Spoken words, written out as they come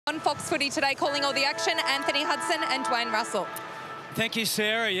On Fox Footy today, calling all the action, Anthony Hudson and Dwayne Russell. Thank you,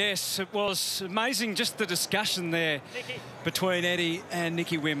 Sarah. Yes, it was amazing just the discussion there between Eddie and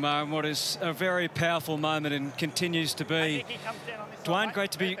Nicky Winmar, and what is a very powerful moment and continues to be. Dwayne,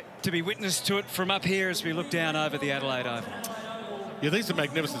 great to be witness to it from up here as we look down over the Adelaide Oval. Yeah, these are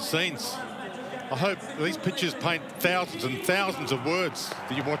magnificent scenes. I hope these pictures paint thousands and thousands of words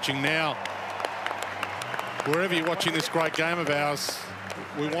that you're watching now. Wherever you're watching this great game of ours,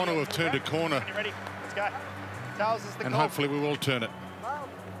 we want to have turned a corner. Ready? Let's go. Tails is the and call. Hopefully we will turn it.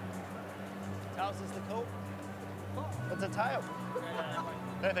 Tails is the call. It's a tail.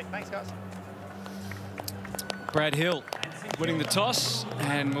 Perfect. Thanks, guys. Brad Hill winning the toss,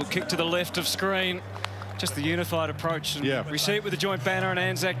 and we'll kick to the left of screen. Just the unified approach. And yeah. We see it with the joint banner on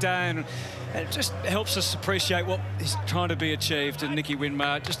Anzac Day, and it just helps us appreciate what is trying to be achieved. And Nicky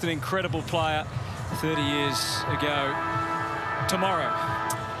Winmar, just an incredible player 30 years ago tomorrow.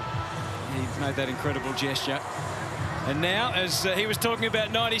 He made that incredible gesture. And now, as he was talking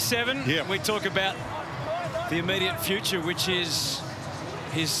about 97, yeah. we talk about the immediate future, which is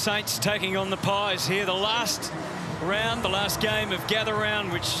his Saints taking on the Pies here. The last round, the last game of Gather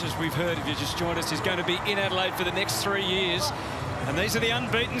Round, which, as we've heard, if you just joined us, is going to be in Adelaide for the next 3 years. And these are the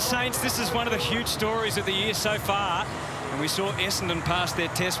unbeaten Saints. This is one of the huge stories of the year so far. And we saw Essendon pass their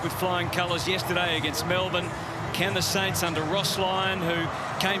test with flying colours yesterday against Melbourne. Can the Saints under Ross Lyon, who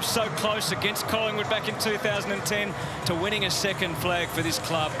came so close against Collingwood back in 2010 to winning a second flag for this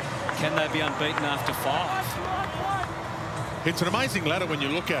club, can they be unbeaten after 5? It's an amazing ladder when you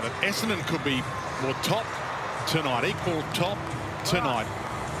look at it. Essendon could be more top tonight, equal top tonight.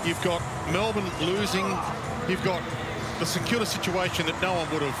 You've got Melbourne losing. You've got the St.Kilda situation that no one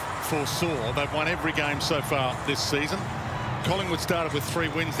would have foresaw. They've won every game so far this season. Collingwood started with 3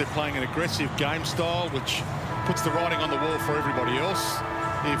 wins. They're playing an aggressive game style, which puts the writing on the wall for everybody else.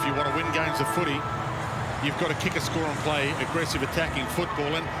 If you want to win games of footy, you've got to kick a score and play aggressive attacking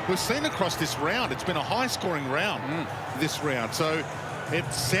football. And we've seen across this round, it's been a high-scoring round this round. So it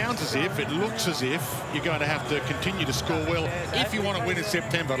sounds as if, it looks as if you're going to have to continue to score well if you want to win in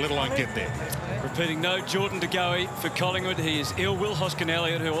September, let alone get there. Repeating, no Jordan De Goey for Collingwood. He is ill. Will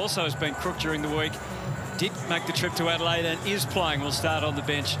Hoskin-Elliott, who also has been crook during the week, did make the trip to Adelaide and is playing. Will start on the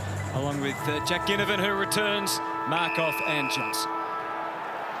bench along with Jack Ginnivan, who returns, Markov and Johnson.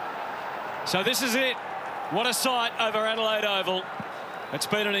 So this is it. What a sight over Adelaide Oval. It's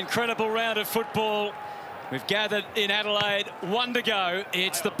been an incredible round of football. We've gathered in Adelaide, 1 to go.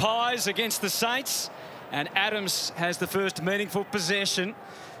 It's the Pies against the Saints, and Adams has the first meaningful possession.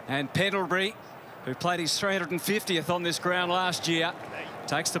 And Pendlebury, who played his 350th on this ground last year,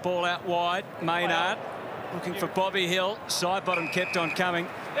 takes the ball out wide. Maynard looking for Bobby Hill. Side bottom kept on coming,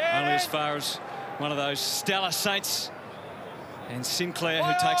 only as far as one of those stellar Saints. And Sinclair,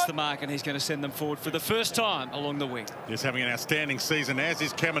 who takes the mark, and he's going to send them forward for the first time along the wing. He's having an outstanding season, as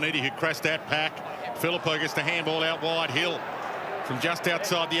is Caminiti, who crashed that pack. Filippo gets the handball out wide. Hill from just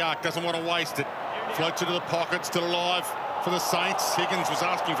outside the arc, doesn't want to waste it. Floats into the pocket, still alive for the Saints. Higgins was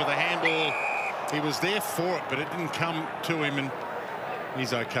asking for the handball. He was there for it, but it didn't come to him, and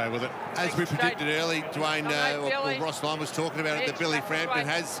he's okay with it. As we predicted early, Dwayne, or Ross Lyon was talking about it, that Billy Frampton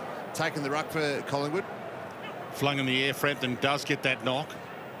has taken the ruck for Collingwood. Flung in the air, Frampton does get that knock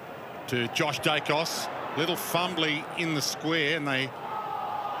to Josh Dacos. Little fumbly in the square, and they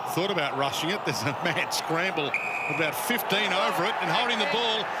thought about rushing it. There's a mad scramble, about 15 over it, and holding the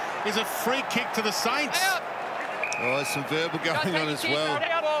ball is a free kick to the Saints. Oh, there's some verbal going on as well.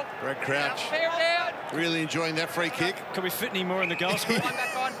 Brad Crouch really enjoying that free kick. Can we fit any more in the goal square?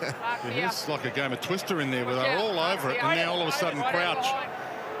 It's like a game of Twister in there where they're all over it, and now all of a sudden Crouch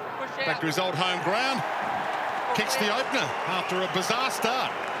back to his old home ground. Kicks the opener after a bizarre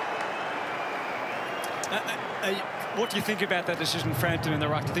start. What do you think about that decision, Frampton in the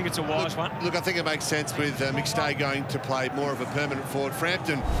ruck? Do you think it's a wise one? Look, I think it makes sense with McStay going to play more of a permanent forward.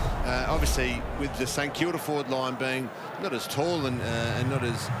 Frampton, obviously, with the St Kilda forward line being not as tall and not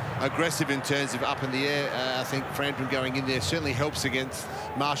as aggressive in terms of up in the air, I think Frampton going in there certainly helps against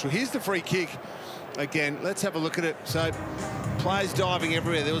Marshall. Here's the free kick. Again, let's have a look at it. So, players diving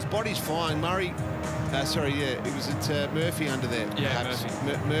everywhere. There was bodies flying. Murray... it was at Murphy under there. Yeah,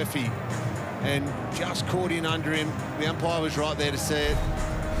 Murphy. And just caught in under him. The umpire was right there to see it.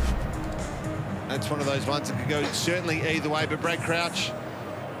 That's one of those ones that could go certainly either way. But Brad Crouch,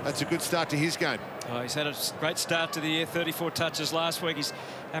 that's a good start to his game. Oh, he's had a great start to the year, 34 touches last week. He's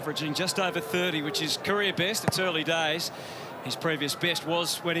averaging just over 30, which is career best. It's early days. His previous best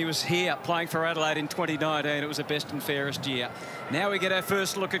was when he was here playing for Adelaide in 2019. It was the best and fairest year. Now we get our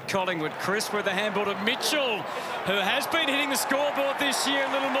first look at Collingwood. Chris with the handball to Mitchell, who has been hitting the scoreboard this year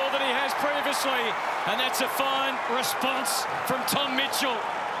a little more than he has previously. And that's a fine response from Tom Mitchell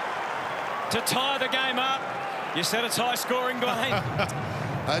to tie the game up. You said it's high-scoring, Blaine.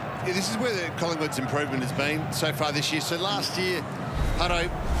 This is where the Collingwood's improvement has been so far this year. So last year, Hutto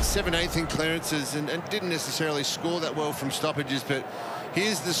 7/8 in clearances and didn't necessarily score that well from stoppages, but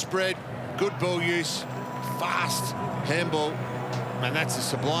here's the spread, good ball use, fast handball, and that's a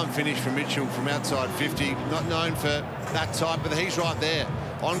sublime finish from Mitchell from outside 50. Not known for that type, but he's right there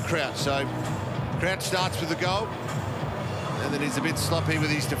on Crouch. So Crouch starts with the goal, and then he's a bit sloppy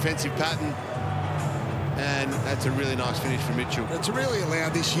with his defensive pattern, and that's a really nice finish from Mitchell. It's really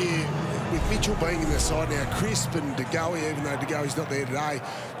allowed this year, with Mitchell being in the side now, Crisp and De Goey, even though De Goey's not there today,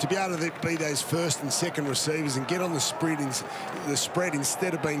 to be able to be those first and second receivers and get on the spread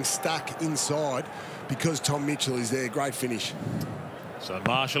instead of being stuck inside because Tom Mitchell is there. Great finish. So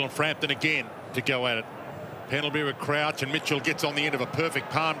Marshall and Frampton again to go at it. Pendlebury with Crouch, and Mitchell gets on the end of a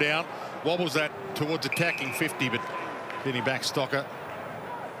perfect palm down. Wobbles that towards attacking 50, but getting back Stocker.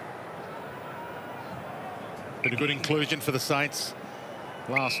 Been a good inclusion for the Saints.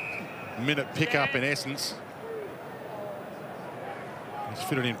 Last minute pickup in essence. He's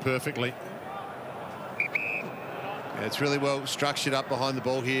fitted in perfectly. Yeah, it's really well structured up behind the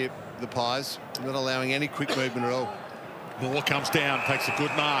ball here, the Pies, not allowing any quick movement at all. Moore comes down, takes a good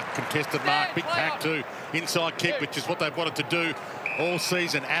mark, contested mark, big pack too. Inside kick, which is what they've wanted to do all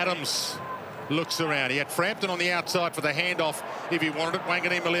season. Adams looks around. He had Frampton on the outside for the handoff if he wanted it.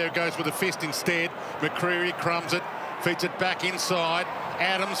 Wanganeen-Milera goes with a fist instead. McCreary crumbs it, feeds it back inside.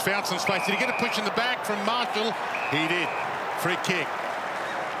 Adams found some space. Did he get a push in the back from Marshall? He did. Free kick.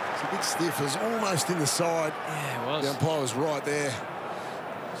 It's a bit stiff. It was almost in the side. Yeah, it was. The umpire was right there.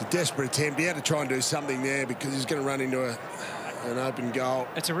 It's a desperate attempt. He had to try and do something there because he's going to run into an open goal.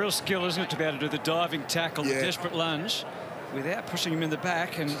 It's a real skill, isn't it, to be able to do the diving tackle, the desperate lunge, without pushing him in the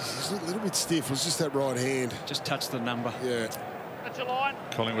back. And it's a little bit stiff. It was just that right hand. Just touched the number. Yeah. That's your line.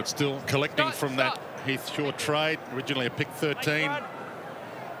 Collingwood still collecting from that Heath Shaw trade. Originally a pick 13.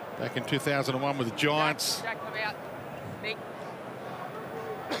 Back in 2001 with the Giants. Jack, come out. Nick.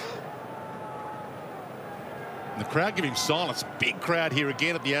 And the crowd give him silence. Big crowd here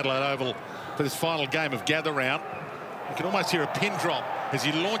again at the Adelaide Oval for this final game of gather round. You can almost hear a pin drop as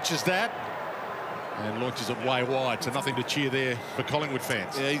he launches that and launches it way wide. So nothing to cheer there for Collingwood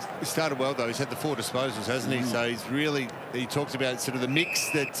fans. Yeah, he started well though. He's had the 4 disposals, hasn't he? So he's really, he talks about sort of the mix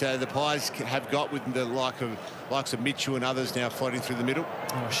that the Pies have got with the likes of Mitchell and others now floating through the middle.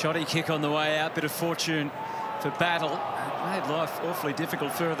 Oh, shoddy kick on the way out. Bit of fortune for Battle. Made life awfully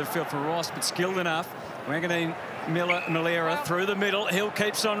difficult further field for Ross, but skilled enough. Wanganeen-Milera through the middle. Hill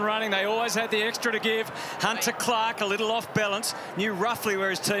keeps on running. They always had the extra to give. Hunter Clark a little off balance. Knew roughly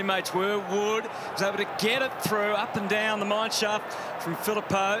where his teammates were. Wood was able to get it through up and down the mine shaft from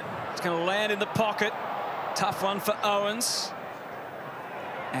Philippou. It's going to land in the pocket. Tough one for Owens.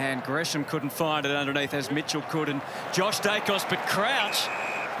 And Gresham couldn't find it underneath as Mitchell could. And Josh Dacos, but Crouch,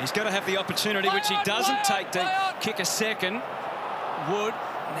 he's got to have the opportunity, which he doesn't take, to kick a second. Wood,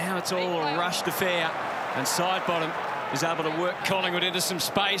 now it's all a rushed affair. And Sidebottom is able to work Collingwood into some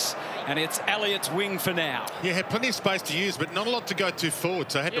space, and it's Elliott's wing for now. Yeah, had plenty of space to use, but not a lot to go too forward,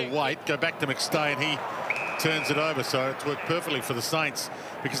 so had to wait, go back to McStay, and he turns it over. So it's worked perfectly for the Saints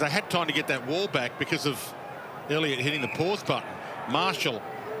because they had time to get that wall back because of Elliott hitting the pause button. Marshall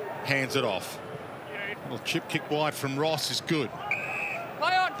hands it off. A little chip kick wide from Ross is good.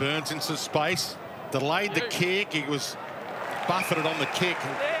 Burns into space, delayed the kick. He was buffeted on the kick,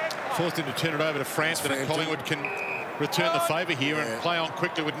 forced him to turn it over to Frampton, and Collingwood can return the favour here and play on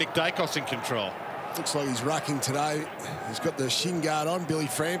quickly with Nick Dacos in control. Looks like he's rucking today. He's got the shin guard on. Billy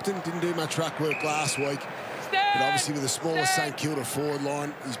Frampton didn't do much ruck work last week, but obviously with a smaller St Kilda forward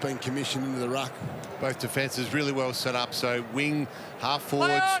line, he's been commissioned into the ruck. Both defences really well set up, so wing, half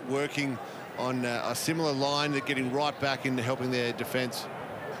forwards working on a similar line. They're getting right back into helping their defence.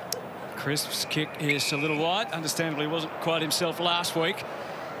 Crisp's kick is a little wide. Understandably wasn't quite himself last week.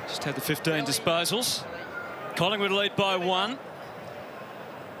 Just had the 15 disposals. Collingwood lead by 1.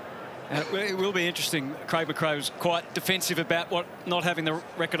 It will be interesting. Craig McRae was quite defensive about what not having the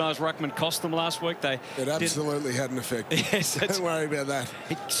recognised ruckman cost them last week. It absolutely had an effect. Yes, don't worry about that.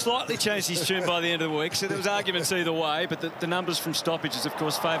 He slightly changed his tune by the end of the week, so there was arguments either way, but the numbers from stoppages, of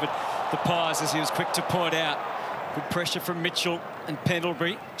course, favoured the Pies, as he was quick to point out. Good pressure from Mitchell and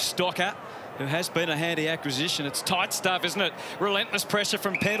Pendlebury. Stocker, who has been a handy acquisition. It's tight stuff, isn't it? Relentless pressure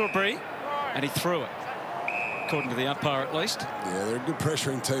from Pendlebury, and he threw it. according to the umpire at least. Yeah, they're a good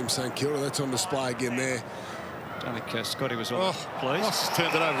pressuring team, St Kilda. That's on display again there. I think Scotty was all pleased. Ross has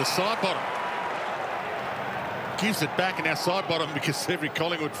turned it over to side bottom. Gives it back in our side bottom because every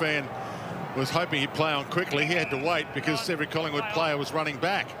Collingwood fan was hoping he'd play on quickly. He had to wait because every Collingwood player was running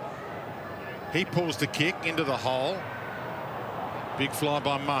back. He pulls the kick into the hole. Big fly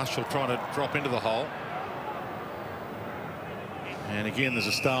by Marshall trying to drop into the hole. And again, there's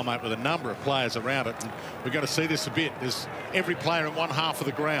a stalemate with a number of players around it. And we're going to see this a bit. There's every player in one half of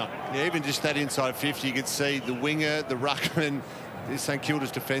the ground. Yeah, even just that inside 50, you can see the winger, the ruckman, St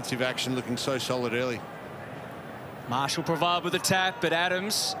Kilda's defensive action looking so solid early. Marshall provided with a tap, but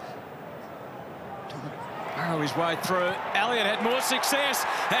Adams burrow his way through. Elliott had more success,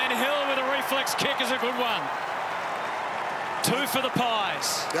 and Hill with a reflex kick is a good one. 2 for the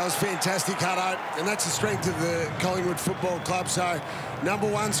Pies. That was fantastic, Hutto, and that's the strength of the Collingwood Football Club. So,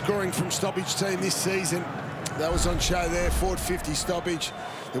 #1 scoring from stoppage team this season. That was on show there, forward 50 stoppage.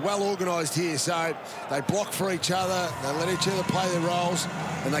 They're well organised here, so they block for each other, they let each other play their roles,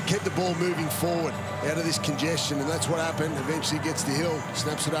 and they keep the ball moving forward out of this congestion, and that's what happened. Eventually gets to Hill,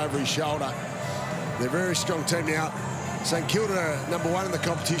 snaps it over his shoulder. They're a very strong team now. St Kilda are #1 in the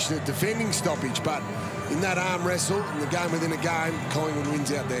competition at defending stoppage, but in that arm wrestle, in the game within a game, Collingwood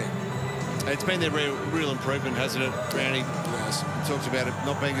wins out there. It's been their real improvement, hasn't it, Brownie? Yes. Talks about it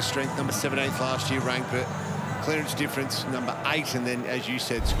not being a strength, number 17th last year ranked, but clearance difference, number 8, and then, as you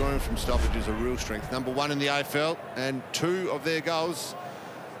said, scoring from stoppage is a real strength. #1 in the AFL, and 2 of their goals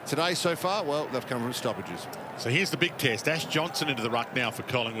today so far, well, they've come from stoppages. So here's the big test. Ash Johnson into the ruck now for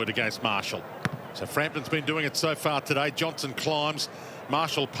Collingwood against Marshall. So Frampton's been doing it so far today. Johnson climbs.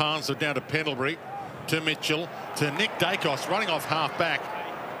 Marshall palms it down to Pendlebury, to Mitchell, to Nick Dacos, running off half-back.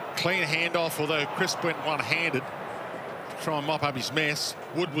 Clean handoff, although Chris went one-handed to try and mop up his mess.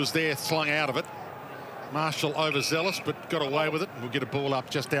 Wood was there, slung out of it. Marshall overzealous, but got away with it. We'll get a ball up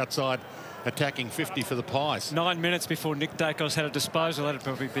just outside attacking 50 for the Pies. 9 minutes before Nick Dacos had a disposal. That'd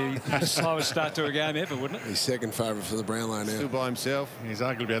probably be the slowest start to a game ever, wouldn't it? His second favourite for the Brownlow now. Still by himself. He's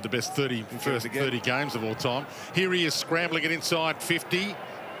arguably had the best 30 games of all time. Here he is scrambling it inside 50.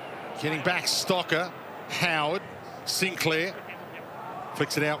 Getting back Stocker, Howard, Sinclair.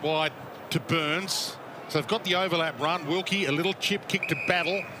 Flicks it out wide to Burns. So they've got the overlap run. Wilkie, a little chip kick to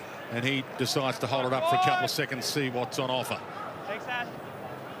Battle. And he decides to hold it up for a couple of seconds, see what's on offer. Thanks, Ash.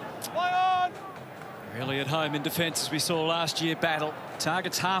 Play on! Really at home in defence, as we saw last year. Battle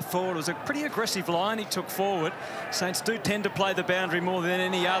targets half forward. It was a pretty aggressive line he took forward. Saints do tend to play the boundary more than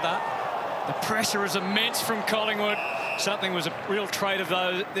any other. The pressure is immense from Collingwood. Something was a real trait of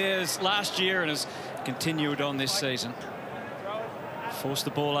theirs last year and has continued on this season. Forced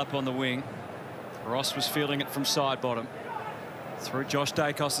the ball up on the wing. Ross was fielding it from side bottom. Through Josh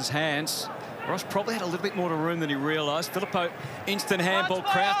Dacos's hands. Ross probably had a little bit more to room than he realised. Filippo, instant handball.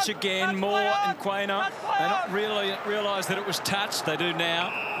 Crouch again. Moore and Quainer. They not really realised that it was touched. They do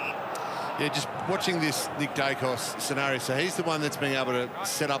now. Yeah, just watching this Nick Dacos scenario. So he's the one that's been able to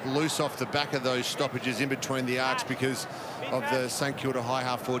set up loose off the back of those stoppages in between the arcs because of the St Kilda high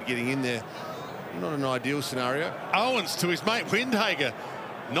half forward getting in there. Not an ideal scenario. Owens to his mate Windhager.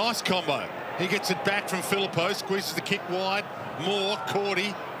 Nice combo. He gets it back from Filippo, squeezes the kick wide. Moore,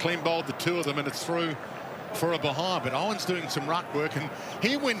 Cordy, clean bowled the 2 of them, and it's through for a behind. But Owens doing some ruck work, and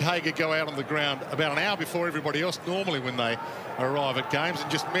here Windhager go out on the ground about an hour before everybody else normally when they arrive at games and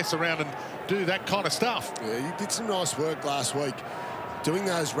just mess around and do that kind of stuff. Yeah, he did some nice work last week doing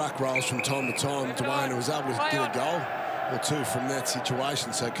those ruck rolls from time to time. Dwayne was able to get a goal or 2 from that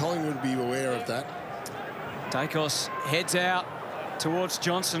situation, so Collingwood would be aware of that. Dacos heads out towards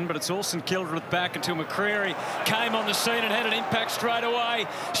Johnson, but it's all St Kilda at the back until McCreary came on the scene and had an impact straight away.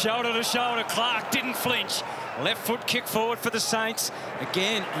 Shoulder to shoulder. Clark didn't flinch. Left foot kick forward for the Saints.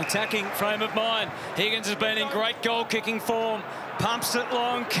 Again, an attacking frame of mind. Higgins has been in great goal-kicking form. Pumps it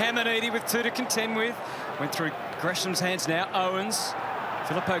long. Caminiti with 2 to contend with. Went through Gresham's hands now. Owens.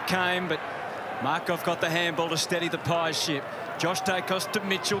 Filippo came, but Markov got the handball to steady the Pies ship. Josh Dacos to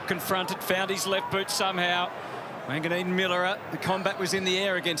Mitchell. Confronted. Found his left boot somehow. Wanganeen-Milera, the combat was in the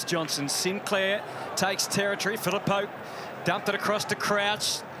air against Johnson. Sinclair takes territory. Filippo dumped it across to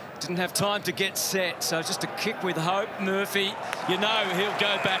Crouch. Didn't have time to get set, so just a kick with hope. Murphy, you know he'll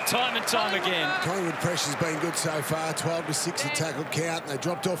go back time and time again. Collingwood pressure's been good so far, 12-6 the tackle count. They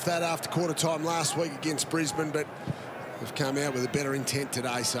dropped off that after quarter time last week against Brisbane, but they've come out with a better intent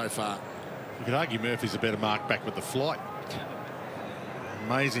today so far. You could argue Murphy's a better mark back with the flight.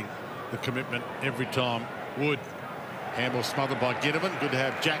 Amazing, the commitment every time. Wood. Handball smothered by Ginnivan. Good to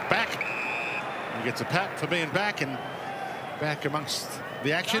have Jack back. He gets a pat for being back and back amongst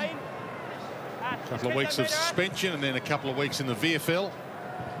the action. A couple of weeks of suspension and then a couple of weeks in the VFL.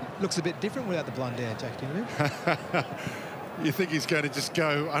 Looks a bit different without the blonde hair, Jack, didn't it? You think he's going to just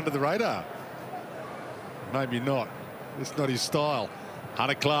go under the radar? Maybe not. It's not his style.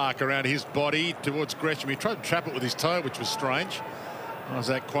 Hunter Clark around his body towards Gresham. He tried to trap it with his toe, which was strange.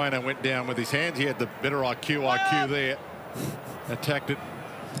 Isaac Quainer went down with his hands. He had the better IQ there. Attacked it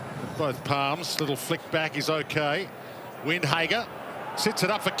with both palms. Little flick back is okay. Windhager sits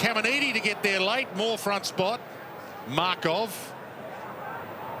it up for Caminiti to get there late. More front spot. Markov.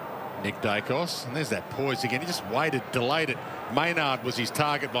 Nick Dacos. And there's that poise again. He just waited, delayed it. Maynard was his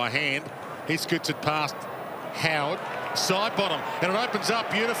target by hand. He scoots it past Howard. Side bottom. And it opens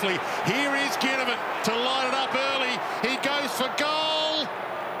up beautifully. Here is Ginnivan to light it up early. He goes for goal.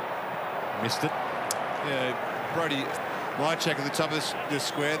 Missed it. Yeah, Brody Lychak at the top of the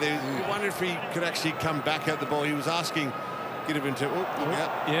square there. You wonder if he could actually come back at the ball. He was asking Ginnivan to look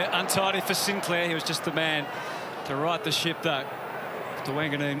out. Yeah, untidy for Sinclair. He was just the man to right the ship, though, to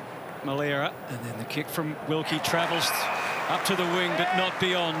Wanganeen-Milera. And then the kick from Wilkie travels up to the wing, but not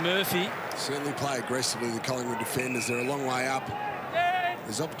beyond. Murphy. Certainly play aggressively, the Collingwood defenders. They're a long way up.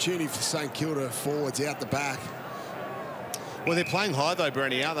 There's opportunity for St Kilda forwards out the back. Well, they're playing high, though,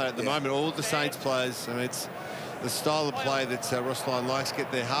 Bernie, aren't they, at the moment? All the Saints players. I mean, it's the style of play that Ross Lyon likes.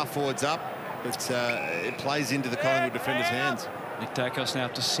 Get their half forwards up. It plays into the Collingwood defenders' hands. Nick Dacos now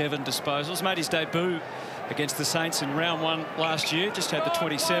up to 7 disposals. Made his debut against the Saints in round 1 last year. Just had the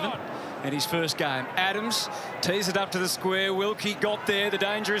 27 in his first game. Adams tees it up to the square. Wilkie got there. The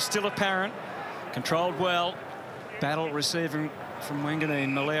danger is still apparent. Controlled well. Battle receiving from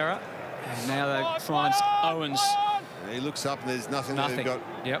Wanganeen-Milera. And now they finds Owens. He looks up and there's nothing. They've got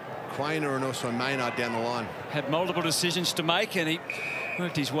Quainer and also Maynard down the line. Had multiple decisions to make and he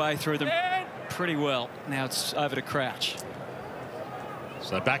worked his way through them pretty well. Now it's over to Crouch.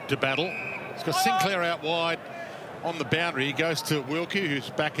 So back to Battle. He's got Sinclair out wide on the boundary. He goes to Wilkie,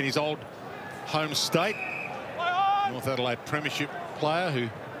 who's back in his old home state. North Adelaide Premiership player who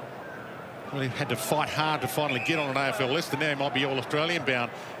really had to fight hard to finally get on an AFL list, and now he might be all-Australian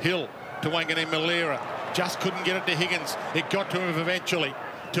bound. Hill to Wanganeen-Milera. Just couldn't get it to Higgins. It got to him eventually.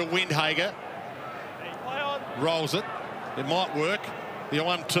 To Windhager. Rolls it. It might work. The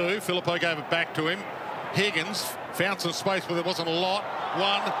 1-2. Filippo gave it back to him. Higgins found some space where there wasn't a lot.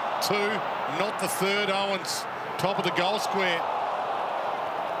 1, 2. Not the third. Owens. Top of the goal square.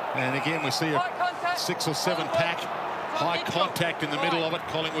 And again, we see a 6 or 7 pack. High contact in the middle of it.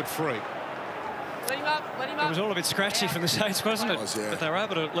 Collingwood free. It was all a bit scratchy from the Saints, wasn't it? But they were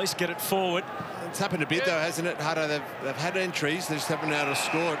able to at least get it forward. It's happened a bit, though, hasn't it, Hutto? They've had entries. They just haven't been able to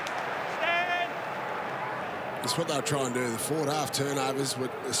score it. That's what they'll try and do. The forward half turnovers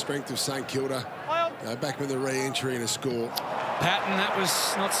with the strength of St Kilda. Back with a re-entry and a score. Patton, that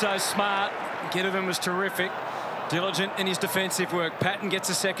was not so smart. Ginnivan was terrific. Diligent in his defensive work. Patton gets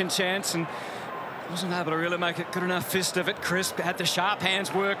a second chance and wasn't able to really make a good enough fist of it. Crisp had the sharp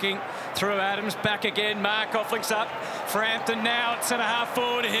hands working. Through Adams, back again. Markov links up. Frampton now at centre half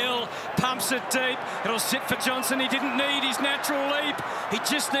forward. Hill pumps it deep. It'll sit for Johnson. He didn't need his natural leap. He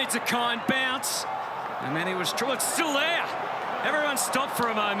just needs a kind bounce. And then he was true. It's still there. Everyone stopped for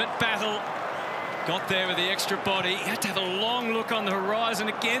a moment. Battle got there with the extra body. He had to have a long look on the horizon.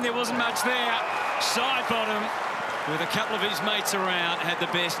 Again, there wasn't much there. Side bottom. With a couple of his mates around, had the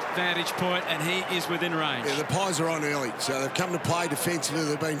best vantage point, and he is within range. Yeah, the Pies are on early, so they've come to play defensively.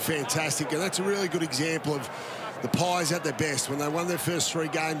 They've been fantastic, and that's a really good example of the Pies at their best. When they won their first 3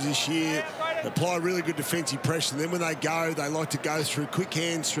 games this year, they apply really good defensive pressure, and then when they go, they like to go through quick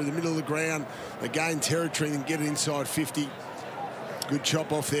hands through the middle of the ground. They gain territory and get it inside 50. Good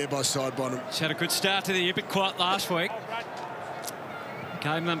chop off there by side bottom. He's had a good start to the year, but quite last week.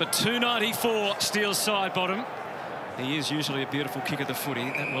 Game number 294, Steele's side bottom. He is usually a beautiful kick of the footy.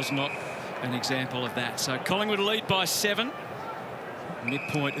 That was not an example of that. So Collingwood lead by 7.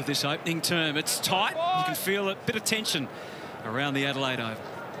 Midpoint of this opening term. It's tight. You can feel a bit of tension around the Adelaide Oval.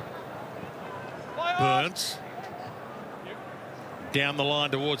 Burns. Down the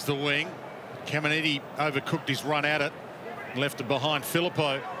line towards the wing. Caminiti overcooked his run at it. Left it behind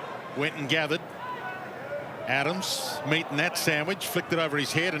Filippo. Went and gathered. Adams meeting that sandwich. Flicked it over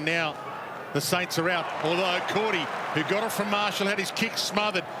his head, and now the Saints are out, although Cordy, who got it from Marshall, had his kick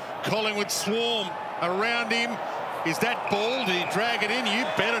smothered. Collingwood swarm around him. Is that ball? Did he drag it in? You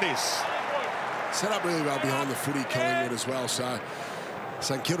bet it is. Set up really well behind the footy, Collingwood, as well. So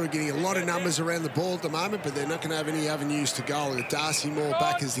St Kilda are getting a lot of numbers around the ball at the moment, but they're not going to have any avenues to goal. With Darcy Moore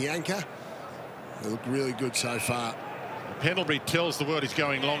back as the anchor. They look really good so far. Pendlebury tells the word he's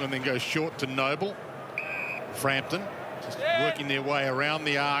going long and then goes short to Noble. Frampton just working their way around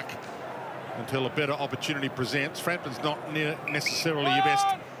the arc until a better opportunity presents. Frampton's not necessarily your best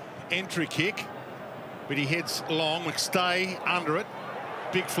entry kick, but he heads long. McStay under it.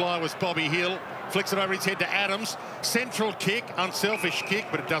 Big fly was Bobby Hill. Flicks it over his head to Adams. Central kick, unselfish kick,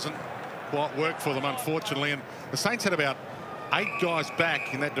 but it doesn't quite work for them, unfortunately. And the Saints had about 8 guys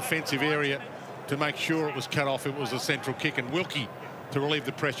back in that defensive area to make sure it was cut off. It was a central kick, and Wilkie to relieve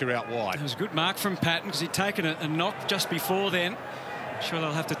the pressure out wide. It was a good mark from Patton because he'd taken a knock just before then. Sure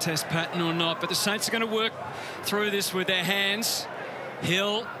they'll have to test Patton or not, but the Saints are going to work through this with their hands.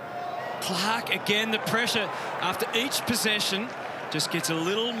 Hill, Clark, again the pressure after each possession just gets a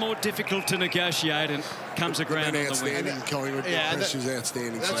little more difficult to negotiate and comes aground on the wing. Collingwood, yeah, pressure's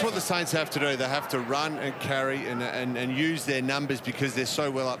outstanding. That's what the Saints have to do. They have to run and carry and use their numbers because they're so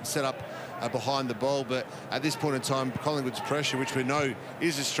well set up behind the ball. But at this point in time, Collingwood's pressure, which we know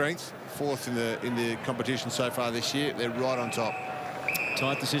is a strength, 4th in the competition so far this year, they're right on top.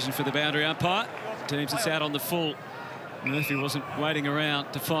 Tight decision for the boundary umpire. Teams it's out on the full. Murphy wasn't waiting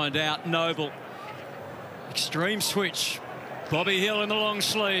around to find out. Noble, extreme switch. Bobby Hill in the long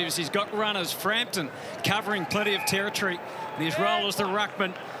sleeves. He's got runners. Frampton covering plenty of territory. And his role as the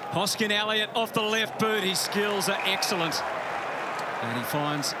ruckman. Hoskin Elliott off the left boot. His skills are excellent. And he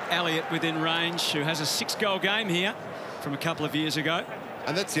finds Elliott within range, who has a 6-goal game here from a couple of years ago.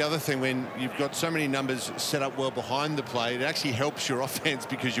 And that's the other thing, when you've got so many numbers set up well behind the play, it actually helps your offense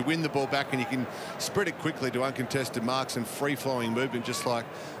because you win the ball back and you can spread it quickly to uncontested marks and free-flowing movement, just like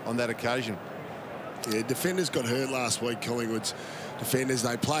on that occasion. Yeah, defenders got hurt last week, Collingwood's defenders.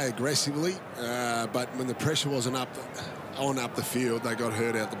 They play aggressively, but when the pressure wasn't up the field, they got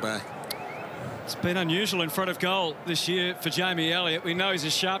hurt out the back. It's been unusual in front of goal this year for Jamie Elliott. We know he's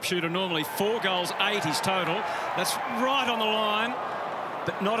a sharpshooter normally. 4 goals, 8 his total. That's right on the line,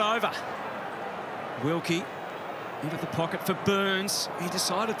 but not over. Wilkie into the pocket for Burns. He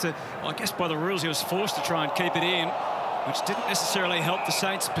decided to, I guess by the rules, he was forced to try and keep it in, which didn't necessarily help the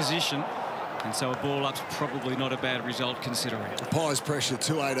Saints' position. And so a ball up's probably not a bad result considering. Pies pressure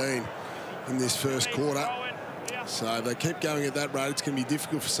 218 in this first quarter. So if they keep going at that rate, it's going to be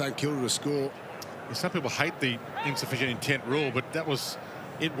difficult for St Kilda to score. Some people hate the insufficient intent rule, but that was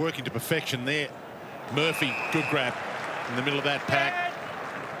it working to perfection there. Murphy, good grab in the middle of that pack.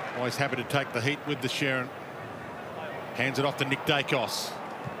 Always happy to take the heat with the Sharon. Hands it off to Nick Dacos.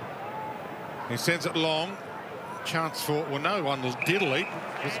 He sends it long. Chance for, well, no one did leap.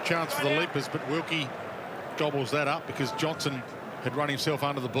 There's a chance for the leapers, but Wilkie gobbles that up because Johnson had run himself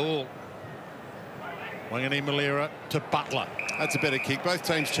under the ball. Wanganeen-Milera to Butler. That's a better kick. Both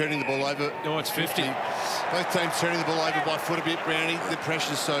teams turning the ball over. Oh, it's 50. Both teams turning the ball over by foot a bit, Brownie. The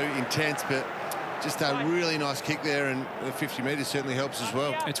pressure's so intense, but just a really nice kick there, and the 50 metres certainly helps as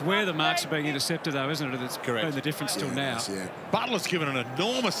well. It's where the marks are being intercepted, though, isn't it? That's correct. Been the difference till now. Yeah. Butler's given an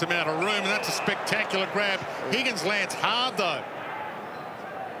enormous amount of room, and that's a spectacular grab. Higgins lands hard, though,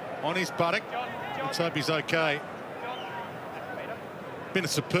 on his buttock. Let's hope he's okay. Been a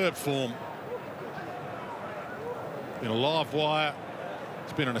superb form. Been a live wire.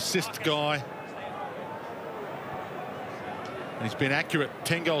 He's been an assist guy. And he's been accurate.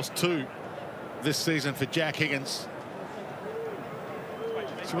 10 goals, 2 this season for Jack Higgins.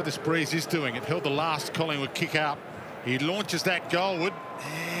 See what this breeze is doing. It held the last Collingwood kick out. He launches that goalward,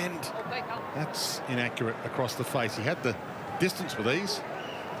 and that's inaccurate across the face. He had the distance with ease.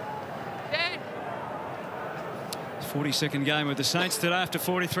 42nd game with the Saints today after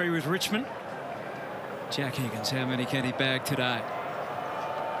 43 with Richmond. Jack Higgins, how many can he bag today?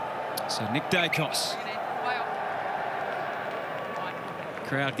 So Nick Dacos.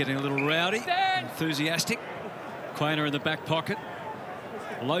 Crowd getting a little rowdy, enthusiastic. Quainer in the back pocket.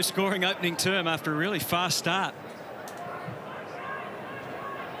 Low scoring opening term after a really fast start.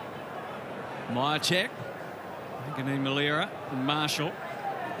 Myercheck, Wanganeen-Milera and Marshall.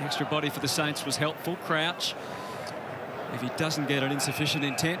 The extra body for the Saints was helpful. Crouch. If he doesn't get an insufficient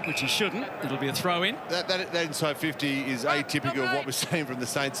intent, which he shouldn't, it'll be a throw-in. That inside 50 is atypical of what we're seeing from the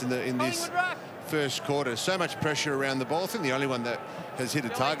Saints in this first quarter. So much pressure around the ball. I think the only one that has hit a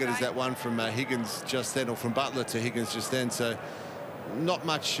target is that one from Higgins just then, or from Butler to Higgins just then. So not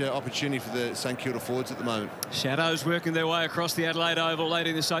much opportunity for the St Kilda forwards at the moment. Shadows working their way across the Adelaide Oval late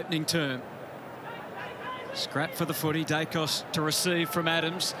in this opening term. Scrap for the footy. Dacos to receive from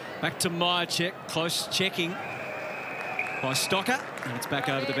Adams. Back to Myercheck. Close checking by Stocker, and it's back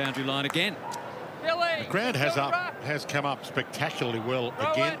over the boundary line again. The ground has come up spectacularly well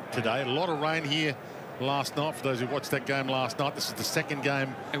again today. A lot of rain here last night. For those who watched that game last night, this is the second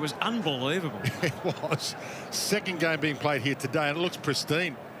game. It was unbelievable. It was. Second game being played here today, and it looks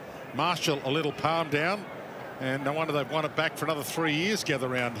pristine. Marshall a little palm down, and no wonder they've won it back for another 3 years. Gather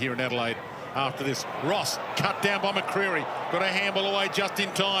round here in Adelaide after this. Ross cut down by McCreery. Got a handball away just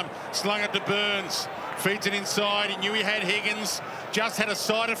in time. Slung it to Burns. Feeds it inside. He knew he had Higgins. Just had a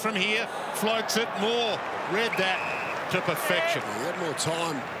sighter from here. Floats it. Moore read that to perfection. He had more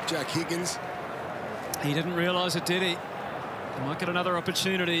time, Jack Higgins. He didn't realise it, did he? He might get another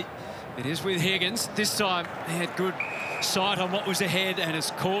opportunity. It is with Higgins. This time he had good sight on what was ahead, and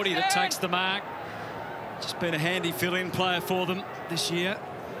it's Cordy that takes the mark. Just been a handy fill-in player for them this year.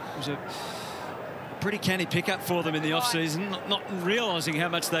 It was a pretty canny pickup for them in the off-season, not realising how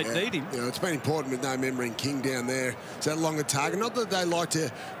much they'd need him. You know, it's been important with no Member and King down there. It's that longer target. Not that they like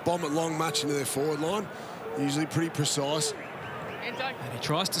to bomb it long much into their forward line. Usually pretty precise. And he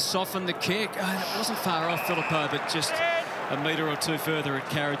tries to soften the kick. It wasn't far off Filippo, but just a metre or two further it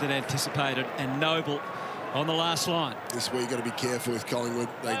carried than anticipated. And Noble on the last line. This is where you've got to be careful with Collingwood.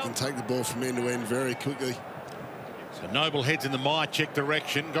 They can take the ball from end to end very quickly. So Noble heads in the Mycheck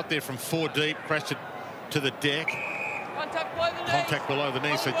direction. Got there from 4 deep, crashed it to the deck. Contact below the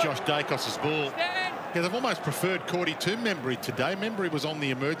knee, so Josh Dacos's ball. Yeah, they've almost preferred Cordy to Membry today. Membry was on the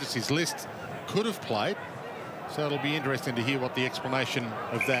emergencies list, could have played. So it'll be interesting to hear what the explanation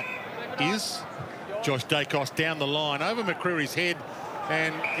of that is. Josh Dacos down the line, over McCreery's head,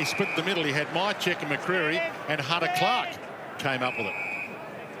 and he split the middle. He had Mycheck and McCreery, and Hunter Clark came up with it.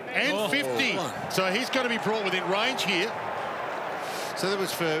 And 50. So he's going to be brought within range here. So that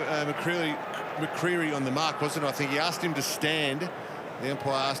was for McCreery on the mark, wasn't it? I think he asked him to stand. The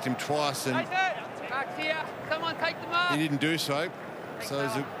umpire asked him twice, and he didn't do so. So it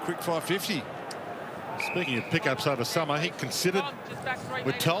was a quick 550. Speaking of pickups over summer, he considered,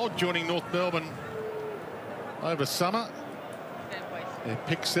 we're told, joining North Melbourne over summer. Yeah,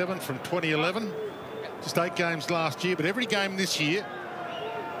 pick 7 from 2011. Just 8 games last year, but every game this year.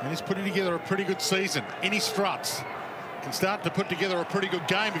 And he's putting together a pretty good season in his struts. Can start to put together a pretty good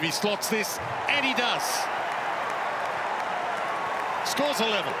game if he slots this, and he does. Scores a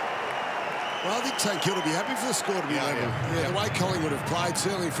level. Well, I think St Kilda will be happy for the score to be level. Yeah, the way Collingwood have played,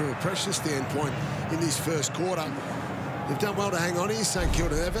 certainly from a pressure standpoint in this first quarter, they've done well to hang on here, St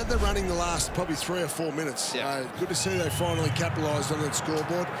Kilda. They've had the running the last probably 3 or 4 minutes. Good to see they finally capitalised on that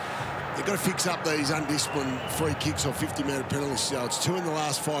scoreboard. They've got to fix up these undisciplined free kicks or 50-metre penalties. So it's 2 in the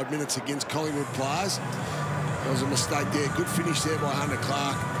last 5 minutes against Collingwood players. There was a mistake there. Good finish there by Hunter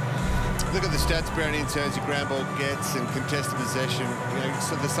Clark. Look at the stats, Brownie, in terms of ground ball gets and contested possession. You know,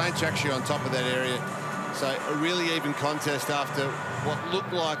 so the Saints are actually on top of that area. So a really even contest after what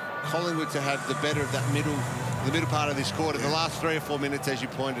looked like Collingwood to have the better of that the middle part of this quarter. The last 3 or 4 minutes, as you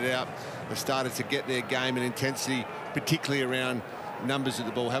pointed out, they started to get their game and intensity, particularly around numbers of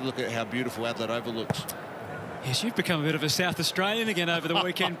the ball. Have a look at how beautiful Adelaide Oval looks. Yes, you've become a bit of a South Australian again over the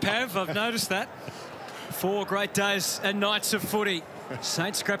weekend, Pav. I've noticed that. 4 great days and nights of footy.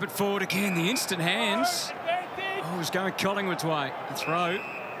 Saints scrap it forward again. The instant hands. Oh, he's going Collingwood's way. The throw.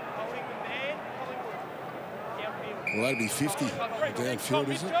 Well, that'd be 50 downfield,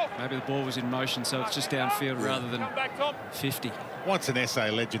 is it? Maybe the ball was in motion, so it's just downfield rather than 50. Once an SA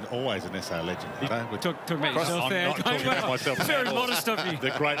legend, always an SA legend. You know? Talk about yourself there. I'm not talking about myself. Very modest of you.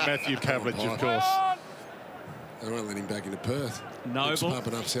 The great Matthew Pavlich, of course. They won't let him back into Perth. Noble.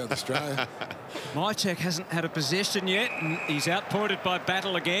 Pumping up South Australia. Mycheck hasn't had a possession yet, and he's outpointed by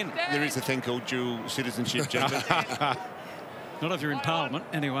Battle again. There is a thing called dual citizenship, gentlemen. Not if you're in Parliament.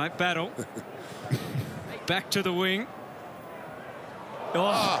 Anyway, Battle. Back to the wing.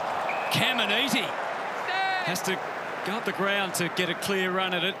 Oh, Caminiti has to go up the ground to get a clear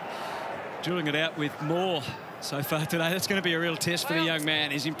run at it. Drilling it out with Moore so far today. That's going to be a real test for the young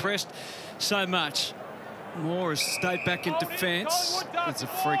man. He's impressed so much. Moore has stayed back in defence. That's a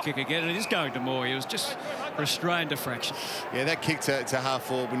free kick again, and it is going to Moore. He was just restrained a fraction. Yeah, that kick to half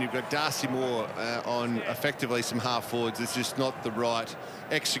forward when you've got Darcy Moore on effectively some half forwards. It's just not the right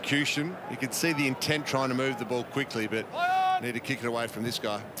execution. You can see the intent trying to move the ball quickly, but need to kick it away from this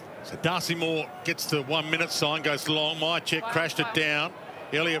guy. So Darcy Moore gets the 1 minute sign, goes long. Mycheck crashed it down.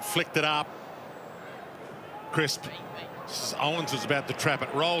 Elliott flicked it up. Crisp. Owens was about to trap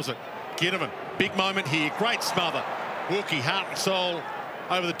it, rolls it. Ginnivan, big moment here, great smother. Wilkie, heart and soul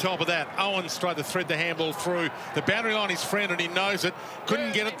over the top of that. Owens tried to thread the handball through. The boundary line is friend and he knows it.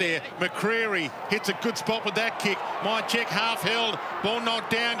 Couldn't get it there. McCreery hits a good spot with that kick. Mycheck half held, ball knocked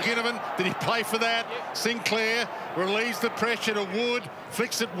down. Ginnivan, did he play for that? Sinclair relieves the pressure to Wood,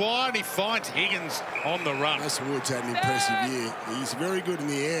 flicks it wide, he finds Higgins on the run. Mason Wood's had an impressive year. He's very good in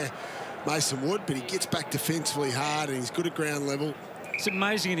the air, Mason Wood, but he gets back defensively hard and he's good at ground level. It's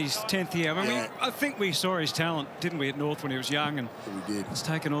amazing in his 10th year. I mean, I think we saw his talent, didn't we, at North when he was young? And we did. It's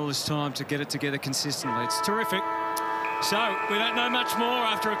taken all this time to get it together consistently. It's terrific. So we don't know much more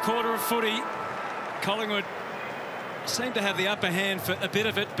after a quarter of footy. Collingwood seem to have the upper hand for a bit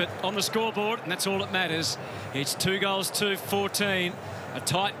of it, but on the scoreboard, and that's all that matters. It's 2 goals to 14. A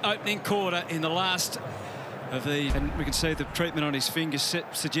tight opening quarter in the last of the, and we can see the treatment on his finger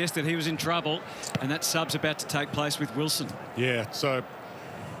suggested he was in trouble, and that sub's about to take place with Wilson. Yeah, so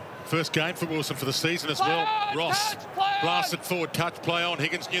first game for Wilson for the season as well. Ross blasted forward, touch play on.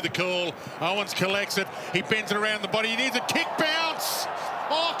 Higgins knew the call. Owens collects it. He bends it around the body. He needs a kick bounce.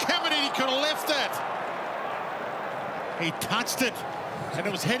 Oh, Cameron, he could have left that. He touched it, and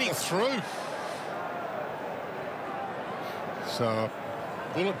it was heading through. So,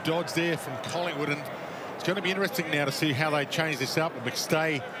 bullet dodge there from Collingwood, and it's going to be interesting now to see how they change this up.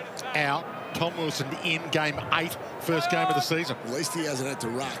 McStay out, Tom Wilson in game 8, first game of the season. At least he hasn't had to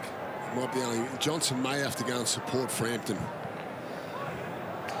ruck. Might be only Johnson may have to go and support Frampton.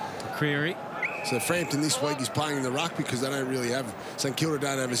 Creary. So Frampton this week is playing in the ruck because they don't really have, St Kilda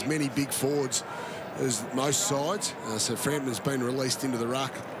don't have as many big forwards as most sides. So Frampton's been released into the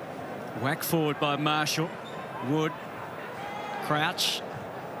ruck. Whack forward by Marshall. Wood. Crouch.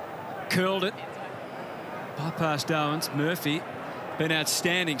 Curled it. Bypassed Owens. Murphy. Been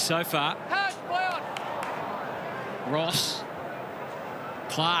outstanding so far. Ross.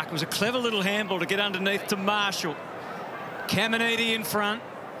 Clark. It was a clever little handball to get underneath to Marshall. Caminiti in front.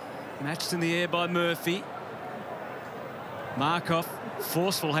 Matched in the air by Murphy. Markov.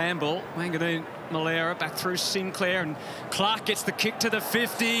 Forceful handball. Wanganeen-Milera back through Sinclair, and Clark gets the kick to the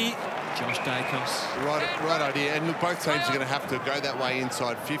 50. Josh Dacos. Right idea. And look, both teams are going to have to go that way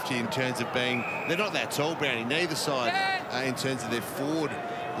inside 50 in terms of being, they're not that tall, Brownie. Neither side in terms of their forward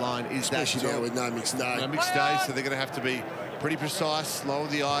line is especially that tall. Now with no McStay. No McStay, so they're going to have to be pretty precise, lower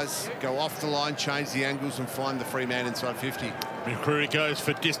the eyes, go off the line, change the angles, and find the free man inside 50. McCreary goes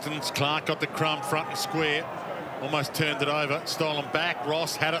for distance. Clark got the crumb front and square. Almost turned it over, stolen back.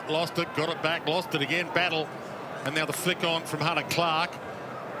 Ross had it, lost it, got it back, lost it again. Battle, and now the flick on from Hunter Clark.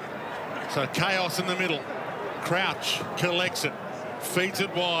 So chaos in the middle. Crouch collects it, feeds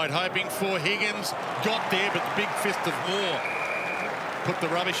it wide, hoping for Higgins. Got there, but the big fist of Moore put the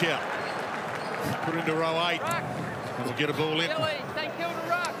rubbish out. Put into row 8, and we'll get a ball in.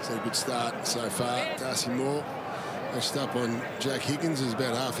 So a good start so far. Darcy Moore matched up on Jack Higgins, who's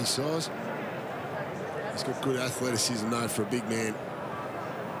about half his size. He's got good athleticism, though, for a big man.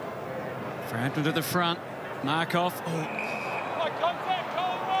 Frampton to the front. Markov.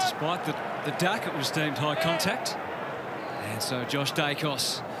 Despite the duck, it was deemed high contact. And so Josh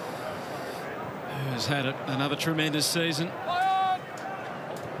Dacos, who has had another tremendous season,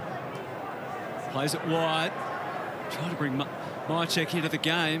 plays it wide. Trying to bring Mychek into the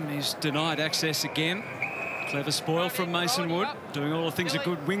game. He's denied access again. Clever spoil from Mason Wood, doing all the things a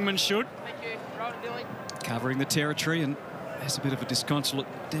good wingman should. Covering the territory, and there's a bit of a disconsolate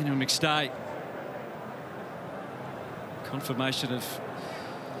Daniel McStay. Confirmation of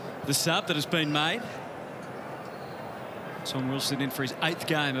the sub that has been made. Tom Wilson in for his 8th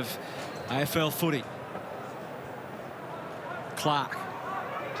game of AFL footy. Clark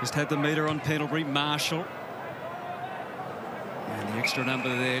just had the metre on Pendlebury. Marshall. And the extra number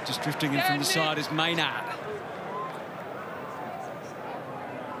there, just drifting in from the side, is Maynard.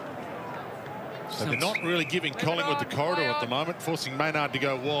 So they're not really giving Collingwood the corridor at the moment, forcing Maynard to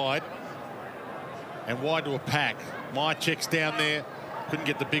go wide. And wide to a pack. Mychek's down there. Couldn't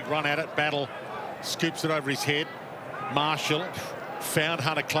get the big run at it. Battle scoops it over his head. Marshall found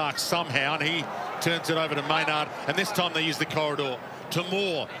Hunter Clark somehow, and he turns it over to Maynard. And this time they use the corridor to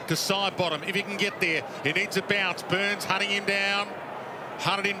Moore, to side bottom. If he can get there, he needs a bounce. Burns hunting him down.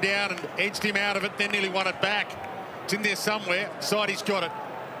 Hunted him down and edged him out of it, then nearly won it back. It's in there somewhere. Side, he's got it.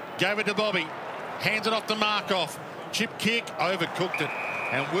 Gave it to Bobby. Hands it off to Markov. Chip kick, overcooked it.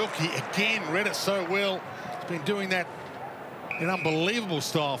 And Wilkie again read it so well. He's been doing that in unbelievable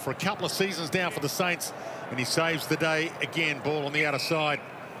style for a couple of seasons down for the Saints. And he saves the day again. Ball on the outer side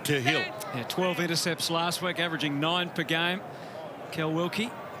to Hill. Yeah, 12 intercepts last week, averaging 9 per game. Kel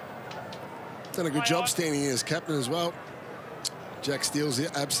Wilkie. Done a good job standing in as captain as well. Jack Steele's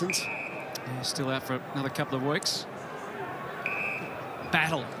absence. Yeah, still out for another couple of weeks.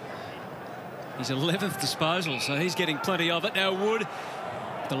 Battle. His 11th disposal, so he's getting plenty of it. Now Wood,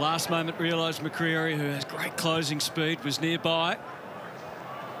 at the last moment, realised McCreary, who has great closing speed, was nearby.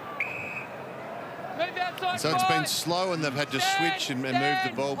 So it's been slow, and they've had to switch and move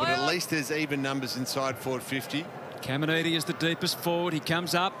the ball, but at least there's even numbers inside forward 50. Caminiti is the deepest forward. He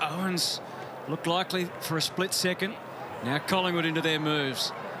comes up. Owens looked likely for a split second. Now Collingwood into their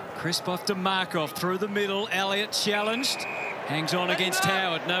moves. Crisp off to Markov through the middle. Elliott challenged. Hangs on against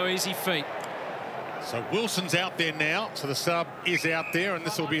Howard. No easy feat. So Wilson's out there now. So the sub is out there, and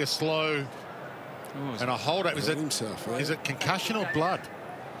this will be a slow and a hold up. Is it concussion or blood?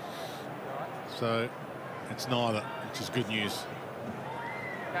 So it's neither, which is good news.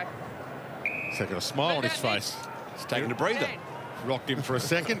 So got a smile on his face. He's taking a breather. Rocked him for a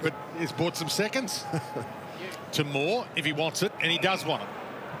second, but he's bought some seconds to more if he wants it, and he does want it.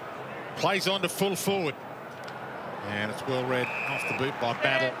 Plays on to full forward. And it's well read off the boot by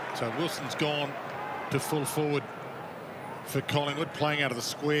Battle. So Wilson's gone to full forward for Collingwood, playing out of the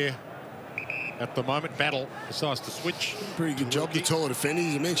square at the moment. Battle decides to switch. Pretty good job, the taller defender.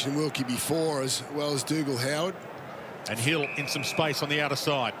 You mentioned Wilkie before, as well as Dougal Howard. And Hill in some space on the outer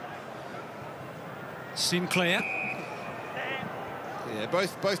side. Sinclair. Yeah,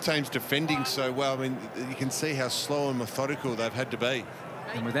 both teams defending so well. I mean, you can see how slow and methodical they've had to be.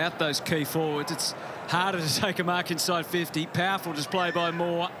 And without those key forwards, it's harder to take a mark inside 50. Powerful display by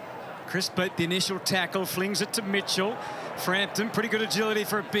Moore. Chris beat the initial tackle, flings it to Mitchell. Frampton, pretty good agility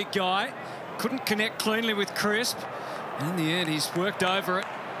for a big guy. Couldn't connect cleanly with Crisp. In the end, he's worked over it.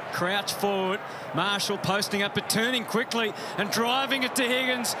 Crouch forward. Marshall posting up, but turning quickly and driving it to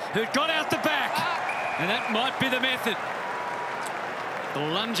Higgins, who got out the back. And that might be the method. The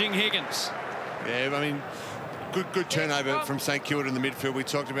lunging Higgins. Yeah, I mean, good turnover from St Kilda in the midfield. We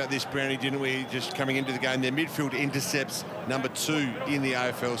talked about this, Brownie, didn't we? Just coming into the game, their midfield intercepts #2 in the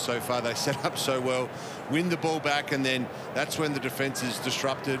AFL so far. They set up so well, win the ball back, and then that's when the defence is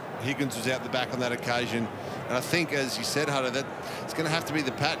disrupted. Higgins was out the back on that occasion. And I think, as you said, Hunter, that it's going to have to be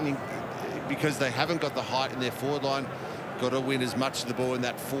the pattern, because they haven't got the height in their forward line. Got to win as much of the ball in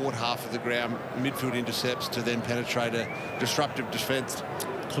that forward half of the ground, midfield intercepts, to then penetrate a disruptive defence.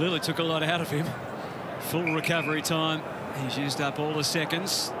 Clearly took a lot out of him. Full recovery time. He's used up all the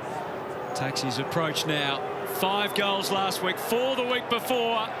seconds. Takes his approach now. 5 goals last week, 4 the week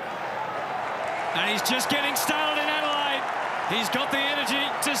before. And he's just getting started in Adelaide. He's got the energy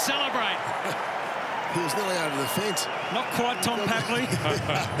to celebrate. He was nearly over the fence. Not quite Tom Papley.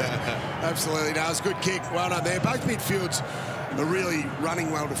 Absolutely, no, it's a good kick. Well done there. Both midfields are really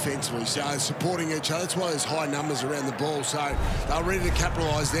running well defensively, so supporting each other. That's why there's high numbers around the ball. So they're ready to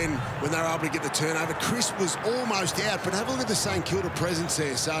capitalise then when they're able to get the turnover. Crisp was almost out, but have a look at the St Kilda presence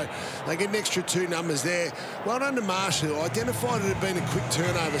there. So they get an extra 2 numbers there. Well done to Marshall. Identified it had been a quick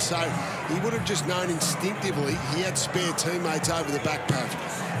turnover, so he would have just known instinctively he had spare teammates over the back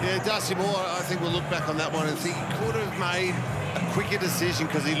path. Yeah, Darcy Moore, I think we'll look back on that one and think he could have made a quicker decision,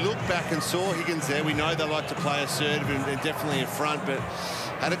 because he looked back and saw Higgins there. We know they like to play assertive and definitely in front, but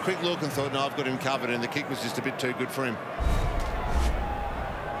had a quick look and thought, no, I've got him covered, and the kick was just a bit too good for him.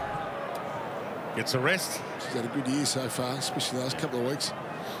 Gets a rest. She's had a good year so far, especially the last couple of weeks.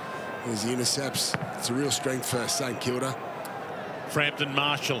 There's the intercepts. It's a real strength for St Kilda. Frampton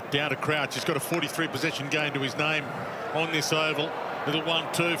Marshall down to Crouch. He's got a 43 possession game to his name on this oval. Little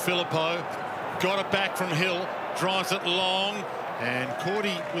 1-2, Filippo got it back from Hill, drives it long, and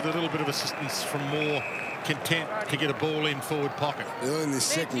Cordy, with a little bit of assistance from Moore, content to get a ball in forward pocket. Early in this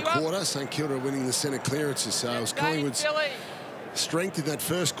second quarter, St Kilda winning the centre clearances, so it was Collingwood's strength in that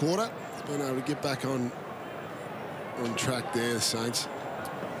first quarter. Been able to get back on track there, the Saints.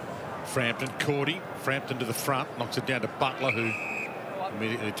 Frampton, Cordy, Frampton to the front, knocks it down to Butler, who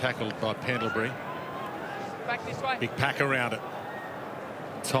immediately tackled by Pendlebury. Back this way. Big pack around it.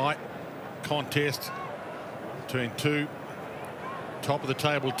 Tight contest between 2 top of the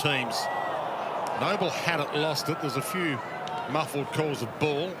table teams. Noble had it, lost it. There's a few muffled calls of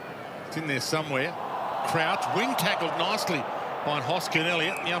ball. It's in there somewhere. Crouch, wing tackled nicely by Hoskin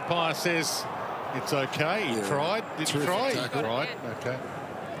Elliott. The umpire says it's okay. He tried. Did he try? He tried. Okay.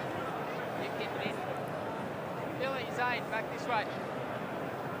 You keep it in. Billy, Zane, back this way.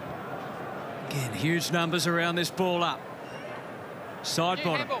 Again, huge numbers around this ball up. Side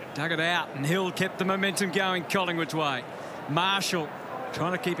bottom, dug it out, and Hill kept the momentum going Collingwood's way. Marshall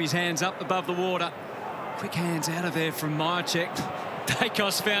trying to keep his hands up above the water. Quick hands out of there from Myercheck.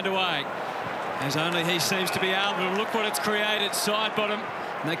 Dacos found a way, as only he seems to be able to. Look what it's created, side bottom,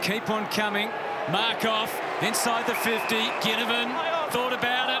 and they keep on coming. Markov inside the 50. Ginnivan thought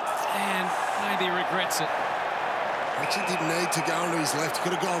about it, and maybe regrets it. Actually didn't need to go onto his left. He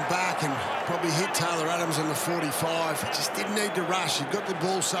could have gone back and probably hit Taylor Adams on the 45. Just didn't need to rush. He got the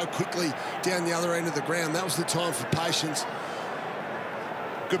ball so quickly down the other end of the ground. That was the time for patience.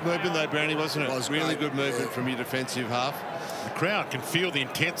 Good movement though, Brownie, wasn't it? It was really great. Good movement from your defensive half. The crowd can feel the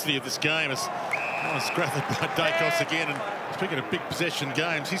intensity of this game. As scrapped by Dacos again. And speaking of big possession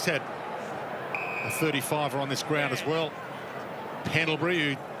games, he's had a 35er on this ground as well. Pendlebury,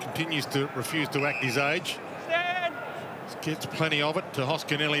 who continues to refuse to act his age. Gets plenty of it to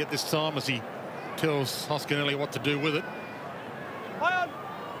Hoskin Elliott this time, as he tells Hoskin what to do with it.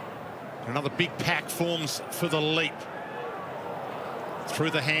 Another big pack forms for the leap.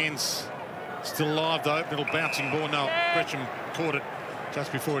 Through the hands. Still live though. Little bouncing ball. No, Gresham caught it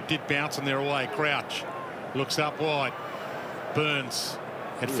just before it did bounce and they're away. Crouch looks up wide. Burns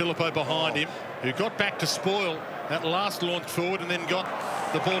had Filippo behind him, who got back to spoil that last launch forward and then got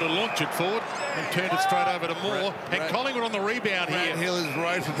the ball to launch it forward and turned it straight over to Moore. And Collingwood on the rebound here. Hill is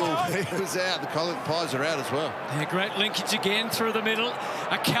ropeable. He was out. The Pies are out as well. Yeah, great linkage again through the middle.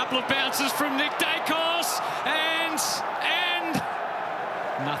 A couple of bounces from Nick Dacos and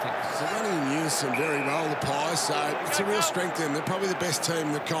nothing. So running in unison very well, the Pies, so it's a real strength to them. They're probably the best team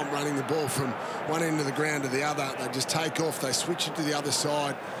in the comp running the ball from one end of the ground to the other. They just take off, they switch it to the other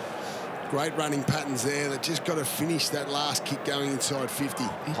side. Great running patterns there. They just got to finish that last kick going inside 50.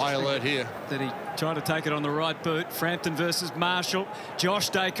 High alert here. That he tried to take it on the right boot. Frampton versus Marshall. Josh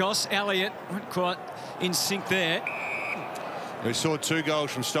Dacos. Elliott weren't quite in sync there. We saw 2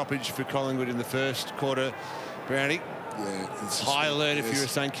 goals from stoppage for Collingwood in the first quarter. Brownie. Yeah, it's high alert if you're a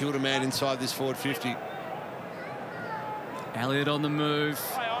St Kilda man inside this forward 50. Elliott on the move.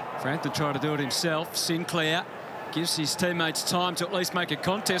 Frampton tried to do it himself. Sinclair gives his teammates time to at least make a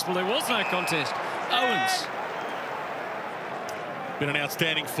contest. Well, there was no contest. Owens. Been an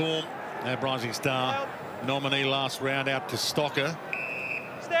outstanding form. That Rising Star nominee last round out to Stocker.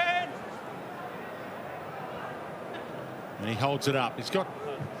 Stand. And he holds it up. He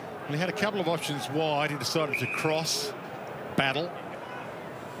had a couple of options wide. He decided to cross. Battle.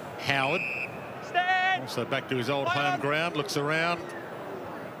 Howard. Stand. Also back to his old home ground. Looks around.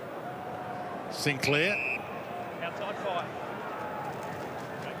 Sinclair. Outside fight.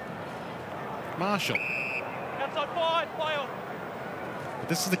 Marshall. Outside fight. Play on. But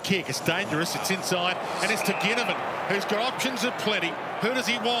this is the kick. It's dangerous. It's inside. And it's to Ginnivan, who's got options aplenty. Who does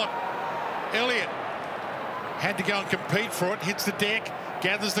he want? Elliott. Had to go and compete for it. Hits the deck.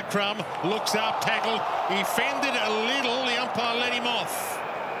 Gathers the crumb. Looks up. Tackled. He fended a little. The umpire let him off.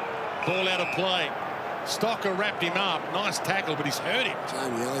 Ball out of play. Stocker wrapped him up. Nice tackle, but he's hurt him.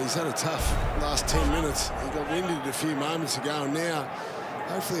 Jamie, he's had a tough last 10 minutes. He got winded a few moments ago, and now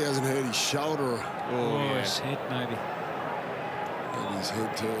hopefully he hasn't hurt his shoulder. His head maybe. And his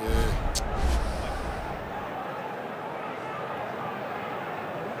head too, yeah.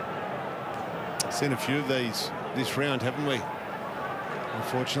 Seen a few of these this round, haven't we?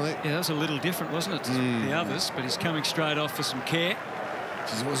 Unfortunately. Yeah, that was a little different, wasn't it, to the others? But he's coming straight off for some care.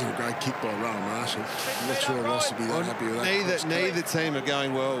 It wasn't a great kick by Rowan Marshall. I'm not sure Ross would be that happy with that. Neither team are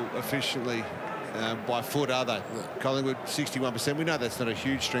going well efficiently by foot, are they? No. Collingwood 61%. We know that's not a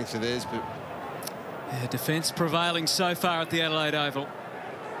huge strength of theirs, but yeah, defence prevailing so far at the Adelaide Oval.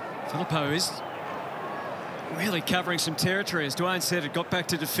 Filippo is really covering some territory, as Dwayne said. It got back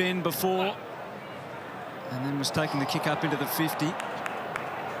to defend before, and then was taking the kick up into the 50.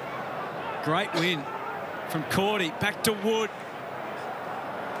 Great win from Cordy. Back to Wood.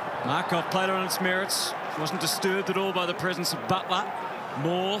 Markov played on its merits. Wasn't disturbed at all by the presence of Butler.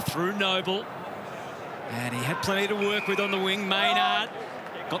 Moore through Noble. And he had plenty to work with on the wing. Maynard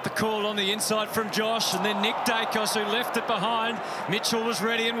got the call on the inside from Josh. And then Nick Dacos, who left it behind. Mitchell was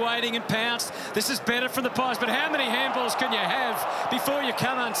ready and waiting and pounced. This is better from the Pies. But how many handballs can you have before you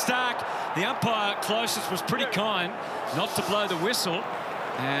come unstuck? The umpire closest was pretty kind not to blow the whistle.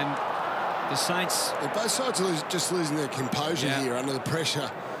 And the Saints... Both sides are just losing their composure here under the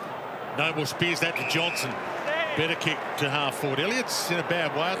pressure. Noble spears that to Johnson. Better kick to half forward. Elliott's in a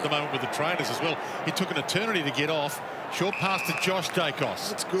bad way at the moment with the trainers as well. He took an eternity to get off. Short pass to Josh Dacos.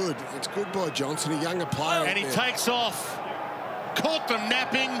 That's good. It's good by Johnson, a younger player. And he takes off. Caught them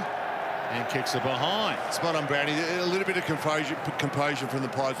napping. And kicks it behind. Spot on, Brownie. A little bit of composure from the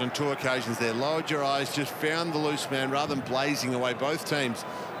Pies on 2 occasions there. Lowered your eyes, just found the loose man rather than blazing away. Both teams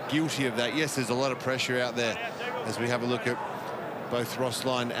guilty of that. Yes, there's a lot of pressure out there as we have a look at both Ross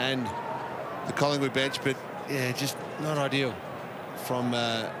Lyon and the Collingwood bench, but yeah, just not ideal from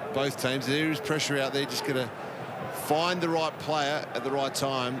both teams. There is pressure out there. Just got to find the right player at the right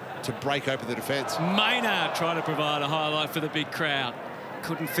time to break open the defence. Maynard trying to provide a highlight for the big crowd.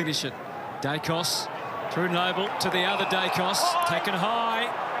 Couldn't finish it. Dacos through Noble to the other Dacos. Taken high.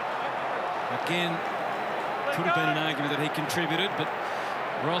 Again, could have been an argument that he contributed, but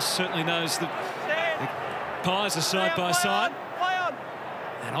Ross certainly knows the Pies are side by side.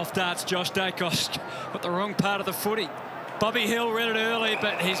 And off darts Josh Dacos. Got the wrong part of the footy. Bobby Hill read it early,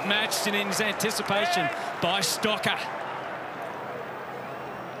 but he's matched in his anticipation by Stocker.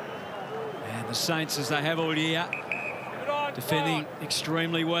 And the Saints, as they have all year, defending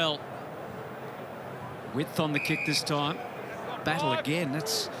extremely well. Width on the kick this time. Battle again.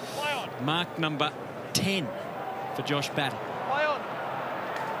 That's Mark number 10 for Josh Battle. Play on.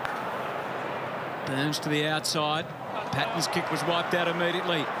 Burns to the outside. Patton's kick was wiped out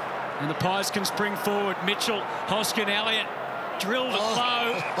immediately. And the Pies can spring forward. Mitchell, Hoskin, Elliott drilled it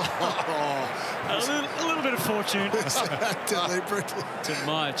low. A little bit of fortune to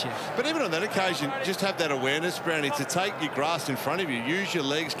Myercheck. But even on that occasion, just have that awareness, Brownie, to take your grass in front of you. Use your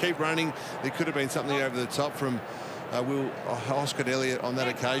legs, keep running. There could have been something over the top from Hoskin Elliott on that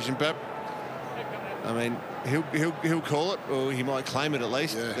occasion. But, I mean, he'll call it, or he might claim it at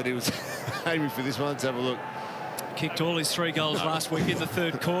least, that he was aiming for this one. Let's have a look. Kicked all his 3 goals last week in the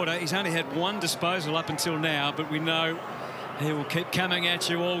third quarter. He's only had 1 disposal up until now, but we know he will keep coming at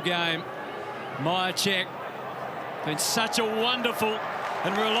you all game. Myercheck, been such a wonderful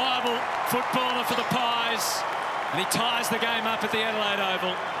and reliable footballer for the Pies, and he ties the game up at the Adelaide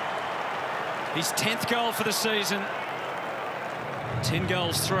Oval. His 10th goal for the season. 10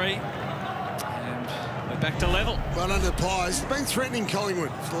 goals, 3, and we're back to level. Well, under the Pies, they've been threatening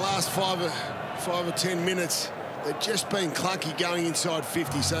Collingwood for the last 5 or 10 minutes. They've just been clunky going inside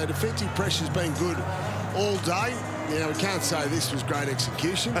 50, so defensive pressure's been good all day. Now, we can't say this was great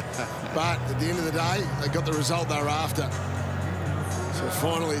execution, but at the end of the day, they got the result they were after. So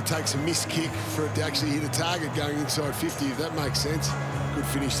finally, it takes a missed kick for it to actually hit a target going inside 50, if that makes sense. Good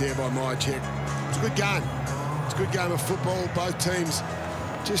finish there by Myercheck. It's a good game. It's a good game of football. Both teams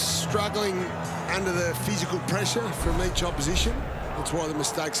just struggling under the physical pressure from each opposition. That's why the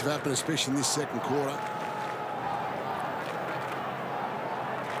mistakes have happened, especially in this second quarter.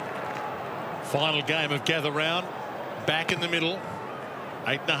 Final game of gather round. Back in the middle.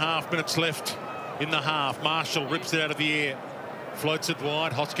 8.5 minutes left in the half. Marshall rips it out of the air. Floats it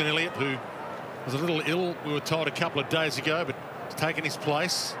wide. Hoskin Elliott, who was a little ill, we were told a couple of days ago, but has taken his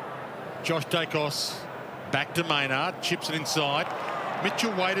place. Josh Dacos back to Maynard. Chips it inside.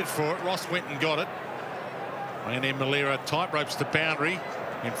 Mitchell waited for it. Ross went and got it. Wanganeen-Milera tight ropes the boundary.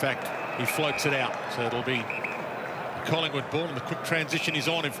 In fact, he floats it out. So it'll be a Collingwood ball, and the quick transition is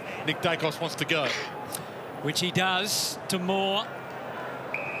on if Nick Dacos wants to go. Which he does to Moore.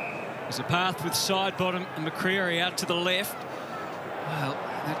 There's a path with side bottom and McCreary out to the left. Well,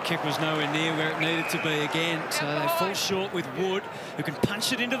 that kick was nowhere near where it needed to be again. So they fall short with Wood, who can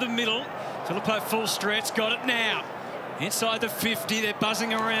punch it into the middle. Philippo full stretch, got it now. Inside the 50, they're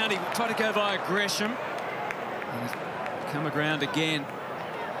buzzing around. He tried to go via Gresham. Come aground again.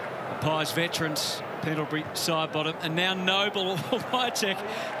 The Pies veterans, Pendlebury side bottom, and now Noble. Myercheck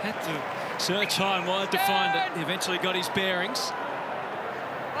had to search high and wide to find it. He eventually got his bearings.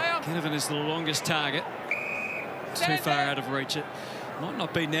 Ginnivan is the longest target. Too far out of reach. It might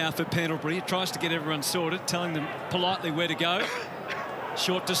not be now for Pendlebury. He tries to get everyone sorted, telling them politely where to go.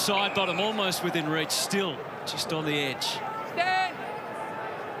 Short to side bottom, almost within reach, still just on the edge. Stand.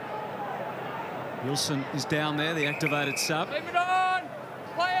 Wilson is down there, the activated sub. Leave it on.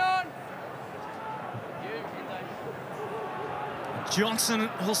 Play on. Johnson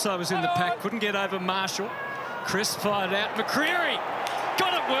also was in the pack, couldn't get over Marshall. Chris fired out. McCreary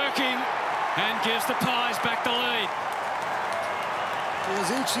got it working and gives the Pies back the lead. Well, it was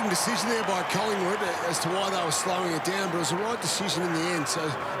an interesting decision there by Collingwood as to why they were slowing it down, but it was the right decision in the end.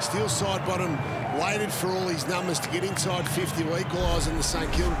 So Steele side bottom waited for all his numbers to get inside 50 to equalise in the St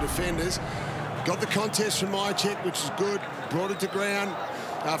Kilda defenders. Got the contest from Myercheck, which is good. Brought it to ground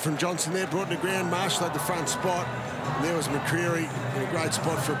from Johnson there. Brought it to ground. Marshall had the front spot. And there was McCreary in a great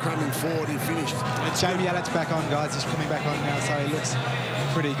spot for a crumbing forward. He finished. And Jamie Allen's back on, guys. He's coming back on now, so he looks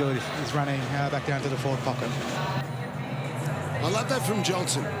pretty good. He's running back down to the forward pocket. I love that from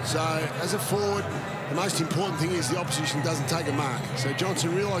Johnson. So as a forward, the most important thing is the opposition doesn't take a mark. So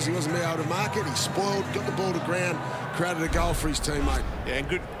Johnson realised he wasn't able to mark it. He spoiled, got the ball to ground, created a goal for his teammate. Yeah, and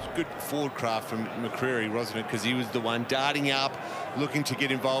good forward craft from McCreary, wasn't it? Because he was the one darting up, looking to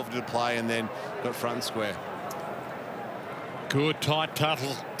get involved in the play, and then got front and square. Good tight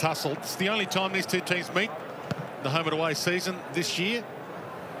tussle. It's the only time these two teams meet the home and away season this year.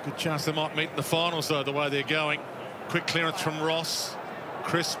 Good chance they might meet in the finals, though, the way they're going. Quick clearance from Ross.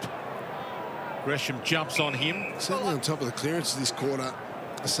 Crisp. Gresham jumps on him. Certainly on top of the clearances this quarter,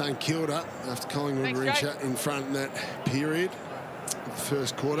 St Kilda, after Collingwood were in front in that period. The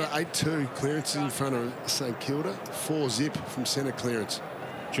first quarter, 8-2 clearances in front of St Kilda. 4-zip from centre clearance.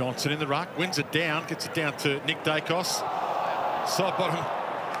 Johnson in the ruck, wins it down, gets it down to Nick Dacos. Side bottom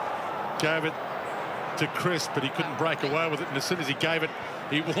gave it to Chris, but he couldn't break away with it. And as soon as he gave it,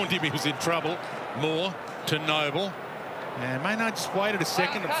 he warned him he was in trouble. Moore to Noble. And Maynard just waited a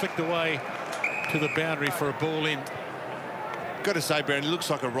second and flicked away to the boundary for a ball in. Got to say, Brandon, it looks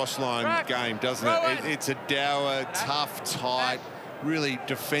like a Ross line game, doesn't it? It's a dour, tough, tight, really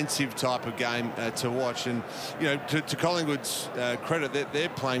defensive type of game to watch. And, you know, to Collingwood's credit, they're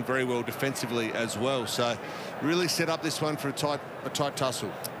playing very well defensively as well. So really set up this one for a tight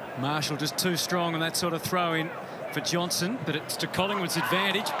tussle. Marshall just too strong on that sort of throw-in for Johnson, but it's to Collingwood's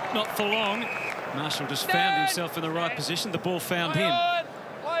advantage, not for long. Marshall just found himself in the right position. The ball found him.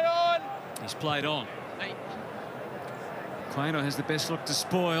 Play on. He's played on. Quaino has the best look to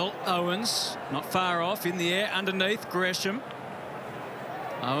spoil. Owens, not far off, in the air, underneath Gresham.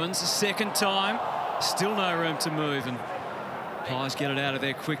 Owens, a second time. Still no room to move, and Pies get it out of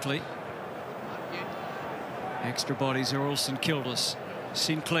there quickly. Extra bodies are all St Kilda's.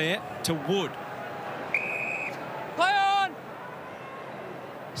 Sinclair to Wood. Play on.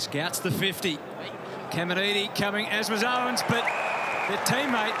 Scouts the 50. Caminiti coming, as was Owens, but their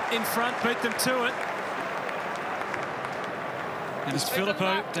teammate in front beat them to it. And it's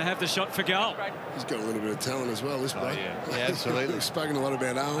Philippou to have the shot for goal. He's got a little bit of talent as well, this bloke. Yeah, absolutely. We've spoken a lot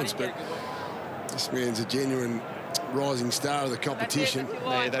about Owens, but this man's a genuine rising star of the competition.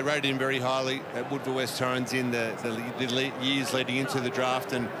 Yeah, they rated him very highly at Woodville West Torrens in the years leading into the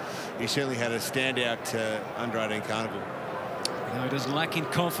draft, and he certainly had a standout under 18 Carnival. No, he doesn't lack in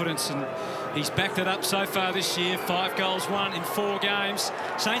confidence, and he's backed it up so far this year. 5 goals won in 4 games.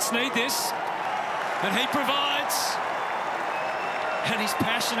 Saints need this, and he provides. And he's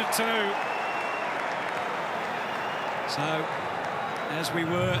passionate too. So, as we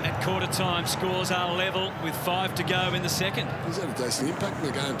were at quarter time, scores are level with 5 to go in the second. He's had a decent impact in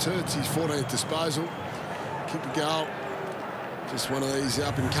the game too. It's his 14th disposal. Kick a goal. Just one of these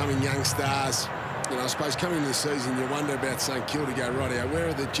up-and-coming young stars. You know, I suppose coming into the season, you wonder about St Kilda. Go, rightio, where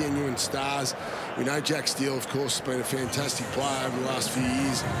are the genuine stars? We know Jack Steele, of course, has been a fantastic player over the last few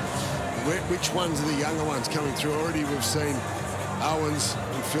years. Which ones are the younger ones coming through? Already we've seen Owens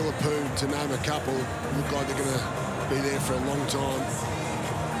and Philippou, to name a couple, look like they're going to be there for a long time.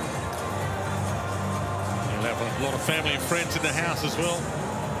 He'll have a lot of family and friends in the house as well.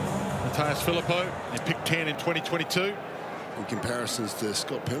 Matthias Philippou, he picked 10 in 2022. In comparisons to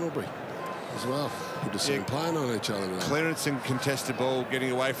Scott Pendlebury as well. Good to see them playing on each other. Clearance and contested ball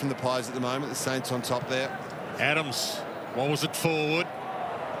getting away from the Pies at the moment. The Saints on top there. Adams, what was it forward?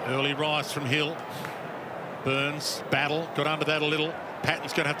 Early rise from Hill. Burns, battle, got under that a little.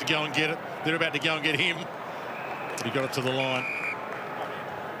 Patton's going to have to go and get it. They're about to go and get him. But he got it to the line.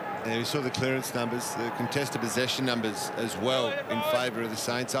 Yeah, we saw the clearance numbers, the contested possession numbers as well in favour of the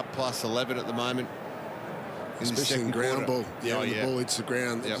Saints, up plus 11 at the moment. Especially in ground ball. Yeah, when the ball hits the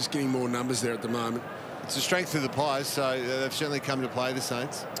ground. They're just getting more numbers there at the moment. It's the strength of the Pies, so they've certainly come to play, the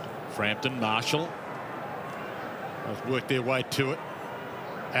Saints. Frampton, Marshall. They've worked their way to it.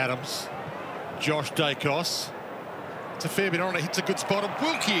 Adams. Josh Dacos. It's a fair bit on it. Hits a good spot. And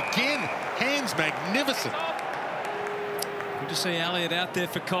Wilkie again. Hands magnificent. Good to see Elliott out there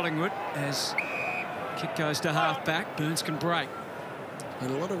for Collingwood as kick goes to half-back. Burns can break.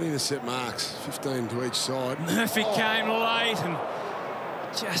 And a lot of intercept marks, 15 to each side. Murphy came late and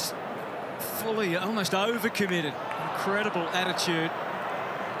just fully, almost overcommitted. Incredible attitude.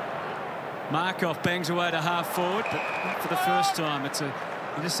 Markov bangs away to half-forward, but not for the first time. It's a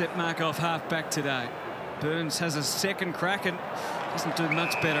intercept mark off half-back today. Burns has a second crack and doesn't do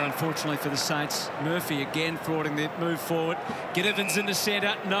much better, unfortunately, for the Saints. Murphy again thwarting the move forward. Get Evans in the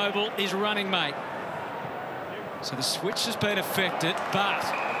centre. Noble is running mate. So the switch has been affected, but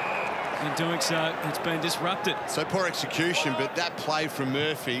in doing so, it's been disrupted. So poor execution, but that play from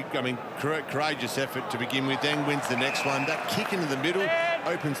Murphy, I mean, courageous effort to begin with, then wins the next one. That kick into the middle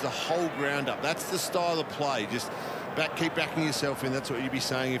opens the whole ground up. That's the style of play. Just keep backing yourself in. That's what you'd be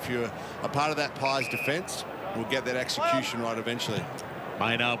saying if you're a part of that Pies defence. We'll get that execution right eventually.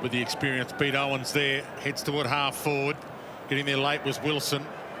 Maynard with the experience beat Owens there. Heads toward half forward. Getting there late was Wilson.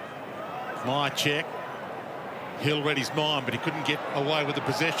 My check. Hill read his mind, but he couldn't get away with the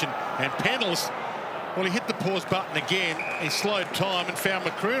possession. And Pennells, well, he hit the pause button again. He slowed time and found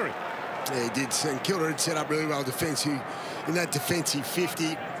McCreary. Yeah, he did. St Kilda had set up really well defensive. In that defensive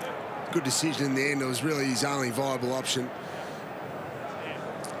 50, good decision in the end. It was really his only viable option.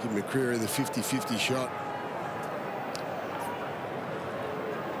 Give McCreary the 50-50 shot.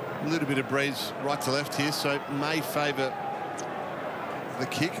 A little bit of breeze right to left here, so it may favour the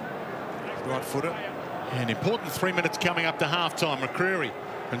kick. Right footer. An important 3 minutes coming up to half-time. McCreary,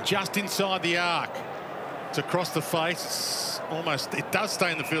 and just inside the arc. It's across the face. Almost, it does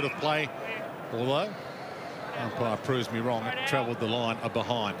stay in the field of play, although umpire proves me wrong. It travelled the line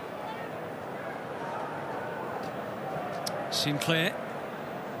behind. Sinclair.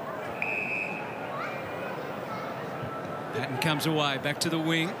 Patton comes away, back to the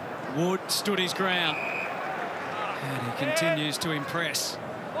wing. Wood stood his ground. And he continues to impress.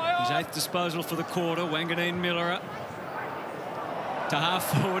 His 8th disposal for the quarter. Wanganeen-Milera to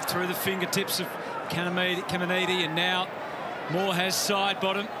half forward through the fingertips of Caminiti, and now Moore has side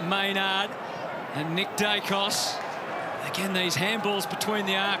bottom. Maynard and Nick Dacos. Again, these handballs between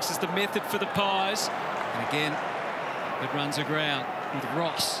the arcs is the method for the Pies. And again, it runs aground with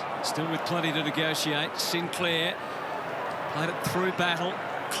Ross, still with plenty to negotiate. Sinclair played it through battle.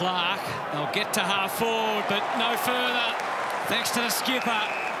 Clark, they'll get to half forward, but no further. Thanks to the skipper.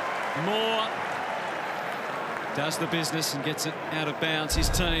 Moore does the business and gets it out of bounds. His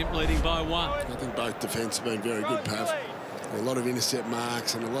team leading by 1. I think both defence have been very good, Pav. A lot of intercept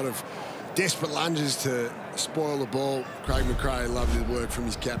marks and a lot of desperate lunges to spoil the ball. Craig McRae loved his work from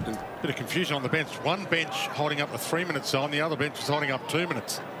his captain. Bit of confusion on the bench. One bench holding up a 3-minute sign, the other bench was holding up 2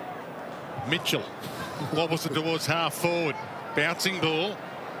 minutes. Mitchell, what was it towards half forward? Bouncing ball.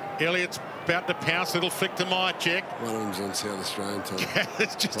 Elliott's about to pounce. Little flick to Mychek. One of them's on South Australian time.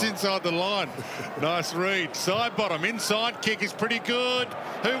 It's just inside the line. Nice read. Side bottom. Inside kick is pretty good.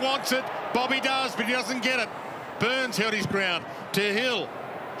 Who wants it? Bobby does, but he doesn't get it. Burns held his ground. To Hill.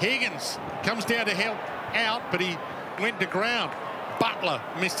 Higgins comes down to help out, but he went to ground. Butler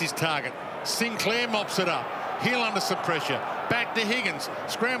missed his target. Sinclair mops it up. Hill under some pressure. Back to Higgins.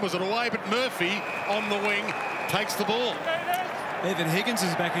 Scrambles it away, but Murphy on the wing takes the ball. Evan Higgins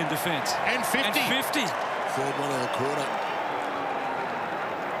is back in defence. And 50. And 50. Third one of the quarter.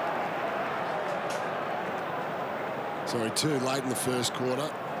 Sorry, 2 late in the first quarter.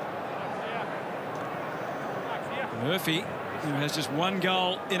 Murphy, who has just 1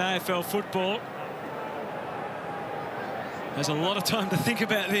 goal in AFL football, has a lot of time to think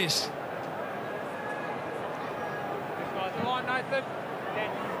about this. The line, Nathan.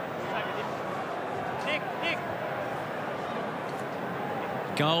 Nick.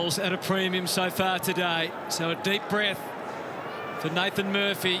 Goals at a premium so far today. So a deep breath for Nathan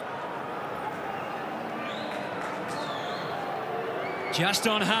Murphy. Just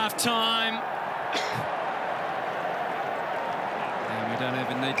on half-time. And we don't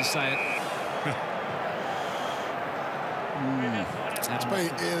even need to say it.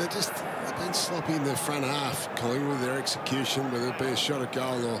 They've been sloppy in the front half, Collingwood, with their execution, whether it be a shot at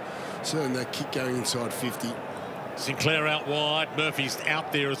goal or certainly that kick going inside 50. Sinclair out wide. Murphy's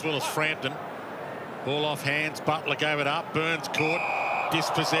out there as well as Frampton. Ball off hands. Butler gave it up. Burns caught.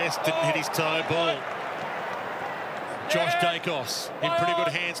 Dispossessed. Didn't hit his toe. Ball. Josh Dacos in pretty good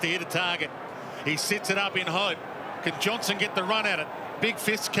hands to hit a target. He sets it up in hope. Can Johnson get the run at it? Big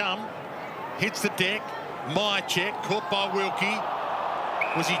fists come. Hits the deck. Mychek caught by Wilkie.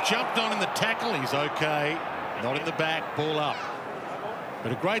 Was he jumped on in the tackle? He's okay. Not in the back. Ball up.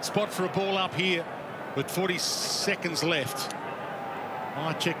 But a great spot for a ball up here with 40 seconds left.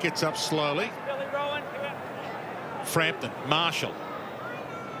 Mychek gets up slowly. Frampton, Marshall.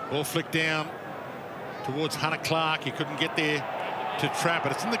 Ball flicked down towards Hunter Clark. He couldn't get there to trap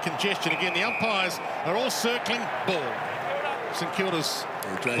it. It's in the congestion again. The umpires are all circling. Ball. St Kilda's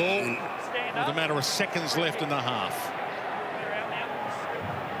ball with a matter of seconds left in the half.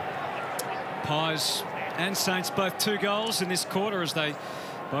 Pies and Saints both 2 goals in this quarter, as they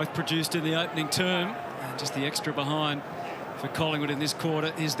both produced in the opening term. And just the extra behind for Collingwood in this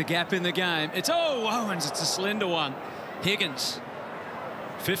quarter is the gap in the game. It's Owens. It's a slender one. Higgins.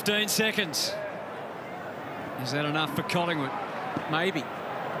 15 seconds. Is that enough for Collingwood? Maybe.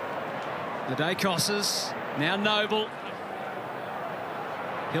 The Dacoses. Now Noble.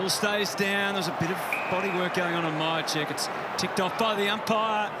 Hill stays down. There's a bit of body work going on Mychek. It's ticked off by the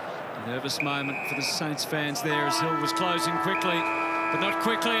umpire. A nervous moment for the Saints fans there as Hill was closing quickly, but not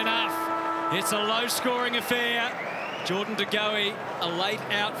quickly enough. It's a low-scoring affair. Jordan De Goey, a late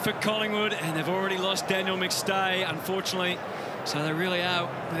out for Collingwood, and they've already lost Daniel McStay, unfortunately. So they really are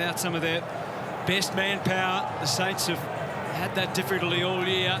without some of their best manpower. The Saints have had that difficulty all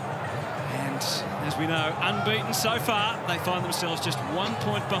year. And as we know, unbeaten so far, they find themselves just 1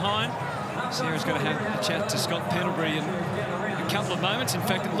 point behind. Sarah's going to have a chat to Scott Pendlebury in a couple of moments. In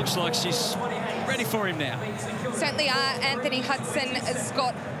fact, it looks like she's ready for him now. Certainly are, Anthony Hudson.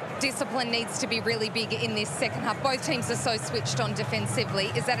 Scott, discipline needs to be really big in this second half. Both teams are so switched on defensively.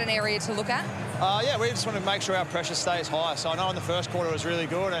 Is that an area to look at? Yeah, we just want to make sure our pressure stays high. So I know in the first quarter it was really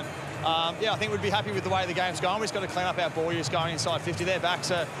good, and yeah, I think we'd be happy with the way the game's going. We've just got to clean up our ball use going inside 50. Their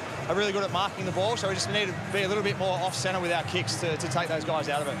backs are really good at marking the ball, so we just need to be a little bit more off-centre with our kicks to take those guys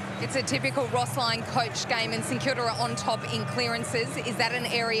out of it. It's a typical Ross Lyon coach game, and St Kilda are on top in clearances. Is that an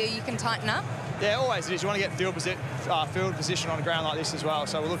area you can tighten up? Yeah, always it is. You want to get field position on a ground like this as well,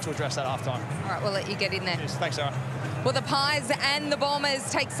 so we'll look to address that half time. All right, we'll let you get in there. Cheers. Thanks, Sarah. Well, the Pies and the Bombers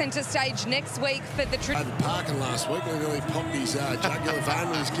take centre stage next week for the... Parkin last week, they nearly popped his jugular vein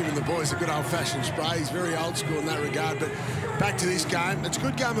when he's giving the boys a good old-fashioned spray. He's very old school in that regard. But back to this game, it's a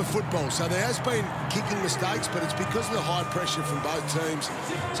good game of football. So there has been kicking mistakes, but it's because of the high pressure from both teams.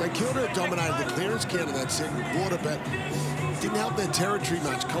 St Kilda dominated the clearance count in that second quarter, but didn't help their territory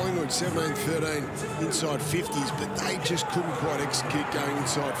much. Collingwood 17-13 inside 50s, but they just couldn't quite execute going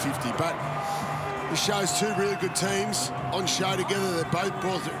inside 50. But it shows two really good teams on show together. They both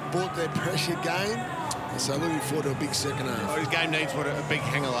brought their pressure game. So looking forward to a big second half. Oh, his game needs a big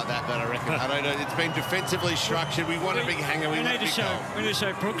hanger like that, but I reckon. I don't know. It's been defensively structured. We want a big hanger. We need to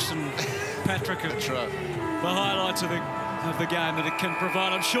show Brooks and Patrick the highlights of the game that it can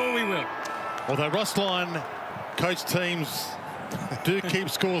provide. I'm sure we will. Although Ross Lyon coach teams do keep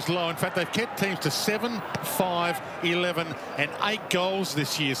scores low. In fact, they've kept teams to 7, 5, 11 and 8 goals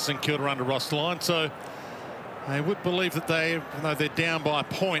this year, St Kilda under Ross Lyon. So they would believe that they're down by a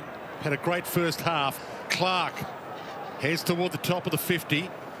point, had a great first half. Clark heads toward the top of the 50.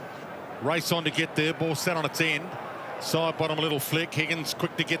 Race on to get there. Ball sat on its end. Side bottom, a little flick. Higgins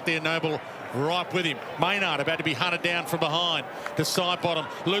quick to get there. Noble right with him. Maynard about to be hunted down from behind to side bottom.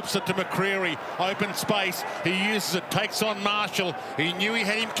 Loops it to McCreary. Open space. He uses it. Takes on Marshall. He knew he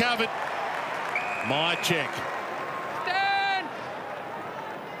had him covered. My check. Stand.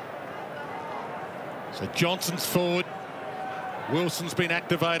 So Johnson's forward. Wilson's been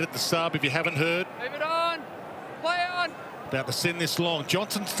activated, the sub, if you haven't heard. Move it on. Play on. About to send this long.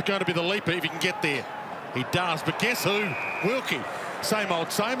 Johnson's going to be the leaper if he can get there. He does, but guess who? Wilkie. Same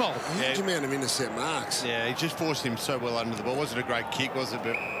old, same old. Huge amount of intercept marks. Yeah, he just forced him so well under the ball. Wasn't a great kick, was it?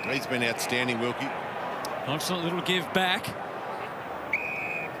 But he's been outstanding, Wilkie. Excellent little give back.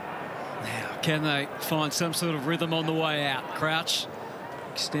 Now, can they find some sort of rhythm on the way out? Crouch,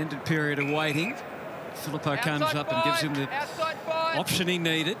 extended period of waiting. Filippo comes up and gives him the option he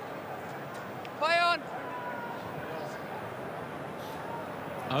needed. Play on.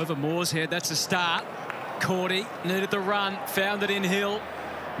 Over Moore's head, that's a start. Cordy needed the run, found it in Hill.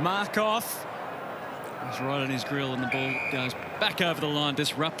 Markov. He's right on his grill and the ball goes back over the line,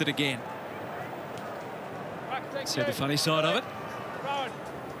 disrupted again. See the funny side of it.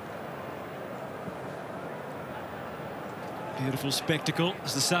 Beautiful spectacle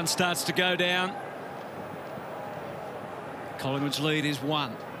as the sun starts to go down. Collingwood's lead is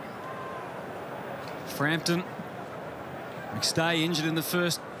 1. Frampton. McStay injured in the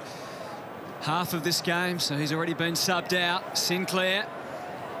first half of this game, so he's already been subbed out. Sinclair.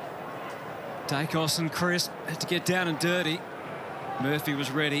 Dacos and Crisp had to get down and dirty. Murphy was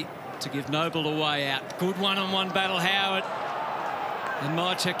ready to give Noble a way out. Good one-on-one battle, Howard. And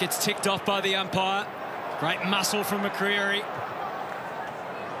Mychek gets ticked off by the umpire. Great muscle from McCreary.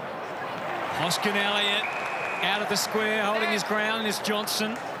 Hoskin Elliott out of the square, holding his ground is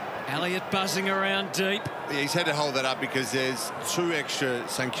Johnson. Elliott buzzing around deep. Yeah, he's had to hold that up because there's 2 extra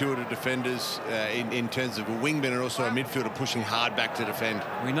St Kilda defenders in terms of a wingman and also a midfielder pushing hard back to defend.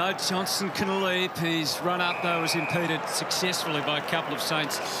 We know Johnson can leap. His run-up, though, was impeded successfully by a couple of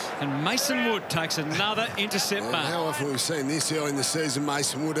Saints. And Mason Wood takes another intercept mark. How often we've seen this early in the season,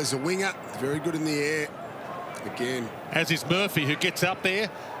 Mason Wood as a winger. Very good in the air. Again. As is Murphy, who gets up there,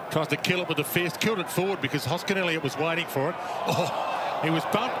 tries to kill it with the fist. Killed it forward because Hoskin Elliott was waiting for it. Oh, he was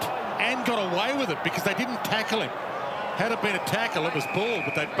bumped and got away with it because they didn't tackle him. Had it been a tackle, it was ball,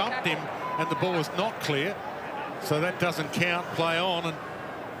 but they bumped him and the ball was not clear. So that doesn't count. Play on, and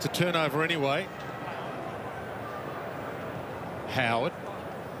it's a turnover anyway. Howard.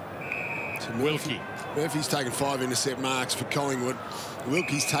 To Wilkie. Murphy's taken 5 intercept marks for Collingwood.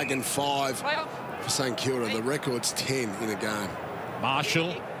 Wilkie's taken 5 for St Kilda. The record's 10 in a game.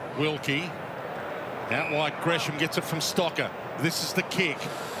 Marshall, Wilkie. Out wide, Gresham gets it from Stocker. This is the kick.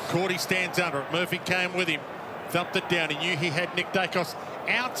 Cordy stands under it. Murphy came with him. Thumped it down. He knew he had Nick Dacos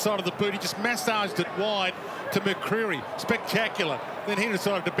outside of the boot. He just massaged it wide to McCreary. Spectacular. Then he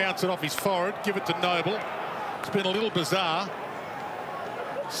decided to bounce it off his forehead, give it to Noble. It's been a little bizarre.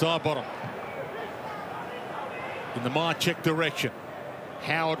 Side bottom. In the Mychek direction.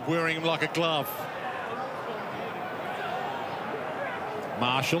 Howard wearing him like a glove.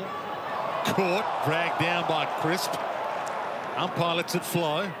 Marshall. Caught, dragged down by Crisp. Umpire lets it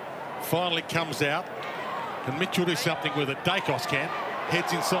flow. Finally comes out. Can Mitchell do something with it? Dacos can.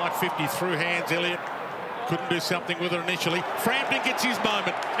 Heads inside 50 through hands. Elliott couldn't do something with it initially. Frampton gets his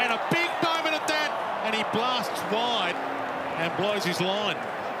moment, and a big moment at that. And he blasts wide and blows his line.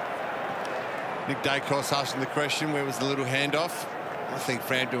 Nick Dacos asking the question, where was the little handoff? I think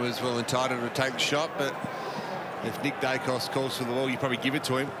Frampton was well entitled to take the shot, but if Nick Dacos calls for the ball, you probably give it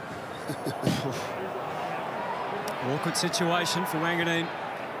to him. Awkward situation for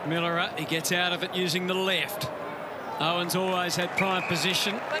Wanganeen-Milera. He gets out of it using the left. Owen's always had prime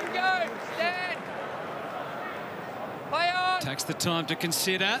position. Let go. Stand. Play on. Takes the time to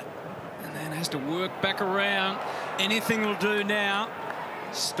consider and then has to work back around. Anything will do now.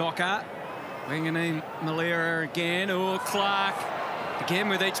 Stocker. Wanganeen-Milera again. Oh, Clark. Again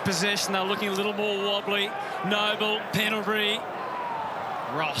with each possession, they're looking a little more wobbly. Noble, Pendlebury,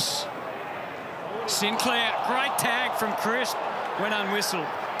 Ross. Sinclair, great tag from Crisp, went unwhistled.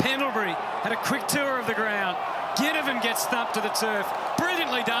 Pendlebury had a quick tour of the ground. Ginnivan gets thumped to the turf.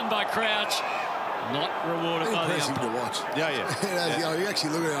 Brilliantly done by Crouch. Not rewarded by the impressive umpire. to watch. Yeah. You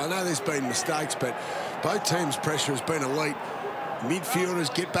actually look at it. I know there's been mistakes, but both teams' pressure has been elite.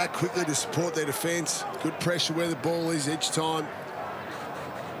 Midfielders get back quickly to support their defence. Good pressure where the ball is each time.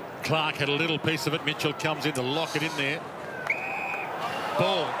 Clark had a little piece of it. Mitchell comes in to lock it in there.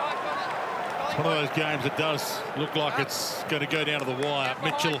 Ball. It's one of those games that does look like it's going to go down to the wire.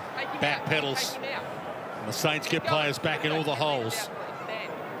 Mitchell back pedals. And the Saints get players back in all the holes.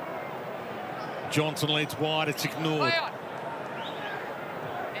 Johnson leads wide. It's ignored.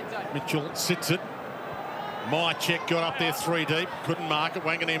 Mitchell sits it. Mycheck got up there 3 deep. Couldn't mark it.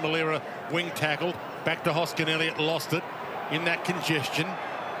 Wanganeen-Milera wing tackled. Back to Hoskin Elliott. Lost it in that congestion.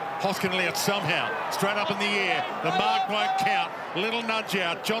 Hoskin Elliott somehow straight up in the air. The mark won't count. Little nudge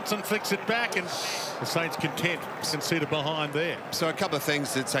out. Johnson flicks it back, and the Saints content. Conceded behind there. So a couple of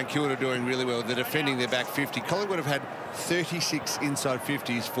things that St Kilda are doing really well. They're defending their back 50. Collingwood have had 36 inside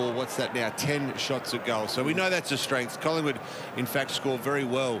 50s for, what's that now, 10 shots at goal. So we know that's a strength. Collingwood, in fact, score very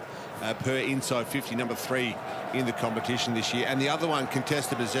well per inside 50, number 3 in the competition this year. And the other one,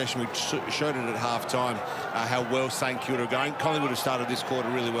 contested possession. We showed it at half-time, how well St Kilda are going. Collingwood have started this quarter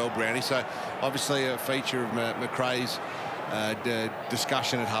really well, Brownie. So obviously a feature of McRae's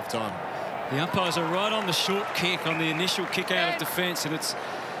discussion at half-time. The umpires are right on the short kick, on the initial kick out of defence, and it's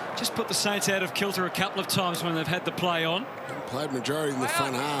just put the Saints out of kilter a couple of times when they've had the play on. Played majority in the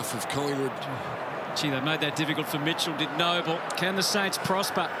front half of Collingwood. Gee, they made that difficult for Mitchell, did Noble. Can the Saints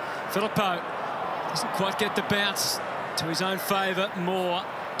prosper? Filippo doesn't quite get the bounce to his own favour. Moore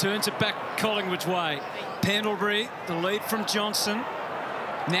turns it back Collingwood's way. Pendlebury, the lead from Johnson.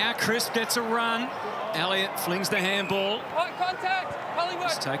 Now Crisp gets a run. Elliott flings the handball. Hot contact. Collingwood.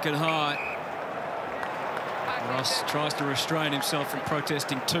 Let's take it high. Ross tries to restrain himself from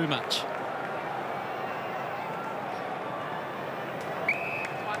protesting too much.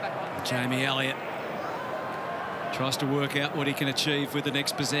 Jamie Elliott tries to work out what he can achieve with the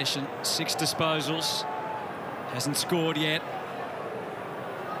next possession. 6 disposals. Hasn't scored yet.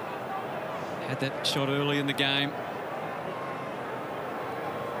 Had that shot early in the game.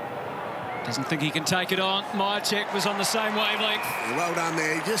 Doesn't think he can take it on. Mycheck was on the same wavelength. Yeah, well done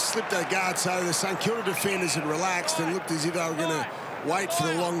there. He just slipped that guard so the St Kilda defenders had relaxed and looked as if they were going to wait for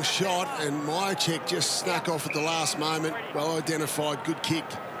the long shot, and Mycheck just snuck off at the last moment. Well identified, good kick.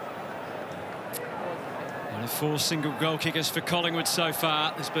 Only 4 single goal kickers for Collingwood so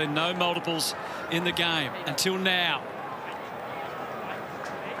far. There's been no multiples in the game until now.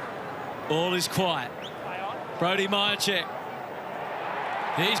 All is quiet. Brodie Mycheck.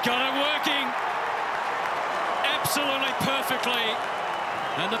 He's got it working absolutely perfectly.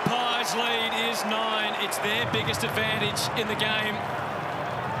 And the Pies lead is 9. It's their biggest advantage in the game.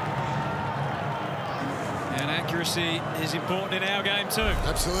 And accuracy is important in our game too.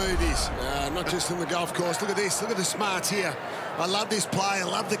 Absolutely it is. Not just on the golf course. Look at this. Look at the smarts here. I love this play. I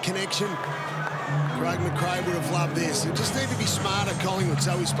love the connection. Craig McRae would have loved this. They just need to be smarter, Collingwood.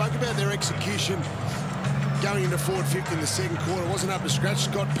 So we spoke about their execution going into forward 50 in the second quarter. Wasn't up to scratch.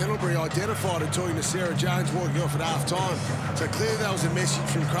 Scott Pendlebury identified it, talking to Sarah Jones, walking off at half-time. So clearly that was a message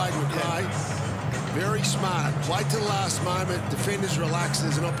from Craig McRae. Very smart. Wait till the last moment. Defenders relax.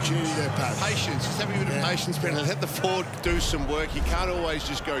 There's an opportunity there, Pat. Patience. Just have a bit of patience, Pendle. Let the forward do some work. You can't always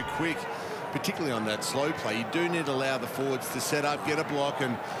just go quick, particularly on that slow play. You do need to allow the forwards to set up, get a block,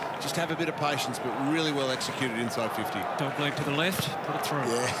 and just have a bit of patience, but really well executed inside 50. Dog leg to the left, put it through.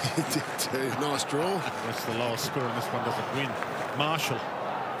 Yeah, he did too. Nice draw. That's the lowest score, and this one doesn't win. Marshall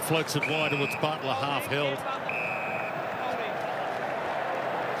floats it wide towards Butler, half held.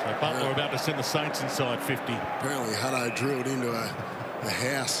 So Butler about to send the Saints inside 50. Apparently Hutto drilled into a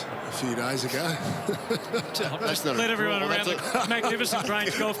house a few days ago. That's not Let everyone around the magnificent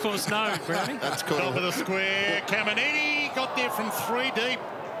Grange golf course know, Brownie. That's cool. Top of the square, Caminiti got there from 3 deep.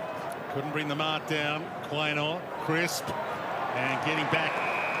 Couldn't bring the mark down. Quaynor, Crisp, and getting back.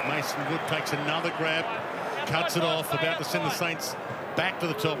 Mason Wood takes another grab, cuts it off, about to send the Saints back to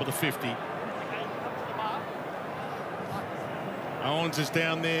the top of the 50. Owens is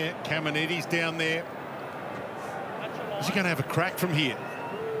down there, Caminiti's down there. Is he going to have a crack from here?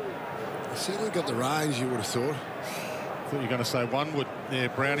 He's certainly got the range, you would have thought. Thought you were going to say one would there,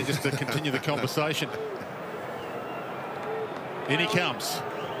 Brownie, just to continue the conversation. In he comes.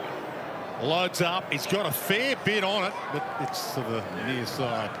 Loads up. He's got a fair bit on it, but it's to the near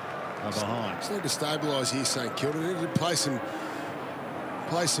side or behind. Just need to stabilise here, St Kilda. Need to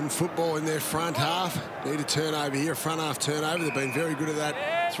play some football in their front half. Need a turnover here, a front half turnover. They've been very good at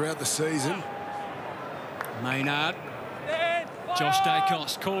that throughout the season. Maynard. Josh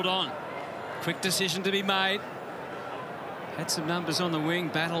Dacos called on. Quick decision to be made. Had some numbers on the wing.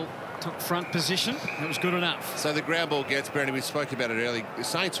 Battle took front position. That was good enough. So the ground ball gets, Brandon, we spoke about it earlier. The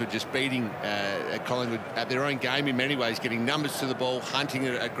Saints were just beating Collingwood at their own game in many ways, getting numbers to the ball, hunting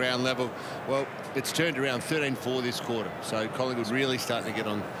it at ground level. Well, it's turned around 13-4 this quarter. So Collingwood really starting to get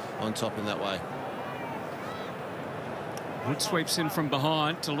on top in that way. Wood sweeps in from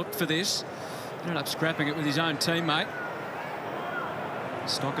behind to look for this. Ended up scrapping it with his own teammate.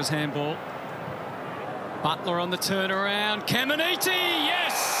 Stocker's handball. Butler on the turnaround. Caminiti,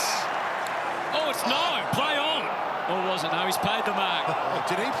 yes! Oh, it's no. Play on. Or was it? No, he's paid the mark. Oh,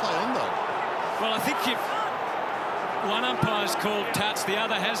 did he play on, though? Well, I think if one umpire's called touch, the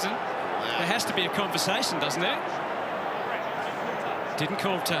other hasn't, there has to be a conversation, doesn't there? Didn't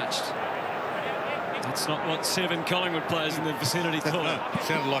call touched. That's not what 7 Collingwood players in the vicinity thought.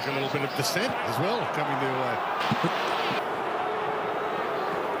 Sounded like a little bit of dissent as well coming their way.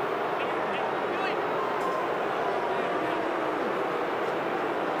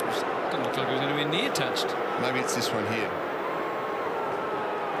 Didn't look like it was anywhere near touched. Maybe it's this one here.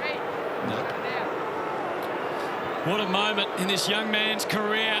 No. What a moment in this young man's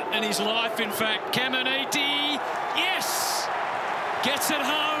career and his life, in fact. Caminiti, yes! Gets it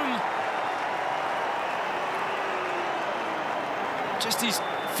home. Just his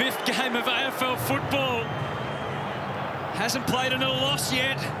 5th game of AFL football. Hasn't played in a loss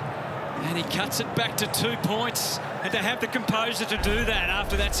yet. And he cuts it back to 2 points. And to have the composure to do that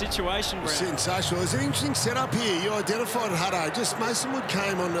after that situation, Brad. Sensational. There's an interesting setup here. You identified Hutto. Just Mason Wood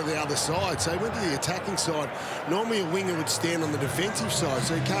came onto the other side, so he went to the attacking side. Normally a winger would stand on the defensive side,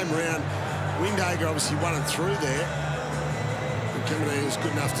 so he came around. Windhager obviously won it through there. And Caminiti was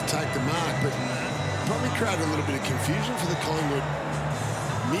good enough to take the mark, but probably created a little bit of confusion for the Collingwood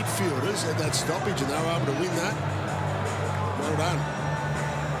midfielders at that stoppage, and they were able to win that. Well done.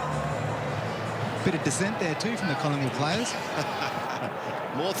 Bit of dissent there too from the Collingwood players.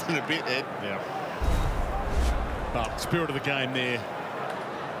 More than a bit, Ed. Yeah. But spirit of the game there.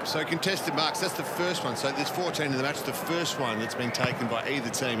 So contested marks, that's the first one. So there's 14 in the match. The first one that's been taken by either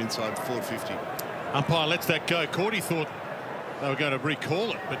team inside forward 50. Umpire lets that go. Cordy thought they were going to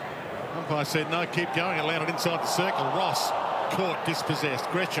recall it, but umpire said no, keep going. Allowed it inside the circle. Ross caught, dispossessed.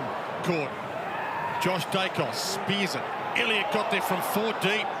 Gresham caught. Josh Dacos spears it. Elliott got there from 4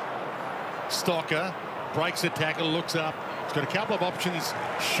 deep. Stocker breaks the tackle, looks up. He's got a couple of options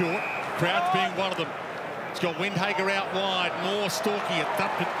short. Crouch being one of them. He's got Windhager out wide. More stalking it,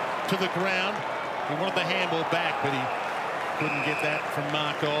 thumped it to the ground. He wanted the handball back, but he couldn't get that from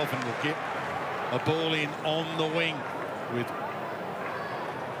Markov, and will get a ball in on the wing with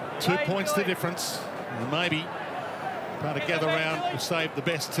 2 points the difference. And maybe trying to gather round will save the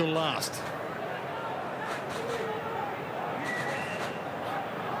best till last.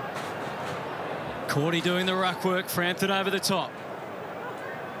 Cordy doing the ruck work. Frampton over the top.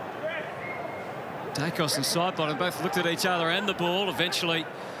 Dacos and Sidebottom both looked at each other and the ball. Eventually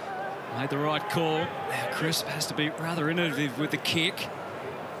made the right call. Now Crisp has to be rather innovative with the kick.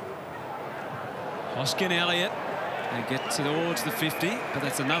 Hoskin-Elliott. They get towards the 50, but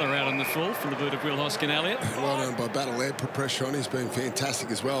that's another out on the full from the boot of Will Hoskin-Elliott. Well done by Battle there. Put pressure on. He's been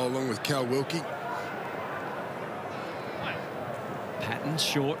fantastic as well, along with Cal Wilkie. Patton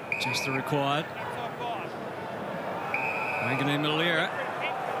short, just the required. Wanganeen-Milera.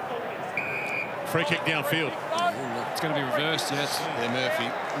 Free kick downfield. It's going to be reversed, yes. Yeah,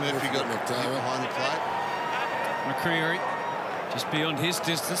 Murphy got knocked over behind the plate. McCreery just beyond his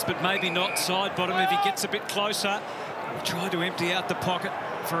distance, but maybe not. Sidebottom if he gets a bit closer. Try to empty out the pocket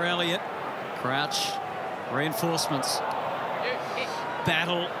for Elliott. Crouch. Reinforcements.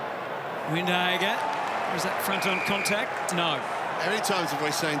 Battle. Windhager. Was that front on contact? No. How many times have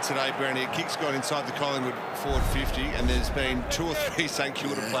we seen today, Brownie, a kick's gone inside the Collingwood forward 50 and there's been 2 or 3 St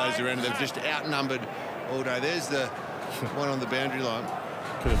Kilda players around and they've just outnumbered all day. There's the one on the boundary line.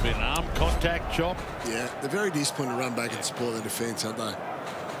 Could have been an arm contact chop. Yeah, they're very disciplined to run back and support the defence, aren't they?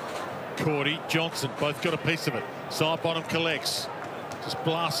 Cordy, Johnson, both got a piece of it. Sidebottom collects. Just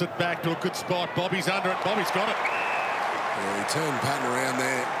blasts it back to a good spot. Bobby's under it. Bobby's got it. Yeah, he turned Patton around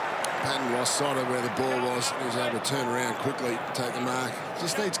there. Patton lost sight of where the ball was. He was able to turn around quickly, take the mark.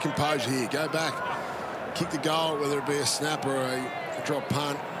 Just needs composure here. Go back, kick the goal, whether it be a snap or a drop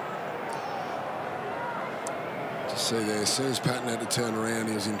punt. Just see there, as soon as Patton had to turn around,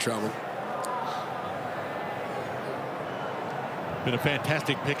 he was in trouble. Been a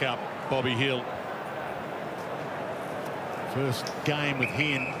fantastic pickup, Bobby Hill. First game with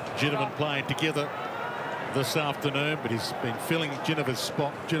he and Ginnivan playing together this afternoon, but he's been filling Ginnivan's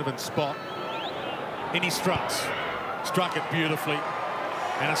spot. In he struts. Struck it beautifully.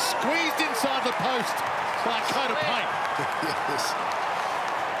 And it's squeezed inside the post by a coat of paint. Yes.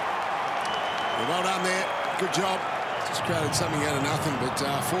 Well done there. Good job. Just created something out of nothing, but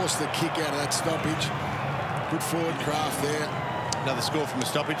forced the kick out of that stoppage. Good forward craft there. Another score from a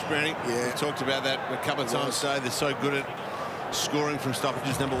stoppage, Brownie. Yeah. We talked about that a couple of times today. They're so good at scoring from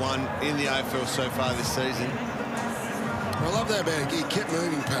stoppages. #1 in the AFL so far this season. I love that about he kept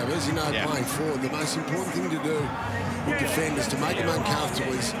moving, Pav. As you know, playing forward, the most important thing to do with defenders to make them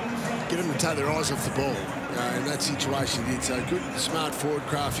uncomfortable is get them to take their eyes off the ball. In that situation, he did. So good, smart forward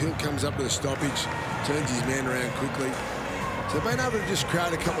craft. Hill comes up to the stoppage, turns his man around quickly. So they've been able to just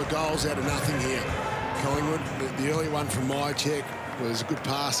create a couple of goals out of nothing here. Collingwood, the early one from Myercheck was a good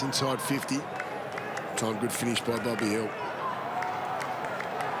pass inside 50. Time good finish by Bobby Hill.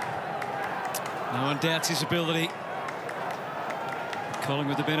 No one doubts his ability.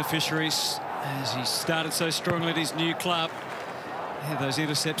 Collingwood the beneficiaries as he started so strongly at his new club. Yeah, those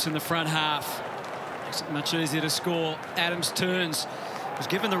intercepts in the front half makes it much easier to score. Adams turns, was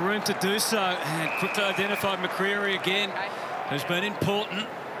given the room to do so, and quickly identified McCreery again, who's been important.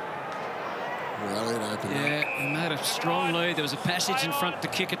 Yeah, he made a strong lead. There was a passage in front to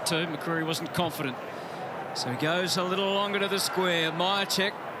kick it to. McCreery wasn't confident, so he goes a little longer to the square.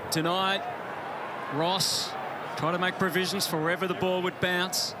 Myercheck tonight. Ross trying to make provisions for wherever the ball would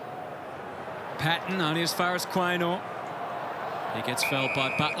bounce. Patton only as far as Quaynor. He gets felled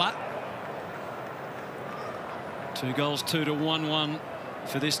by Butler. 2 goals, 2 to 1-1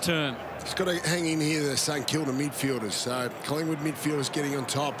 for this term. It's got to hang in here, the St Kilda midfielders. So Collingwood midfielders getting on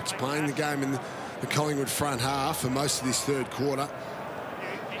top. It's playing the game in the Collingwood front half for most of this third quarter.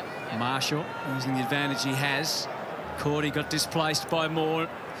 Marshall using the advantage he has. Cordy got displaced by Moore.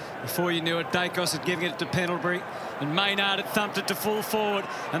 Before you knew it, Dacos had given it to Pendlebury, and Maynard had thumped it to full forward,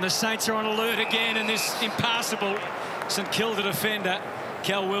 and the Saints are on alert again, and this impassable St Kilda defender,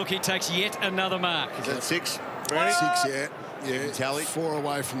 Cal Wilkie, takes yet another mark. Is that 6? 6, yeah. Tally. 4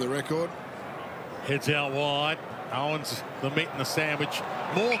 away from the record. Heads out wide. Owens, the meat and the sandwich.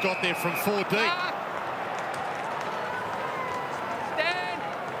 Moore got there from 4 deep.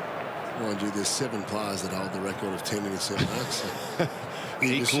 Mind you, there's 7 players that hold the record of 10 intercept marks. So.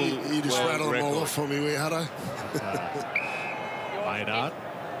 You just rattle them all off for me, we Hutto. Maynard.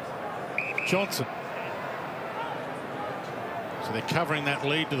 Johnson. So they're covering that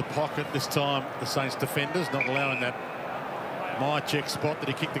lead to the pocket this time, the Saints defenders, not allowing that Myercheck spot that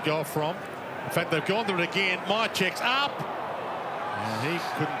he kicked the goal from. In fact, they've gone to it again. Myercheck's up. And he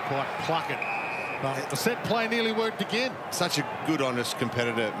couldn't quite pluck it. But the set play nearly worked again. Such a good, honest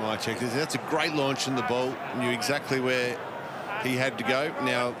competitor, Myercheck. That's a great launch in the ball. Knew exactly where he had to go.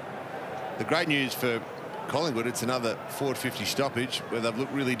 Now, the great news for Collingwood, it's another forward 50 stoppage where they've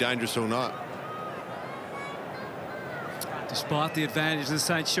looked really dangerous all night. Despite the advantage the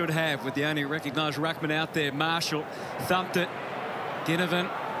Saints should have with the only recognised ruckman out there, Marshall thumped it. Ginnivan.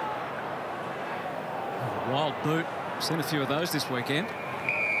 Oh, wild boot. Seen a few of those this weekend.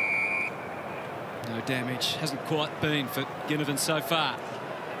 No damage. Hasn't quite been for Ginnivan so far.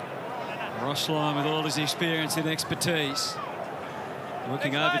 Ross Lyon with all his experience and expertise.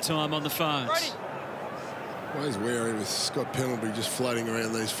 Working overtime on the phones. Always wary with Scott Pendlebury just floating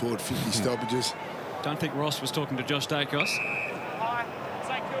around these forward 50 stoppages. Don't think Ross was talking to Josh Dacos. Hi,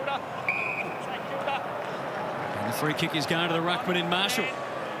 St Kilda. St Kilda. And the free kick is going to the ruckman in Marshall.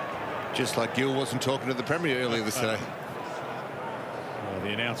 Just like Gill wasn't talking to the Premier earlier this day. Well,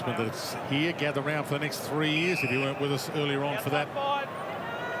 the announcement that it's here, gather round for the next 3 years. If you weren't with us earlier on for that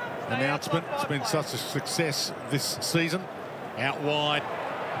announcement, it's been such a success this season. Out wide.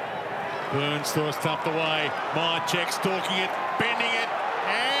 Burns throws tucked away. Myercheck stalking it, bending it,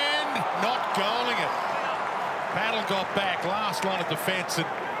 and not goaling it. Battle got back, last line of defence, and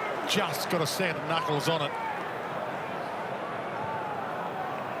just got a set of knuckles on it.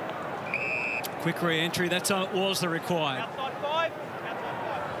 Quick re-entry, that's all it was the required.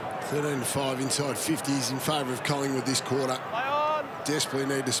 13-5 inside 50s in favour of Collingwood this quarter.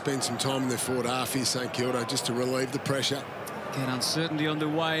 Desperately need to spend some time in their forward half here, St Kilda, just to relieve the pressure. Again, uncertainty on the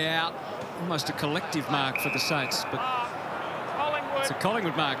way out. Almost a collective mark for the Saints, but it's a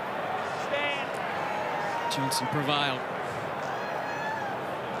Collingwood mark. Johnson prevailed.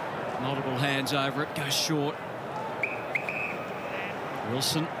 Multiple hands over it, goes short.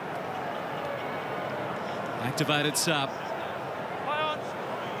 Wilson. Activated sub.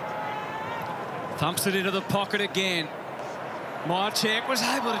 Thumps it into the pocket again. Myercheck was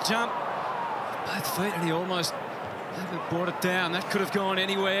able to jump both feet and he almost brought it down. That could have gone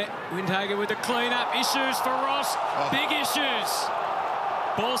anywhere. Windhager with the clean-up. Issues for Ross. Big issues.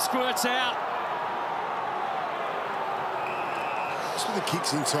 Ball squirts out. Just with the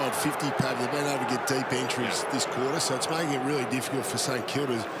kicks inside 50, Pat, they've been able to get deep entries this quarter, so it's making it really difficult for St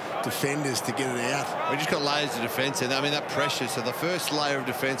Kilda's defenders to get it out. We just got layers of defence, and I mean that pressure. So the first layer of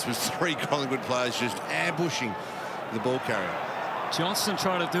defence was 3 Collingwood players just ambushing the ball carrier. Johnson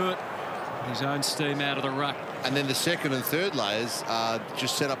trying to do it. His own steam out of the ruck. And then the second and third layers are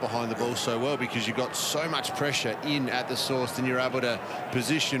just set up behind the ball so well because you've got so much pressure in at the source, then you're able to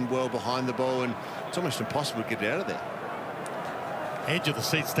position well behind the ball, and it's almost impossible to get it out of there. Edge of the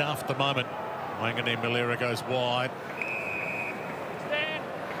seat staff at the moment. Wanganeen-Milera goes wide.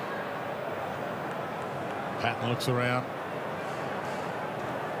 Patton looks around.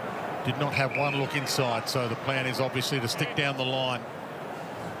 Did not have one look inside, so the plan is obviously to stick down the line.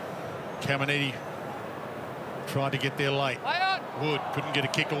 Caminiti tried to get there late. Wood couldn't get a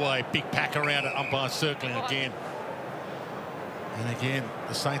kick away. Big pack around it. Umpire circling again. And again,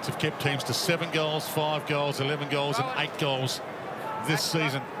 the Saints have kept teams to 7 goals, 5 goals, 11 goals and 8 goals this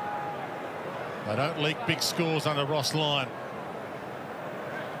season. They don't leak big scores under Ross Lyon.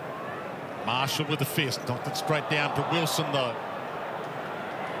 Marshall with the fist. Knocked it straight down to Wilson, though.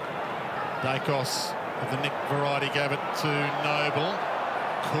 Dacos of the Nick variety gave it to Noble.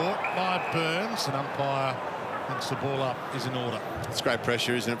 Caught by Burns, and umpire thinks the ball up is in order. It's great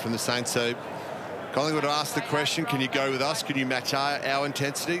pressure, isn't it, from the Saints? So Collingwood asked the question, can you go with us? Can you match our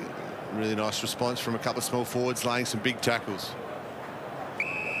intensity? Really nice response from a couple of small forwards laying some big tackles.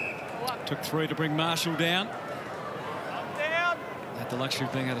 Took 3 to bring Marshall down. Had the luxury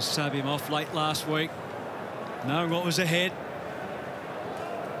of being able to sub him off late last week, knowing what was ahead.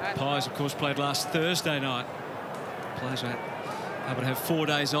 Pies, of course, played last Thursday night. Players were able to have 4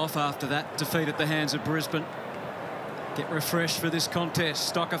 days off after that defeat at the hands of Brisbane. Get refreshed for this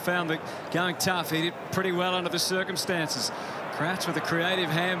contest. Stocker found that going tough. He did pretty well under the circumstances. Crouch with a creative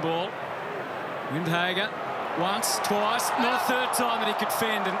handball. Windhager once, twice, not a third time that he could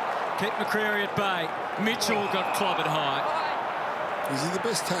fend and keep McCreary at bay. Mitchell got clobbered high. Is he the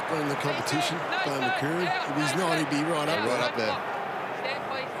best tackler in the competition, by McCreary? If he's not, he'd be right up there. Stand,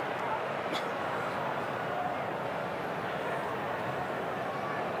 please.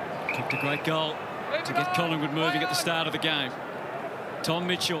 Kicked a great goal to get Collingwood moving at the start of the game. Tom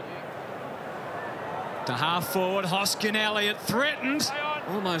Mitchell to half forward. Hoskin Elliott threatened.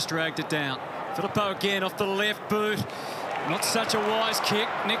 Almost dragged it down. Filippo again off the left boot. Not such a wise kick.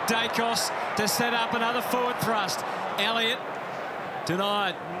 Nick Dacos to set up another forward thrust. Elliott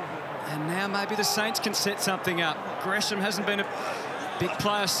denied. And now maybe the Saints can set something up. Gresham hasn't been a big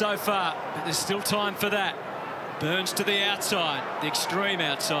player so far, but there's still time for that. Burns to the outside, the extreme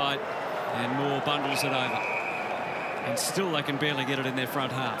outside, and Moore bundles it over. And still they can barely get it in their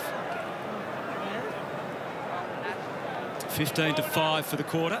front half. 15-5 for the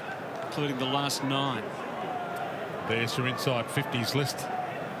quarter, including the last 9. There's your inside 50s list.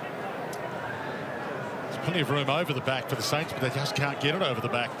 There's plenty of room over the back for the Saints, but they just can't get it over the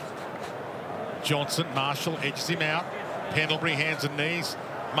back. Johnson, Marshall edges him out. Pendlebury, hands and knees.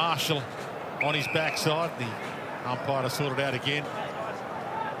 Marshall on his backside. The umpire to sort it out again.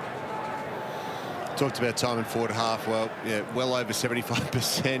 Talked about time in forward half. Well, yeah, well over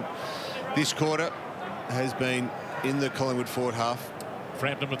 75%. This quarter has been in the Collingwood forward half.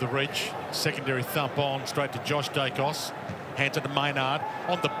 Frampton with the reach. Secondary thump on straight to Josh Dacos. Hands it to Maynard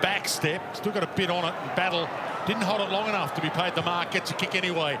on the back step. Still got a bit on it. And Battle didn't hold it long enough to be paid the mark. Gets a kick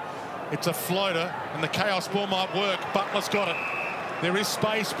anyway. It's a floater and the chaos ball might work. Butler's got it. There is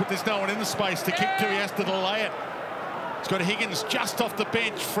space, but there's no one in the space to kick to. He has to delay it. It's got Higgins just off the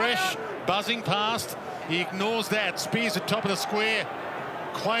bench, fresh, buzzing past. He ignores that. Spears at top of the square.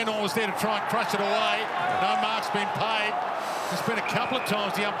 Quaynor was there to try and crush it away. No mark's been paid. There's been a couple of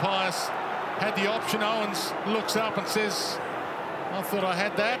times the umpires had the option. Owens looks up and says, I thought I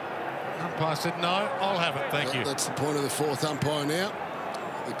had that. Umpire said, no, I'll have it, thank you. That's the point of the 4th umpire now.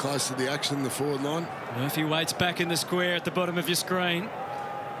 They're close to the action in the forward line. Murphy waits back in the square at the bottom of your screen.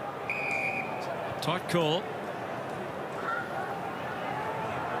 Tight call.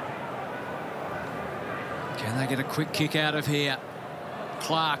 Can they get a quick kick out of here?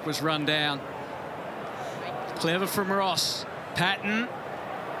 Clark was run down. Clever from Ross. Patton.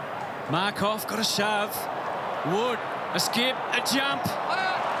 Markov got a shove. Wood, a skip, a jump.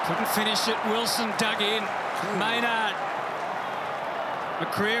 Couldn't finish it. Wilson dug in. Maynard.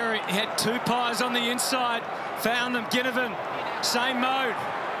 McCreary had two Pies on the inside. Found them. Ginnivan, same mode.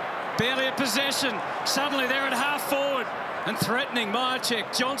 Barely a possession. Suddenly they're at half forward and threatening.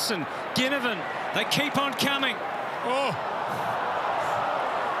 Myercheck, Johnson, Ginnivan. They keep on coming. Oh.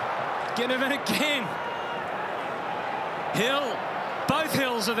 Ginnivan again. Hill. Both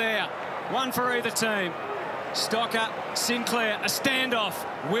Hills are there. One for either team. Stocker, Sinclair, a standoff.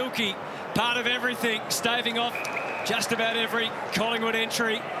 Wilkie, part of everything, staving off just about every Collingwood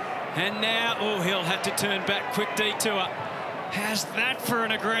entry. And now, oh, Hill had to turn back. Quick detour. How's that for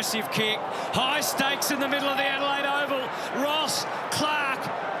an aggressive kick? High stakes in the middle of the Adelaide Oval. Ross, Clark,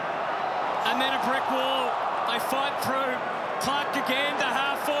 and then a brick wall. They fight through. Clark again to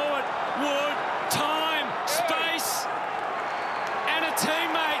half forward. Wood, time, space, and a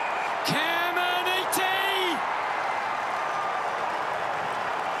teammate.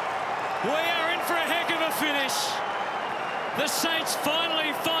 We are in for a heck of a finish. The Saints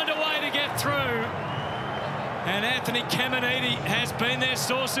finally find a way to get through. And Anthony Caminiti has been their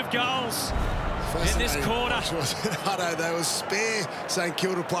source of goals in this quarter. They were spare St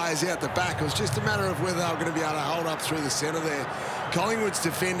Kilda players out the back. It was just a matter of whether they were going to be able to hold up through the centre there. Collingwood's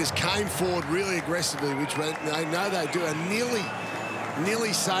defenders came forward really aggressively, which they know they do, and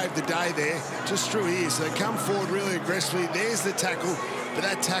nearly saved the day there, just through here. So they come forward really aggressively. There's the tackle, but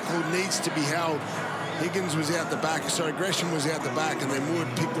that tackle needs to be held. Higgins was out the back, sorry, Gresham was out the back, and then Wood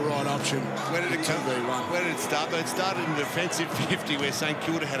picked the right option. Where did it come? Where did it start? It started in the defensive 50 where St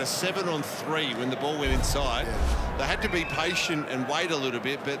Kilda had a 7-on-3 when the ball went inside. Yeah. They had to be patient and wait a little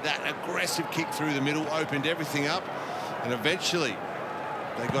bit, but that aggressive kick through the middle opened everything up, and eventually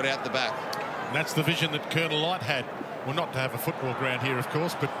they got out the back. And that's the vision that Colonel Light had. Well, not to have a football ground here, of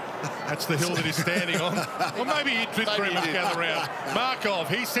course, but that's the hill that he's standing on. Well, maybe he did very much gather round. Markov,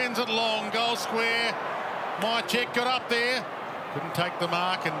 he sends it long, goal square. Myercheck got up there, couldn't take the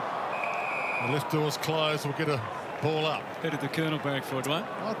mark, and the left door's closed. We'll get a ball up. Who did the Colonel bag for, Dwayne?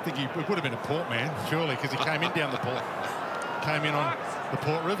 I think it would have been a Port man, surely, because he came in down the Port. Came in on the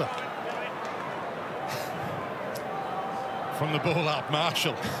Port River. From the ball up,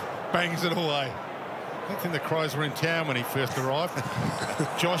 Marshall bangs it away. I don't think the Crows were in town when he first arrived.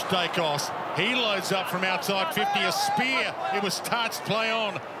 Josh Dacos, he loads up from outside 50, a spear. It was touched, play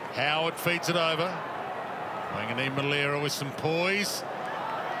on. Howard feeds it over. Wanganeen-Milera with some poise.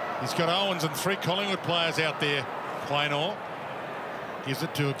 He's got Owens and 3 Collingwood players out there. Plainall gives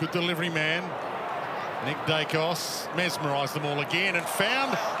it to a good delivery man. Nick Dacos mesmerised them all again and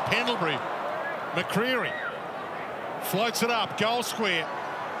found Pendlebury. McCreary floats it up, goal square.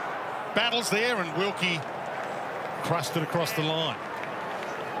 Battles there, and Wilkie crushed it across the line.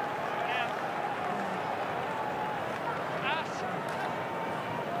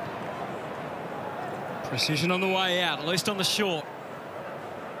 Precision on the way out, at least on the short.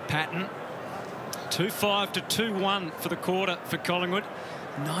 Patton, 2-5 to 2-1 for the quarter for Collingwood.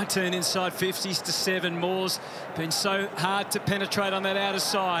 19 inside 50s to 7. Moore's been so hard to penetrate on that outer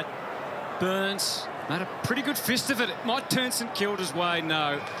side. Burns made a pretty good fist of it. It might turn St Kilda's way,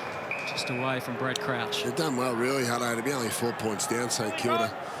 no. Just away from Brad Crouch. They've done well, really, Hutto, to be only 4 points down. St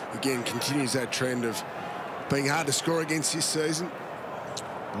Kilda, again, continues that trend of being hard to score against this season.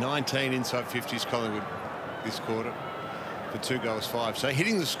 19 inside 50s Collingwood this quarter for 2 goals 5. So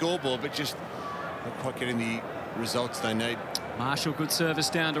hitting the scoreboard, but just not quite getting the results they need. Marshall, good service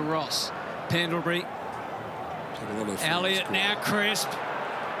down to Ross. Pendlebury. Elliott now crisp.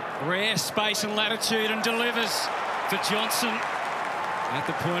 Rare space and latitude, and delivers for Johnson at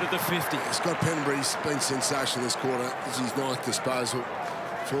the point of the 50. Scott Pendlebury's been sensational this quarter. This is his 9th disposal.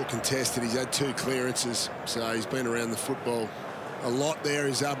 4 contested. He's had 2 clearances, so he's been around the football a lot there.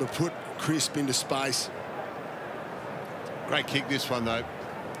 He's able to put crisp into space. Great kick, this one, though.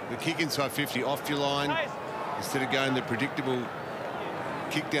 The kick inside 50 off your line instead of going the predictable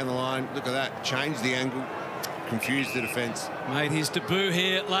kick down the line. Look at that. Changed the angle. Confused the defence. Made his debut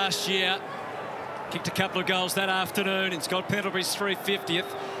here last year. Kicked a couple of goals that afternoon. It's got Pendlebury's 350th.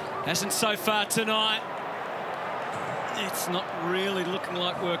 Hasn't so far tonight. It's not really looking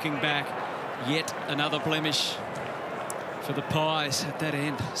like working back. Yet another blemish for the Pies at that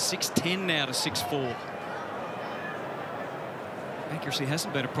end. 6-10 now to 6-4. Accuracy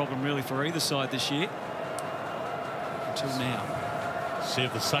hasn't been a problem really for either side this year until now. See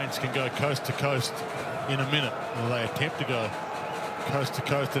if the Saints can go coast to coast in a minute. Or they attempt to go coast to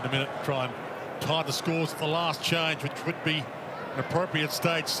coast in a minute. Try and tie the scores at the last change, which would be an appropriate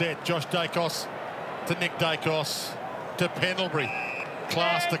stage set. Josh Dacos to Nick Dacos to Pendlebury.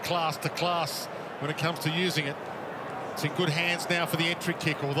 Class to class to class. when it comes to using it. It's in good hands now for the entry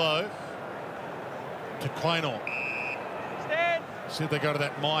kick, although to Quaynor. See if they go to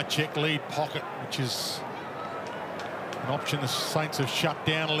that my-check lead pocket, which is an option the Saints have shut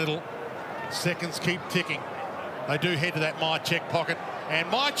down a little. Seconds keep ticking. They do head to that my-check pocket, and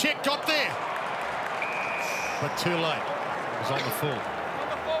my-check got there, but too late. It was on the full.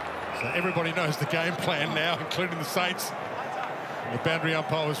 So everybody knows the game plan now, including the Saints. The boundary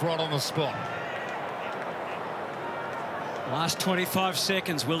umpire was right on the spot. Last 25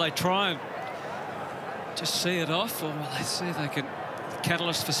 seconds. Will they try and just see it off, or will they see if they can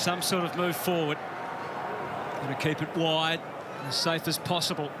catalyst for some sort of move forward? Going to keep it wide and as safe as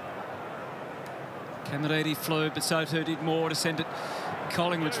possible. Cameron flew, but so too did Moore to send it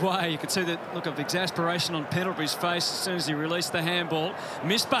Collingwood's way. You could see the look of exasperation on Pendlebury's face as soon as he released the handball.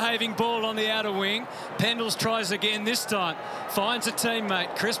 Misbehaving ball on the outer wing. Pendles tries again this time. Finds a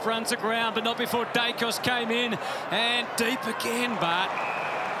teammate. Crisp runs aground, but not before Dacos came in. And deep again, but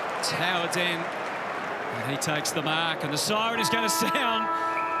it's Howard's end. And he takes the mark, and the siren is going to sound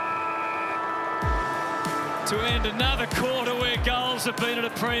to end another quarter where goals have been at a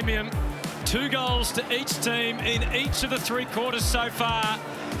premium. 2 goals to each team in each of the 3 quarters so far.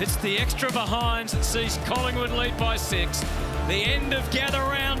 It's the extra behinds that sees Collingwood lead by 6. The end of gather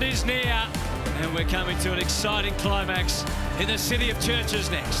round is near, and we're coming to an exciting climax in the City of Churches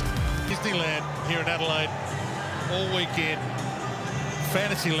next. Disneyland here in Adelaide all weekend.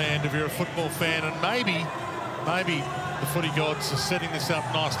 Fantasyland if you're a football fan, and maybe the footy gods are setting this up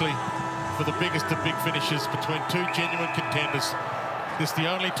nicely for the biggest of big finishes between 2 genuine contenders. This is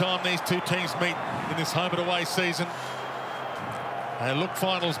the only time these 2 teams meet in this home and away season. They look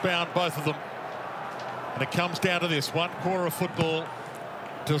finals bound, both of them. And it comes down to this 1 quarter of football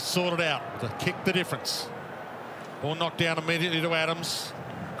to sort it out, to kick the difference. Ball knocked down immediately to Adams.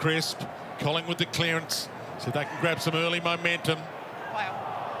 Crisp, Collingwood the clearance, so they can grab some early momentum.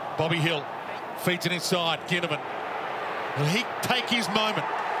 Bobby Hill feeds it inside. Ginnivan. Will he take his moment?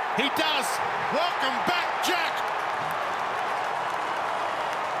 He does. Welcome back, Jack.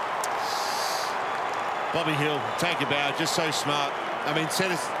 Bobby Hill, take a bow, just so smart. I mean,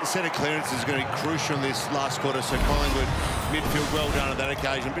 set of clearances is going to be crucial in this last quarter, so Collingwood midfield well done on that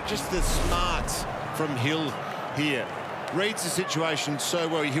occasion, but just the smarts from Hill here. Reads the situation so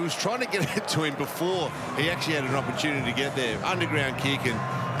well. He was trying to get it to him before he actually had an opportunity to get there. Underground kick, and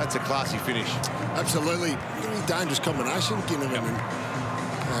that's a classy finish. Absolutely. Dangerous combination, Ginnivan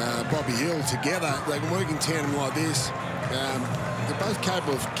and Bobby Hill together. They can work in tandem like this. They're both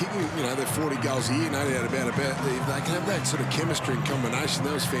capable of kicking, you know, they're 40 goals a year, no doubt about it. They can have that sort of chemistry and combination.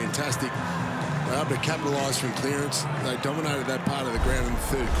 That was fantastic. They were able to capitalise from clearance. They dominated that part of the ground in the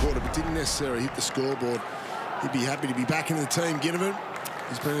 3rd quarter, but didn't necessarily hit the scoreboard. He'd be happy to be back in the team, Ginnivan.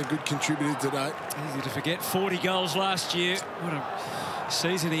 He's been a good contributor today. Easy to forget 40 goals last year. What a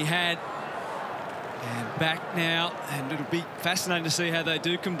season he had. And back now, and it'll be fascinating to see how they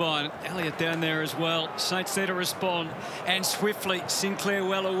do combine. Elliott down there as well. Saints there to respond, and swiftly, Sinclair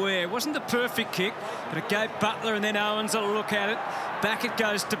well aware. It wasn't the perfect kick, but it gave Butler and then Owens a look at it. Back it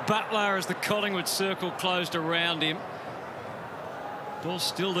goes to Butler as the Collingwood circle closed around him. Ball's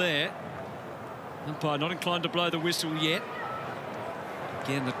still there. Umpire not inclined to blow the whistle yet.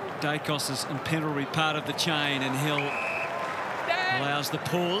 Again, the Dacos and Pendlebury part of the chain, and Hill allows the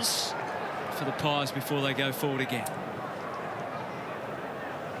pause for the Pies before they go forward again.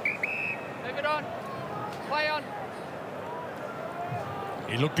 Move it on. Play on.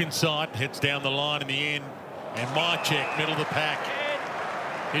 He looked inside, heads down the line in the end, and my-check, middle of the pack.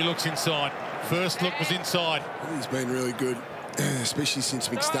 He looks inside. First look was inside. He's been really good, especially since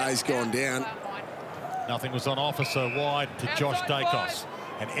McStay's gone down. Nothing was on offer, so wide to Josh Dacos.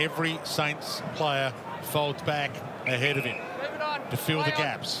 And every Saints player folds back ahead of him to fill the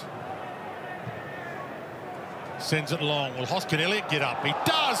gaps. Sends it long. Will Hoskin Elliott get up? He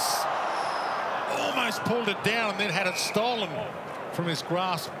does! Almost pulled it down and then had it stolen from his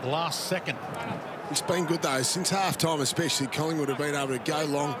grasp last second. It's been good, though. Since half-time especially, Collingwood have been able to go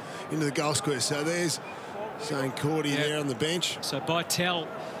long into the goal square. So there's St. Kilda there on the bench. So Bytel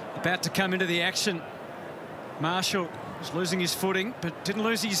about to come into the action. Marshall was losing his footing, but didn't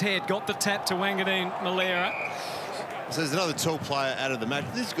lose his head. Got the tap to Wanganeen-Milera. So there's another tall player out of the match.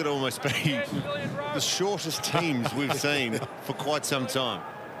 This could almost be the shortest teams we've seen for quite some time.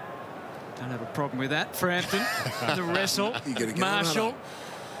 Don't have a problem with that. Frampton, the wrestle. Marshall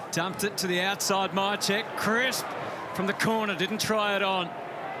dumped it to the outside. My-check. Crisp from the corner. Didn't try it on.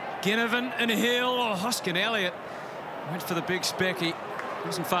 Ginnivan and Hill. Oh, Hoskin Elliott went for the big specky.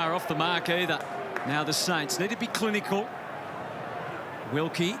 Wasn't far off the mark either. Now the Saints need to be clinical.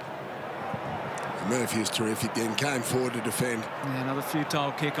 Wilkie. Murphy was terrific then, came forward to defend. Yeah, another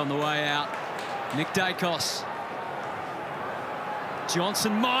futile kick on the way out. Nick Dacos.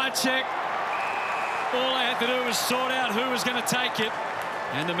 Johnson, Myercheck. All they had to do was sort out who was going to take it.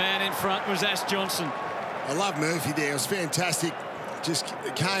 And the man in front was Ash Johnson. I love Murphy there. It was fantastic. Just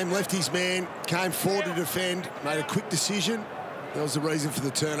came, left his man, came forward to defend, made a quick decision. That was the reason for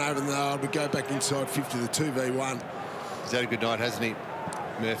the turnover, and I would go back inside 50 to 2v1. He's had a good night, hasn't he,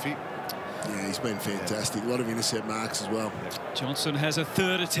 Murphy? Yeah, he's been fantastic. A lot of intercept marks as well. Johnson has a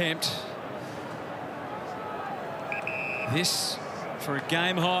third attempt. This for a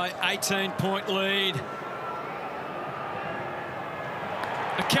game-high 18-point lead.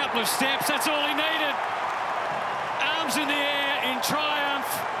 A couple of steps, that's all he needed. Arms in the air in triumph.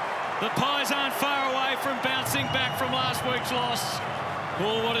 The Pies aren't far away from bouncing back from last week's loss.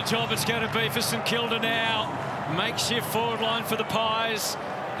 Oh, what a job it's going to be for St Kilda now. Makeshift forward line for the Pies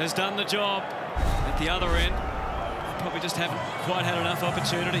has done the job. At the other end, probably just haven't quite had enough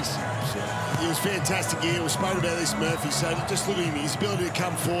opportunities. He was fantastic here. We spoke about this, Murphy, so just look at him, his ability to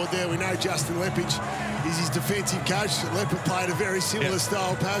come forward there. We know Justin Leppich is his defensive coach. Leppich played a very similar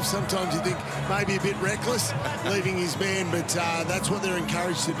style, perhaps. Sometimes you think maybe a bit reckless, leaving his man, but that's what they're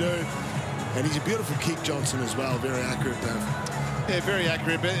encouraged to do. And he's a beautiful kick, Johnson, as well. Very accurate, Pav. Yeah, very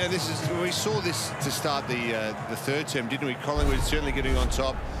accurate. But this is, we saw this to start the third term, didn't we? Collingwood certainly getting on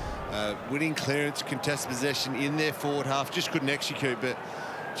top, winning clearance, contested possession in their forward half. Just couldn't execute, but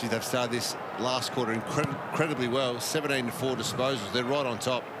gee, they've started this last quarter incredibly well. 17-4 disposals. They're right on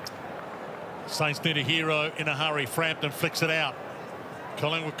top. Saints need a hero in a hurry. Frampton flicks it out.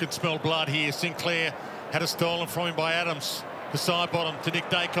 Collingwood could smell blood here. Sinclair had it stolen from him by Adams. The side bottom to Nick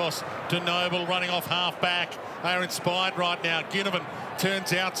Dacos, to Noble running off half back. They are inspired right now. Ginnivan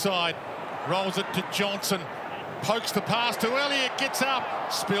turns outside, rolls it to Johnson, pokes the pass to Elliott, gets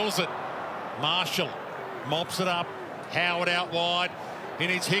up, spills it. Marshall mops it up. Howard out wide. He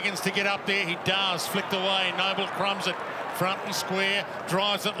needs Higgins to get up there. He does. Flicked away. Noble crumbs it. Front and square.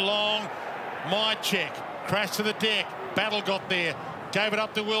 Drives it long. Myercheck. Crash to the deck. Battle got there. Gave it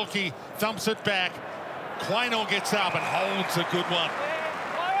up to Wilkie. Thumps it back. Quaynor gets up and holds a good one.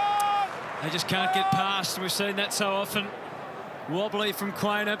 They just can't get past. We've seen that so often. Wobbly from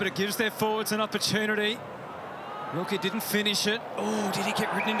Quaynor, but it gives their forwards an opportunity. Wilkie didn't finish it. Oh, did he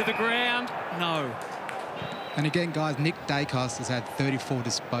get ridden into the ground? No. And again, guys, Nick Dacos has had 34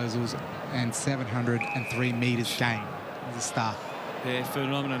 disposals and 703 metres gained as a start. Yeah,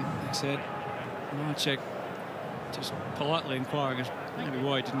 phenomenon, he said. Myercheck just politely inquiring as maybe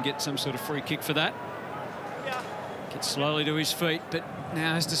why he didn't get some sort of free kick for that. Gets slowly to his feet, but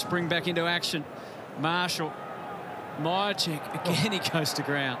now has to spring back into action. Marshall, Myercheck, again he goes to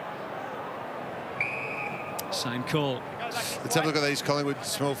ground. Same call. Let's have a look at these Collingwood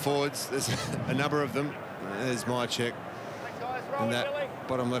small forwards. There's a number of them. There's Myercheck in that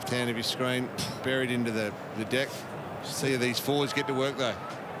bottom left hand of your screen, buried into the deck. See how these forwards get to work though.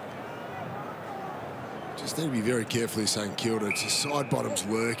 Just need to be very careful with St Kilda. It's his side bottom's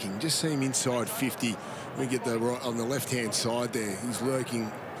lurking. Just see him inside 50. We get the right on the left-hand side there. He's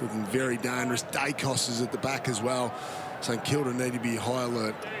lurking, looking very dangerous. Dacos is at the back as well. St Kilda need to be high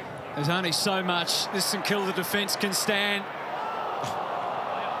alert. There's only so much this St Kilda defence can stand.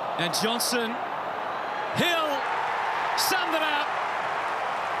 And Johnson, Hill, summed it up.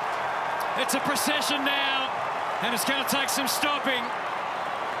 It's a procession now, and it's going to take some stopping.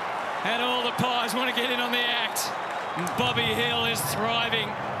 And all the Pies want to get in on the act. And Bobby Hill is thriving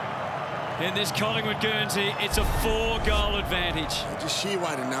in this Collingwood Guernsey. It's a 4-goal advantage. Just sheer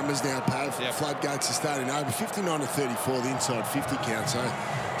weight of numbers now, Pav. Yep. Floodgates are starting over. 59 to 34, the inside 50 count. So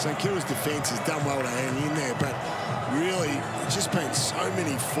St Kilda's defence has done well to hang in there, but really it's just been so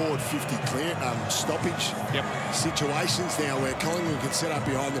many forward 50 clear stoppage situations now where Collingwood can set up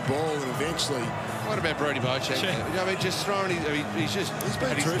behind the ball and eventually. What about Brody Myercheck? I mean, just throwing he's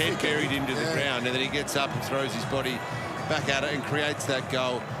had his head buried into the ground, and then he gets up and throws his body back at it and creates that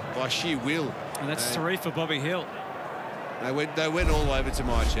goal by sheer will. And that's 3 for Bobby Hill. They went all over to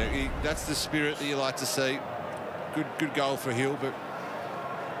Myercheck. That's the spirit that you like to see. Good goal for Hill, but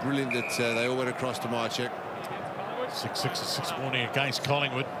brilliant that they all went across to Myercheck. 6 morning against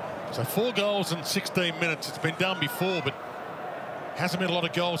Collingwood. So 4 goals in 16 minutes. It's been done before, but hasn't been a lot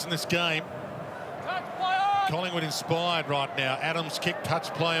of goals in this game. Collingwood inspired right now. Adams kick,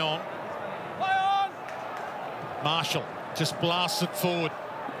 touch, play on. Marshall just blasts it forward.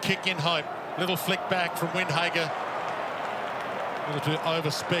 Kick in hope. Little flick back from Windhager. A little too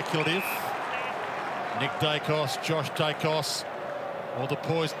over-speculative. Nick Dacos, Josh Dacos. All the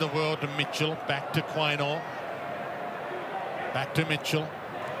poise in the world to Mitchell. Back to Quaynor. Back to Mitchell.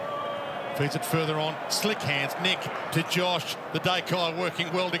 Feeds it further on. Slick hands. Nick to Josh. The Dakai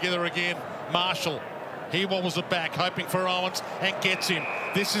working well together again. Marshall. He wobbles it back, hoping for Owens, and gets him.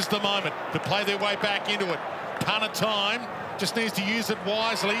 This is the moment to play their way back into it. Ton of time. Just needs to use it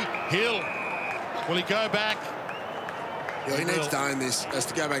wisely. Hill. Will he go back? Yeah, he needs to own this. Has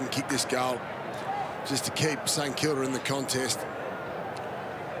to go back and kick this goal just to keep St Kilda in the contest.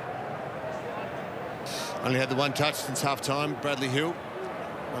 Only had the one touch since half-time, Bradley Hill.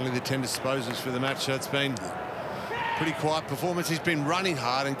 Only the 10 disposals for the match, so it's been pretty quiet performance. He's been running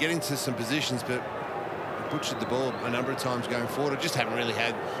hard and getting to some positions, but butchered the ball a number of times going forward. Just haven't really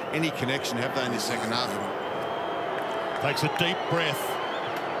had any connection, have they, in the second half? Takes a deep breath.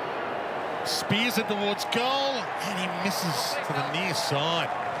 Spears it towards goal, and he misses to the near side.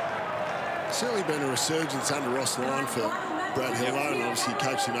 Certainly been a resurgence under Ross Lyon for Brad Hill, and obviously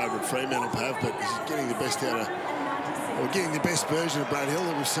coached him over at Fremantle, Pav, but he's getting the best out of, or getting the best version of Brad Hill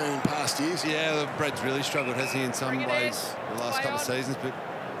that we've seen in past years. Yeah, Brad's really struggled, hasn't he, in some ways the last couple of seasons, but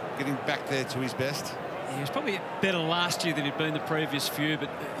getting back there to his best. He was probably better last year than he'd been the previous few, but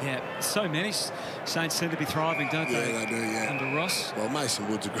yeah, so many Saints seem to be thriving, don't they? Yeah, they do, yeah. Under Ross. Well, Mason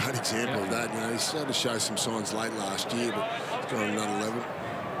Wood's a great example of that. You know, he started to show some signs late last year, but he's gone on another level.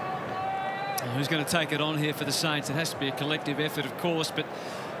 Well, who's going to take it on here for the Saints? It has to be a collective effort, of course, but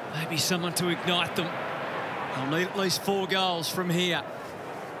maybe someone to ignite them. They'll need at least 4 goals from here.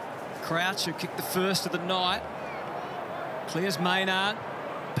 Crouch, who kicked the first of the night, clears Maynard.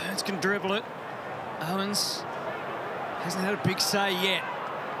 Burns can dribble it. Owens hasn't had a big say yet.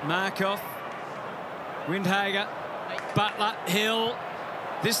 Markov, Windhager, Butler, Hill.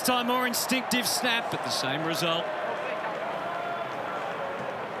 This time more instinctive snap, but the same result.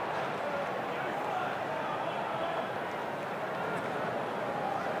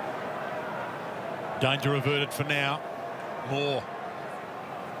 Danger averted for now. Moore.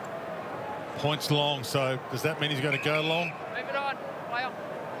 Points long, so does that mean he's going to go long? Move it on, player.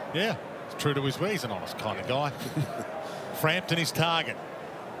 Yeah. True to his way, he's an honest kind of guy. Frampton his target,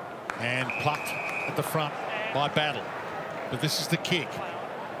 and plucked at the front by Battle. But this is the kick.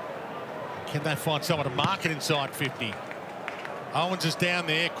 Can they find someone to mark it inside 50? Owens is down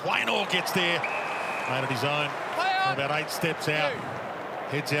there. Quaynor gets there. Made it his own. From about 8 steps out.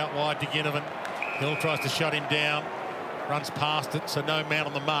 Heads out wide to Ginnivan. Hill tries to shut him down. Runs past it, so no man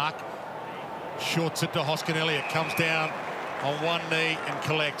on the mark. Shorts it to Hoskin Elliott. Comes down on one knee and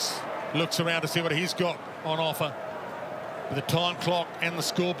collects. Looks around to see what he's got on offer. With the time clock and the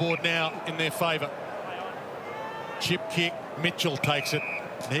scoreboard now in their favour. Chip kick. Mitchell takes it.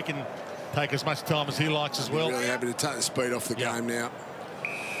 And he can take as much time as he likes as well. Really happy to take the speed off the game now.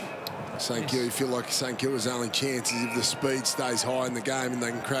 St Kilda, you feel like St Kilda's only chance is if the speed stays high in the game and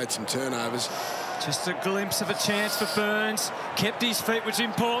they can create some turnovers. Just a glimpse of a chance for Burns. Kept his feet, which is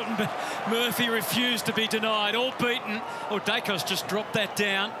important, but Murphy refused to be denied. All beaten. Oh, Dacos just dropped that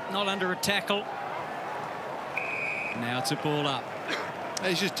down, not under a tackle. Now it's a ball up.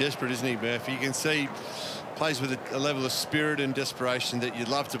 He's just desperate, isn't he, Murphy? You can see plays with a level of spirit and desperation that you'd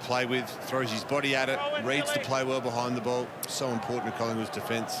love to play with. Throws his body at it, reads to play well behind the ball. So important to Collingwood's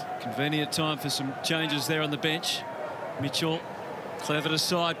defence. Convenient time for some changes there on the bench. Mitchell, clever to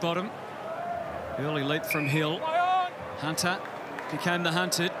side bottom. Early leap from Hill. Hunter became the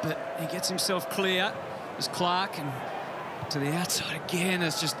hunted, but he gets himself clear as Clark, and to the outside again.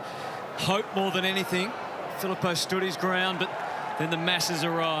 It's just hope more than anything. Filippo stood his ground, but then the masses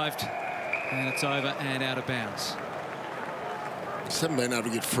arrived, and it's over and out of bounds. Just haven't been able to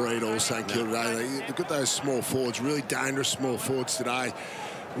get free at all, St Kilda today. They've got those small forwards, really dangerous small forwards today.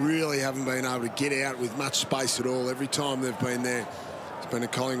 Really haven't been able to get out with much space at all. Every time they've been there, it's been a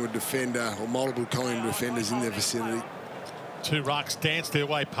Collingwood defender or multiple Collingwood defenders in their vicinity. 2 rucks dance their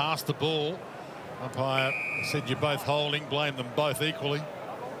way past the ball. Umpire said you're both holding, blame them both equally.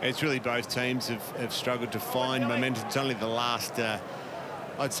 It's really both teams have struggled to find momentum. It's only the last,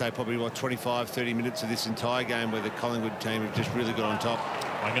 I'd say probably, what, 25, 30 minutes of this entire game where the Collingwood team have just really got on top.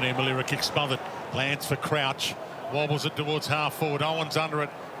 Wanganeen-Milera kick smothered. Lands for Crouch. Wobbles it towards half forward. Owen's under it.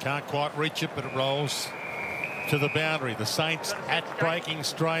 Can't quite reach it, but it rolls to the boundary. The Saints at breaking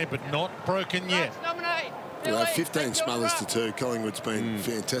strain, but not broken yet. Well, 15 smothers to 2. Collingwood's been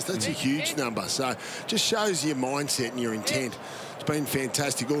fantastic. That's a huge number. So just shows your mindset and your intent. It's been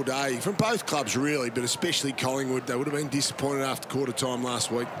fantastic all day from both clubs, really, but especially Collingwood. They would have been disappointed after quarter time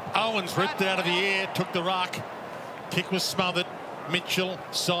last week. Owens ripped out of the air, took the ruck. Kick was smothered. Mitchell,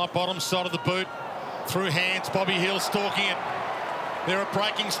 side bottom side of the boot. Through hands, Bobby Hill stalking it. They're a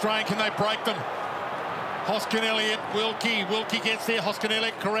breaking strain. Can they break them? Hoskin Elliott, Wilkie gets there. Hoskin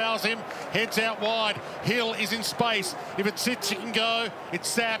Elliott corrals him, heads out wide. Hill is in space. If it sits, he can go. It's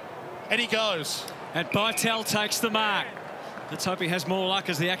sat. And he goes. And Bytel takes the mark. Let's hope he has more luck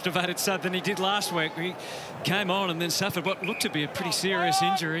as the activated sub than he did last week. He came on and then suffered what looked to be a pretty serious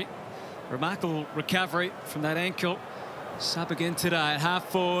injury. Remarkable recovery from that ankle. Sub again today at half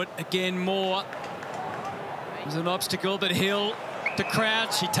forward. Again, Moore. There's an obstacle, but Hill to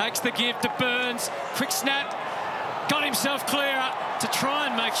Crouch. He takes the give to Burns. Quick snap. Got himself clear to try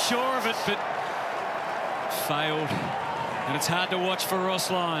and make sure of it, but failed. And it's hard to watch for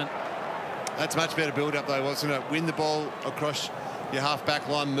Ross Lyon. That's much better build-up, though, wasn't it? Win the ball across your half-back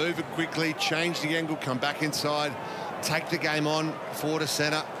line, move it quickly, change the angle, come back inside, take the game on, forward to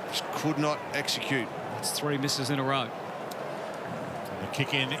centre. Just could not execute. It's 3 misses in a row. The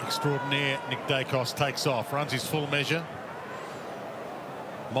kick-in extraordinaire. Nick Dacos takes off, runs his full measure.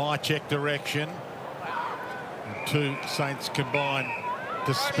 My check direction. And 2 Saints combine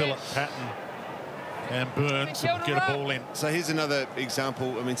to spill it. Patton and Burns and get a ball in. So here's another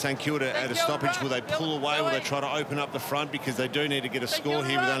example. I mean, St Kilda at a stoppage. Will they pull away? Will they try to open up the front because they do need to get a score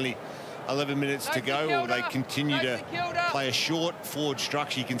here with only 11 minutes to go? Or will they continue to play a short forward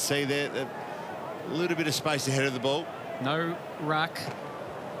structure? You can see there a little bit of space ahead of the ball. No ruck.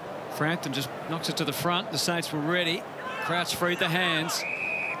 Frampton just knocks it to the front. The Saints were ready. Crouch freed the hands.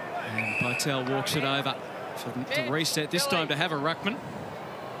 And Bytel walks it over for them to reset. This time to have a ruckman.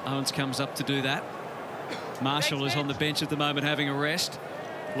 Owens comes up to do that. Marshall is on the bench at the moment having a rest.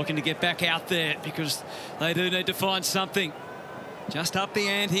 Looking to get back out there because they do need to find something. Just up the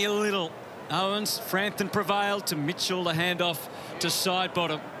ante a little. Owens, Frampton prevailed to Mitchell, the handoff to side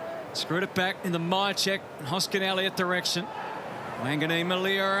bottom. Screwed it back in the Myercheck and Hoskin Elliott direction.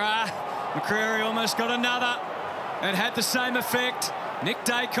 Wanganeen-Milera. McCreary almost got another. It had the same effect. Nick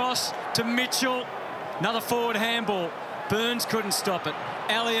Dacos to Mitchell. Another forward handball. Burns couldn't stop it.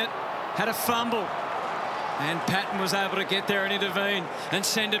 Elliott had a fumble. And Patton was able to get there and intervene and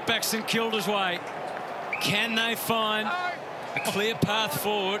send it back St Kilda's way. Can they find a clear path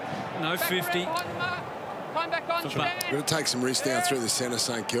forward? No 50. Going to take some risks down through the centre,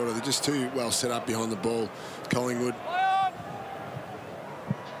 St Kilda. They're just too well set up behind the ball, Collingwood.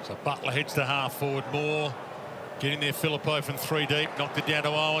 So Butler heads to half forward. Moore getting there. Philippou from 3 deep. Knocked it down to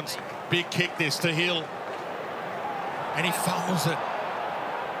Owens. Big kick this to Hill. And he fumbles it.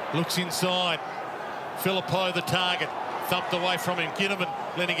 Looks inside. Philippou the target. Thumped away from him. Ginnivan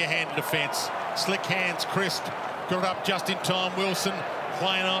lending a hand to defence. Slick hands. Crisp got it up just in time. Wilson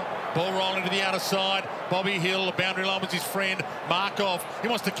playing up. Ball rolling to the outer side. Bobby Hill, the boundary line was his friend. Markov, he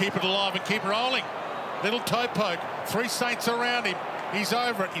wants to keep it alive and keep rolling. Little toe poke. 3 Saints around him. He's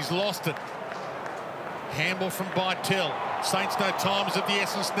over it. He's lost it. Handball from Bytel. Saints know time is of the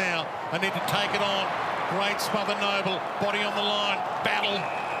essence now. They need to take it on. Great smother Noble. Body on the line. Battle,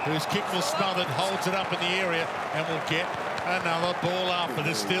 whose kick was smothered, holds it up in the area and will get another ball up. But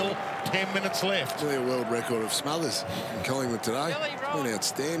there's still 10 minutes left. Really a world record of smothers in Collingwood today. It's been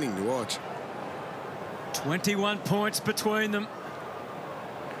outstanding to watch. 21 points between them.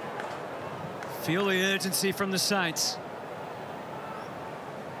 Feel the urgency from the Saints.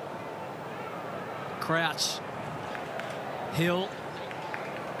 Crouch. Hill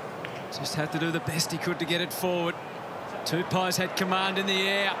just had to do the best he could to get it forward. Tupai's had command in the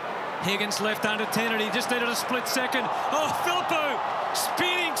air. Higgins left under 10 and he just needed a split second. Oh, Philippou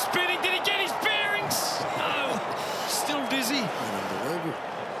spinning. Did he get his bearings? No, still dizzy. Unbelievable.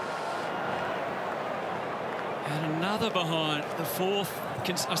 And another behind. The 4th.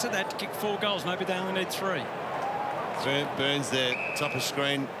 I said they had to kick 4 goals. Maybe they only need 3. Burns there, top of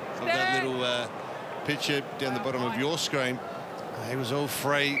screen of that little picture down the bottom of your screen. He was all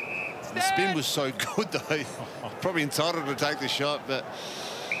free. The spin was so good, though. Probably entitled to take the shot, but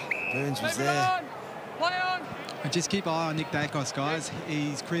Burns was there. Play on. And just keep an eye on Nick Dacos, guys.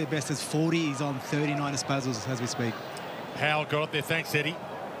 His career best is 40. He's on 39 disposals as we speak. Howell got it there. Thanks, Eddie.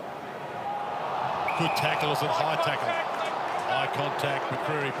 Good tackle. Is it high tackle? Eye contact.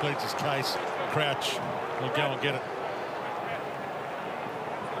 McCreary pleads his case. Crouch will go and get it.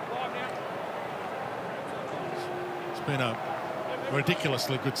 It's been a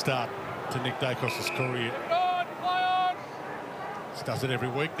ridiculously good start to Nick Dacos' career. He does it every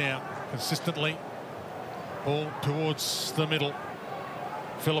week now, consistently. Ball towards the middle.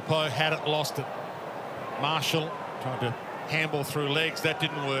 Philippou had it, lost it. Marshall trying to handball through legs. That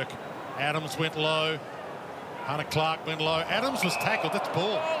didn't work. Adams went low. Hunter Clark went low. Adams was tackled. That's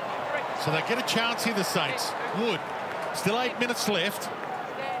ball. So they get a chance here, the Saints. Wood. Still 8 minutes left.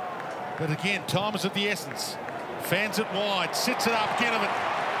 But again, time is of the essence. Fans it wide. Sits it up. Ginnivan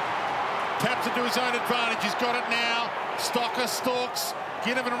taps it to his own advantage. He's got it now. Stocker stalks.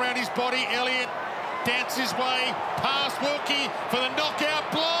 Ginnivan around his body. Elliott dances his way past Wilkie for the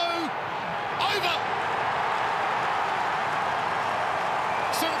knockout blow.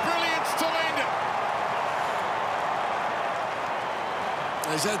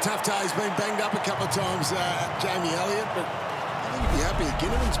 He's had a tough day. He's been banged up a couple of times, Jamie Elliott, but I think he'd be happy that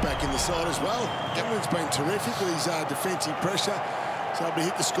Ginnivan's back in the side as well. Ginnivan's been terrific with his defensive pressure. So able to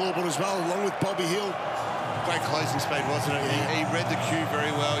hit the scoreboard as well, along with Bobby Hill. Great closing speed, wasn't it? Yeah. He read the cue very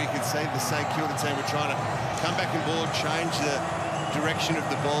well. You could see the St Kilda team were trying to come back and board, change the direction of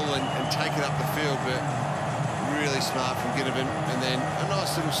the ball and take it up the field, but really smart from Ginnivan. And then a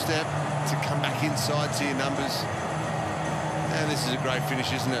nice little step to come back inside to your numbers. And this is a great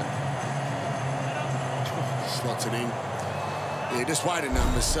finish, isn't it? Slots it in. Yeah, just weighted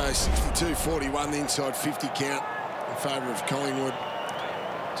numbers. So 62-41, the inside 50 count in favour of Collingwood.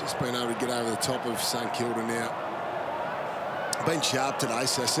 Just been able to get over the top of St Kilda now. Been sharp today,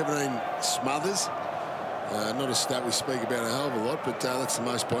 so 17 smothers. Not a stat we speak about a hell of a lot, but that's the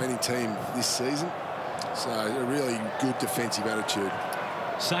most by any team this season. So a really good defensive attitude.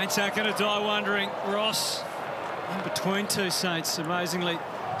 Saints aren't going to die wondering. Ross in between two Saints, amazingly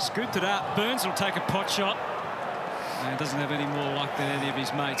scooped it up. Burns will take a pot shot. And doesn't have any more luck than any of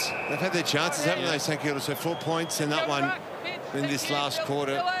his mates. They've had their chances, haven't they, St Kilda? So 4 points in that one in this last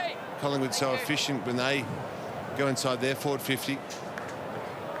quarter. Collingwood so efficient when they go inside their forward 50.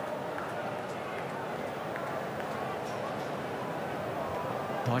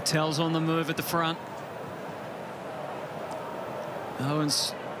 Bytel's on the move at the front.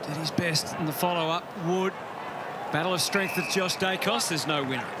 Owens did his best in the follow-up. Wood. Battle of strength with Josh Dacos. There's no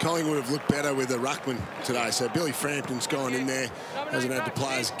winner. Collingwood have looked better with the ruckman today. So Billy Frampton's gone in there. Hasn't had to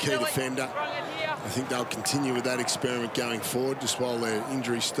play as a key defender. I think they'll continue with that experiment going forward, just while their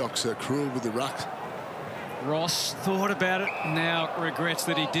injury stocks are cruel with the ruck. Ross thought about it, now regrets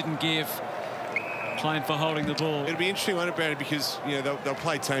that he didn't give claim for holding the ball. It'll be interesting one about it because, you know, they'll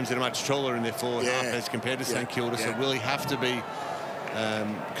play teams that are much taller in their forward half as compared to St Kilda, so will he have to be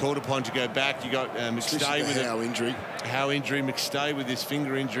called upon to go back? You got McStay with Howe injury. Howe injury, McStay with his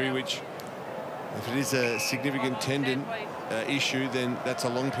finger injury, which if it is a significant tendon issue, then that's a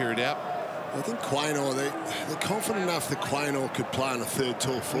long period out. I think Quaynor, they're confident enough that Quaynor could play on a third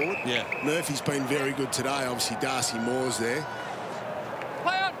tall forward. Yeah. Murphy's been very good today. Obviously, Darcy Moore's there.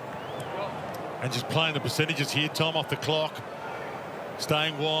 And just playing the percentages here, time off the clock.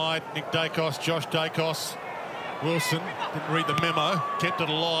 Staying wide, Nick Dacos, Josh Dacos. Wilson didn't read the memo, kept it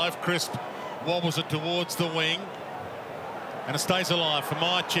alive. Crisp wobbles it towards the wing. And it stays alive for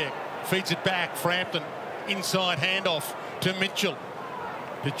Mychek. Feeds it back, Frampton. Inside handoff to Mitchell.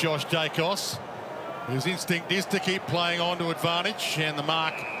 To Josh Dacos, whose instinct is to keep playing on to advantage, and the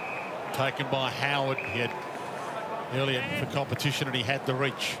mark taken by Howard. He had Elliott for competition and he had the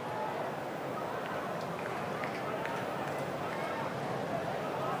reach.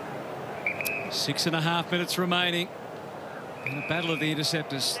 Six and a half minutes remaining in the battle of the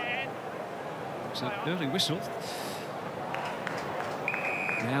interceptors. It's an early whistle.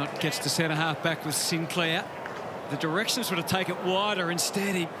 Now it gets to centre half back with Sinclair. The direction sort of take it wider.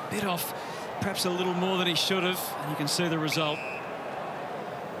 Instead, he bit off perhaps a little more than he should have. And you can see the result.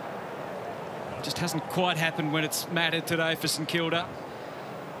 It just hasn't quite happened when it's mattered today for St Kilda.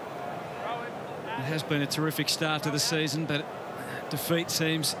 It has been a terrific start to the season, but defeat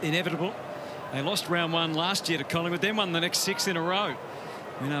seems inevitable. They lost round one last year to Collingwood, then won the next 6 in a row.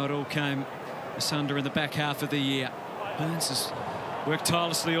 We know it all came asunder in the back half of the year. Burns has worked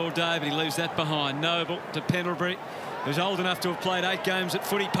tirelessly all day, but he leaves that behind. Noble to Pendlebury, who's old enough to have played 8 games at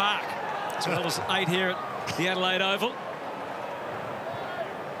Footy Park, as well as 8 here at the Adelaide Oval.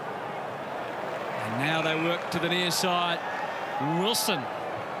 And now they work to the near side. Wilson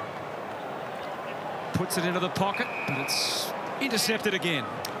puts it into the pocket, but it's intercepted again.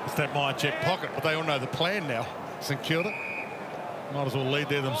 It's that Mychek pocket, but they all know the plan now. St Kilda might as well lead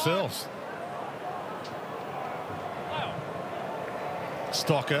there themselves.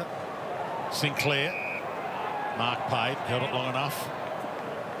 Stocker, Sinclair, Mark paid, held it long enough,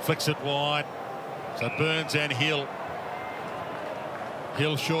 flicks it wide, so Burns and Hill.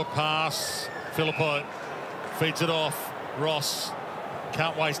 Hill short pass, Phillippo feeds it off, Ross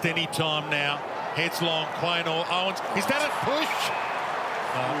can't waste any time now, heads long, Quaynor, Owens, is that a push?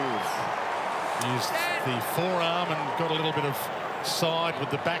 Used the forearm and got a little bit of side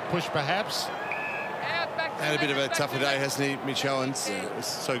with the back push perhaps. Had a bit of a tougher day, hasn't he, Mitch Owens? It was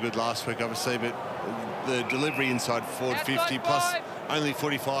so good last week, obviously, but the delivery inside forward 50 plus only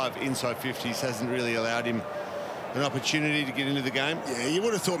 45 inside 50s hasn't really allowed him an opportunity to get into the game. Yeah, you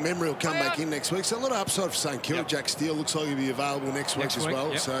would have thought Memory will come back in next week. So a lot of upside for St Kilda. Jack Steele looks like he'll be available next week as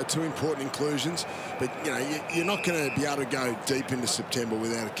well. So 2 important inclusions. But, you know, you're not going to be able to go deep into September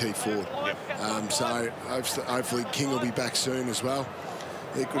without a key forward. So hopefully King will be back soon as well.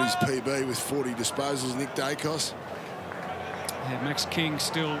 Equaled his PB with 40 disposals, Nick Dacos. Yeah, Max King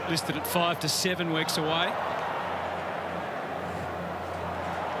still listed at 5 to 7 weeks away.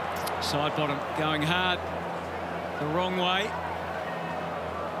 Side bottom going hard the wrong way.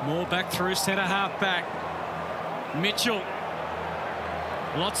 More back through centre half back. Mitchell.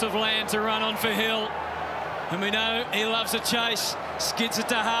 Lots of land to run on for Hill. And we know he loves a chase. Skids it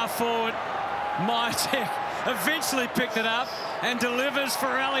to half forward. Mytek eventually picked it up and delivers for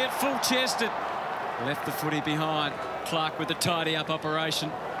Elliott full-chested. Left the footy behind. Clark with the tidy-up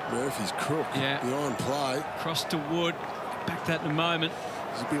operation. Murphy's crook. Yeah. Behind play. Cross to Wood. Back that in a moment.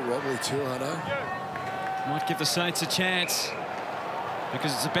 He's a bit wobbly too, I know. Might give the Saints a chance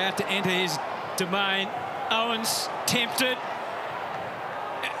because it's about to enter his domain. Owens tempted.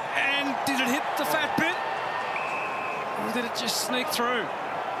 And did it hit the fat bit? Or did it just sneak through?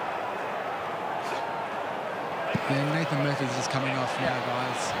 Yeah, Nathan Murphy's just coming off now,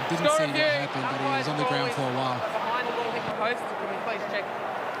 guys. I didn't see what happened, but he was on the ground for a while. Behind the ball hit the post. Can we please check?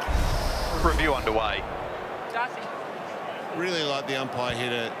 Review underway. Darcy. Really like the umpire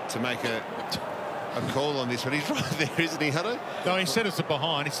here to make a call on this, but he's right there, isn't he, Hutto? No, he said it's a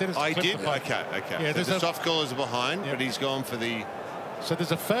behind. He said it's I did? Okay. Yeah, so the soft call is a behind, but he's gone for the... So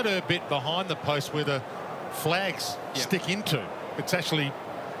there's a photo bit behind the post where the flags stick into. It's actually...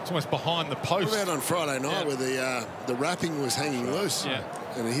 It's almost behind the post. What about on Friday night where the wrapping was hanging loose? Yeah.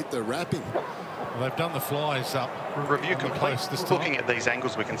 And it hit the wrapping. Well, they've done the flies up. Review complete. Looking at these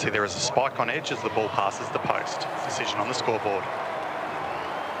angles, we can see there is a spike on edge as the ball passes the post. Decision on the scoreboard.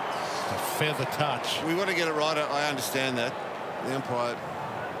 A feather touch. We want to get it right. I understand that. The umpire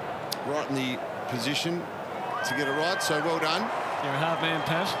right in the position to get it right. So well done. You're a hard man,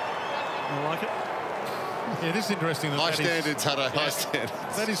 Pat. I like it. Yeah, it is interesting. High standards, Hutto. High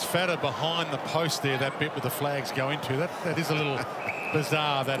standards. That is fatter behind the post there, that bit where the flags go into. That is a little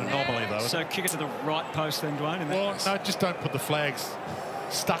bizarre, that anomaly, though. So kick it to the right post then, Dwayne? Well, no, just don't put the flags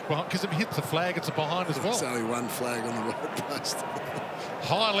stuck behind, because if it hits the flag, it's a behind as well. There's only one flag on the right post.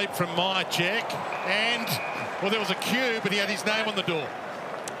 High leap from Mytek, and, well, there was a cue, but he had his name on the door.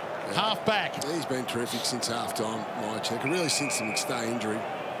 Yeah. Half back. He's been terrific since half-time, Mytek, really since the McStay injury,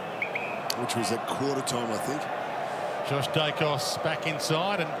 which was at quarter time, I think. Josh Dacos back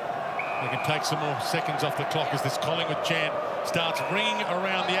inside, and they can take some more seconds off the clock as this Collingwood chant starts ringing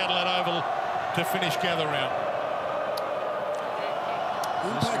around the Adelaide Oval to finish gather round. The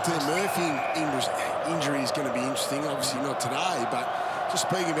impact of the Murphy injury is going to be interesting. Obviously not today, but just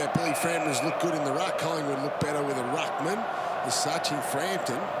speaking about Billy Frampton's looked good in the ruck. Collingwood looked better with a ruckman as such in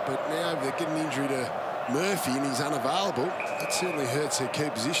Frampton, but now they're getting injury to Murphy and he's unavailable. That certainly hurts their key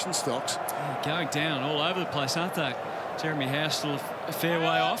position stocks. Yeah, going down all over the place, aren't they? Jeremy House still a fair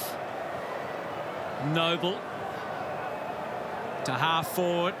way off. Noble to half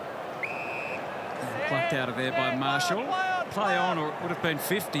forward. Plucked out of there by Marshall. Play on, or it would have been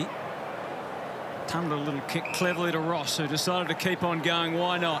 50. Tumbled a little kick cleverly to Ross, who decided to keep on going.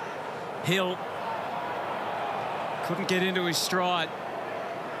 Why not? Hill couldn't get into his stride.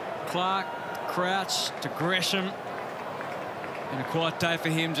 Clark, Crouch to Gresham. And a quiet day for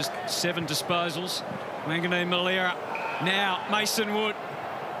him, just 7 disposals. Wanganeen-Milera. Now Mason Wood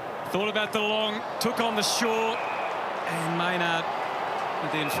thought about the long, took on the short, and Maynard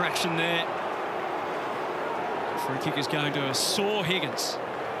with the infraction there. Free kick is going to a sore Higgins.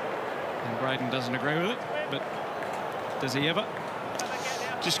 And Braden doesn't agree with it, but does he ever?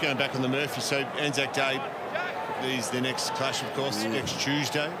 Just going back on the Murphy, so Anzac Day is the next clash, of course, next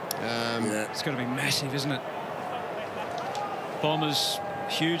Tuesday. It's going to be massive, isn't it? Bombers,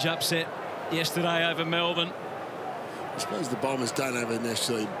 huge upset yesterday over Melbourne. I suppose the Bombers don't have a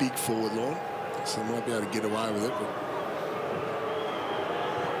necessarily big forward line, so they might be able to get away with it. But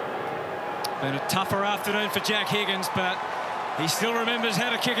been a tougher afternoon for Jack Higgins, but he still remembers how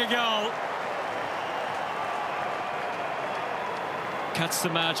to kick a goal. Cuts the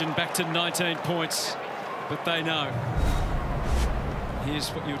margin back to 19 points, but they know. Here's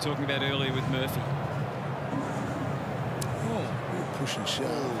what you were talking about earlier with Murphy. Oh, push and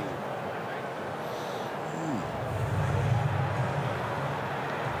shove.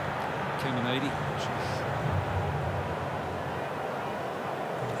 Caminiti.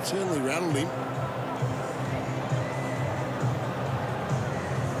 Certainly rattled him.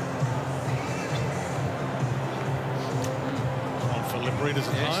 On for Liberitas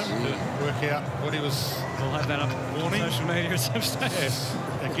at home to work out what he was. We'll have that up on social media at some stage. Yes,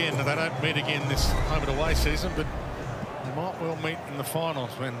 again, they don't meet again this home and away season, but they might well meet in the finals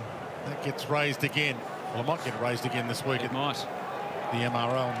when that gets raised again. Well, it might get raised again this week. It might. The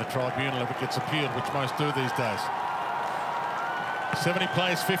MRO and the tribunal if it gets appealed, which most do these days. 70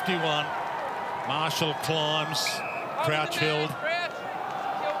 plays 51. Marshall climbs. Crouch held.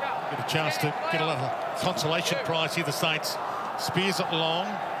 Get a chance to get a little consolation prize here, the Saints. Spears it long.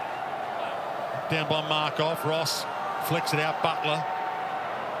 Down by Markov. Ross flicks it out. Butler.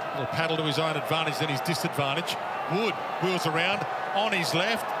 A little paddle to his own advantage, then his disadvantage. Wood wheels around on his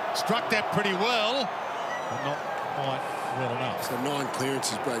left. Struck that pretty well, but not quite well enough. So 9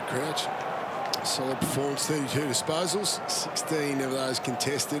 clearances, Brad Crouch. Solid performance, 32 disposals. 16 of those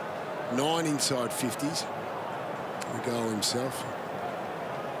contested. 9 inside 50s. The goal himself.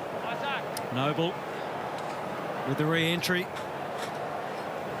 Noble with the re-entry.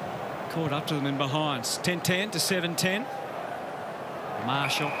 Caught up to them in behind. 10-10 to 7-10.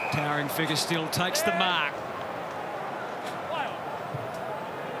 Marshall, towering figure, still takes the mark.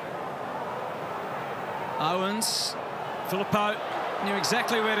 Owens, Filippo knew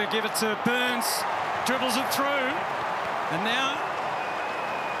exactly where to give it to Burns. Dribbles it through. And now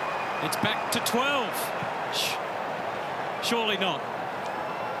it's back to 12. Surely not.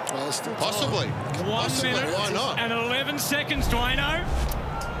 Well, still possibly. 1 minute Why not? and 11 seconds, Dwayno.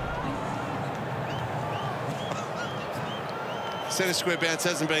 Centre square bounce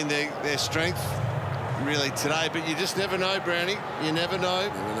hasn't been their strength really today, but you just never know, Brownie. You never know.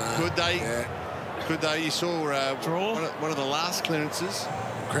 Could they? Yeah. Could they? You saw one of the last clearances.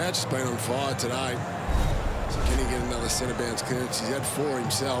 Crouch has been on fire today. So can he get another centre bounce clearance? He's had 4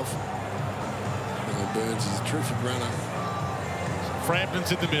 himself. Burns is a terrific runner.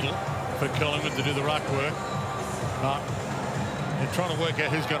 Frampton's in the middle for Collingwood to do the ruck work. They're trying to work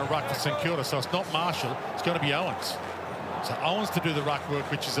out who's going to ruck for St Kilda, so it's not Marshall, it's going to be Owens. So Owens to do the ruck work,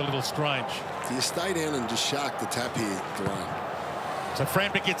 which is a little strange. Do you stay down and just shark the tap here, Dwayne? So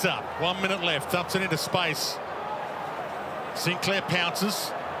Frampton gets up, 1 minute left, dumps it into space. Sinclair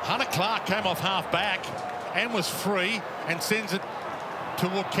pounces. Hunter Clark came off half back and was free and sends it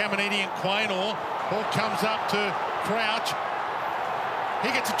toward Caminiti and Quaynor. Ball comes up to Crouch. He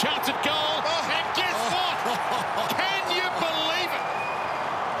gets a chance at goal, and guess what? Can you believe it?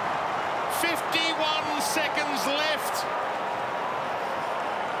 51 seconds left.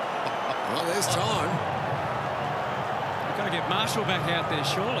 Well, there's time. You've got to get Marshall back out there,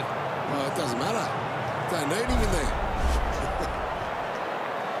 surely. Well, it doesn't matter. Don't need him in there.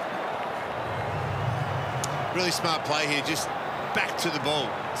 Really smart play here, just back to the ball.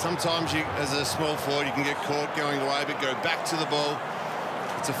 Sometimes you, as a small forward, you can get caught going away, but go back to the ball.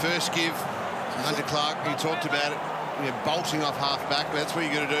 It's a first give. Hunter Clark, you talked about it, bolting off half-back. That's what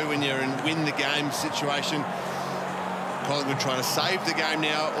you got to do when you're in win-the-game situation. Collingwood trying to save the game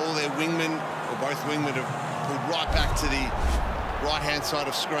now. All their wingmen, or both wingmen, have pulled right back to the right-hand side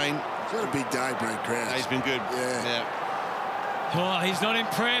of screen. It's got a big day, Brent Crouch. He's been good. Yeah. Oh, he's not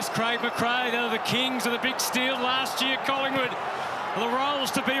impressed. Craig McRae, they're the kings of the big steal last year, Collingwood. The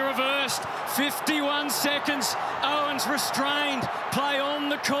roles to be reversed. 51 seconds. Owens restrained. Play on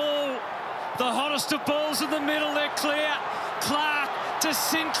the call. The hottest of balls in the middle. They're clear. Clark to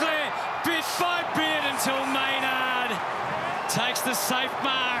Sinclair. Bit by bit until Maynard takes the safe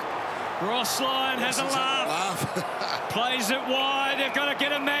mark. Ross Lyon has a laugh. Plays it wide. They've got to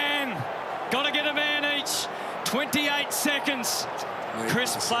get a man. Got to get a man each. 28 seconds.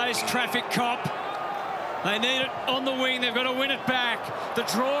 Chris plays traffic cop. They need it on the wing. They've got to win it back. The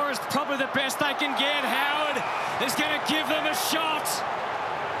draw is probably the best they can get. Howard is going to give them a shot.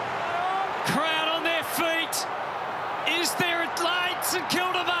 Crowd on their feet. Is there a late St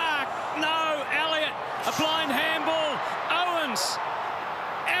Kilda mark? No. Elliott, a blind handball. Owens,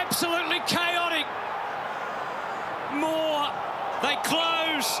 absolutely chaotic. Moore, they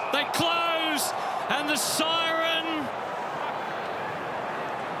close. They close. And the siren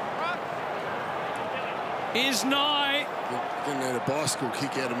is nigh. They're going to need a bicycle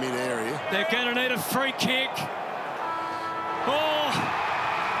kick out of mid-area. They're going to need a free kick. Oh,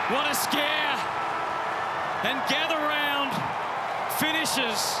 what a scare. And gather round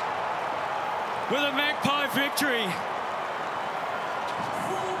finishes with a Magpie victory.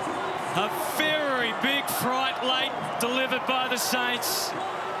 A very big fright late delivered by the Saints.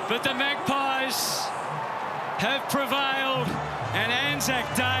 But the Magpies have prevailed, and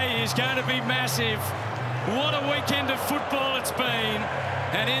Anzac Day is going to be massive. What a weekend of football it's been.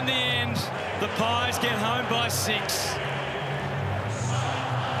 And in the end, the Pies get home by 6.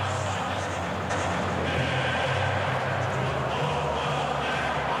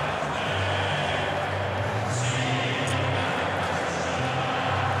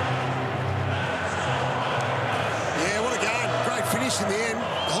 In the end,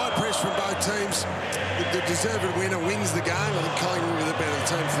 high press from both teams. The deserved winner wins the game. I think Collingwood were the better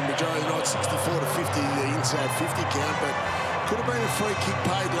team for the majority of the night, 64 to 50, the inside 50 count, but could have been a free kick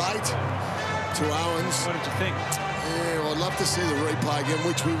paid late to Owens. What did you think? Yeah, well, I'd love to see the replay again,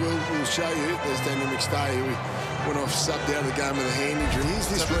 which we'll show you. There's Daniel McStay, who went off subbed out of the game with a hand injury. Here's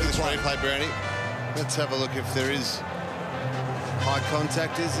this replay, Brownie. Let's have a look if there is high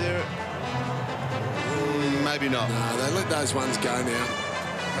contact. Is there? Maybe not. No, they let those ones go now.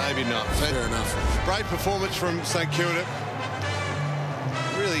 Maybe not. Fair enough. Great performance from St Kilda.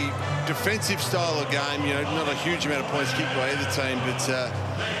 Really defensive style of game. You know, not a huge amount of points kicked by either team, but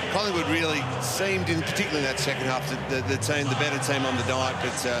Collingwood really seemed, particularly in that second half, the better team on the night.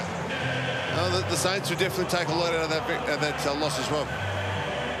 But the Saints would definitely take a lot out of that loss as well.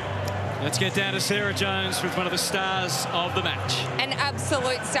 Let's get down to Sarah Jones with one of the stars of the match. An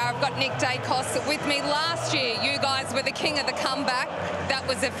absolute star. I've got Nick Dacos with me. Last year, you guys were the king of the comeback. That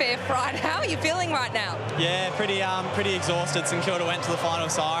was a fair fright. How are you feeling right now? Yeah, pretty exhausted. St Kilda went to the final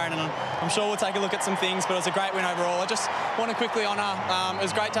siren, and I'm sure we'll take a look at some things, but it was a great win overall. I just want to quickly honour, it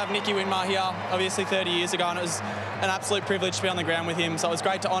was great to have Nicky Winmar here, obviously 30 years ago, and it was an absolute privilege to be on the ground with him. So it was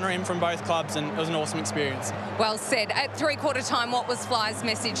great to honour him from both clubs, and it was an awesome experience. Well said. At three-quarter time, what was Fly's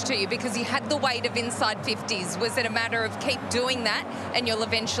message to you? Because you had the weight of inside 50s. Was it a matter of keep doing that and you'll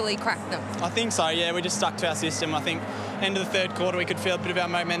eventually crack them? I think so, yeah. We just stuck to our system. I think end of the third quarter we could feel a bit of our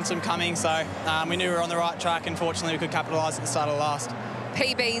momentum coming, so we knew we were on the right track, and fortunately we could capitalise at the start of the last.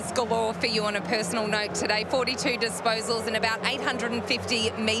 PBs galore for you on a personal note today. 42 disposals and about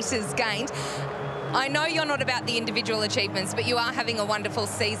 850 metres gained. I know you're not about the individual achievements, but you are having a wonderful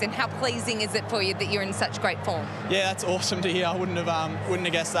season. How pleasing is it for you that you're in such great form? Yeah, that's awesome to hear. I wouldn't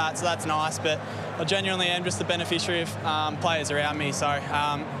have guessed that, so that's nice. But I genuinely am just the beneficiary of players around me. So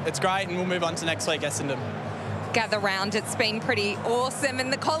it's great, and we'll move on to next week, Essendon. Gather round. It's been pretty awesome.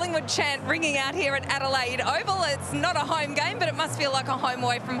 And the Collingwood chant ringing out here at Adelaide Oval. It's not a home game, but it must feel like a home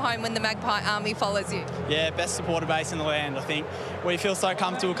away from home when the Magpie Army follows you. Yeah, best supporter base in the land, I think. We feel so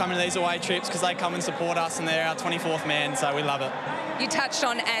comfortable coming to these away trips because they come and support us, and they're our 24th man, so we love it. You touched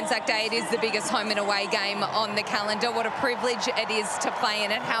on Anzac Day. It is the biggest home and away game on the calendar. What a privilege it is to play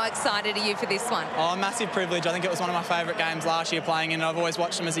in it. How excited are you for this one? Oh, a massive privilege. I think it was one of my favourite games last year playing in it. I've always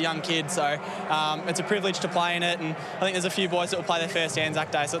watched them as a young kid, so it's a privilege to play in it, and I think there's a few boys that will play their first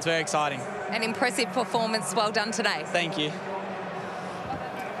Anzac Day, so it's very exciting. An impressive performance. Well done today. Thank you.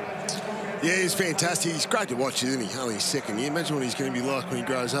 Yeah, he's fantastic. He's great to watch, isn't he? Only his second year. Imagine what he's going to be like when he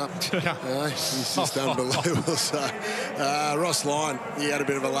grows up. He's just unbelievable. So, Ross Lyon, he had a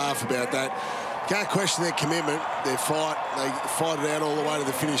bit of a laugh about that. Can't question their commitment, their fight. They fight it out all the way to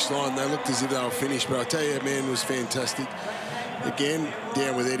the finish line. They looked as if they were finished, but I tell you, man, was fantastic. Again,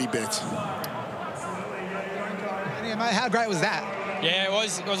 down with Eddie Betts. Yeah, mate, how great was that? Yeah, it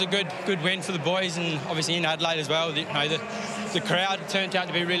was a good win for the boys, and obviously in Adelaide as well. The crowd turned out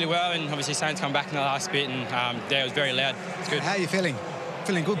to be really well, and obviously Saints come back in the last bit, and yeah, it was very loud. It's good. How are you feeling?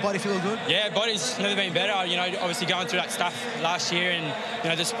 Feeling good? Body feel good? Yeah, body's never been better. You know, obviously going through that stuff last year, and you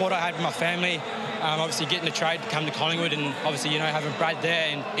know the support I had with my family. Obviously getting the trade to come to Collingwood, and obviously having Brad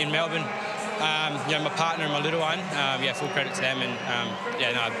there in Melbourne. My partner and my little one, yeah, full credit to them, and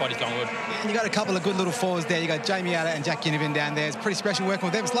yeah, no, the body's gone good. You got a couple of good little forwards there. You got Jamie Atta and Jack Ginnivan down there. It's pretty special working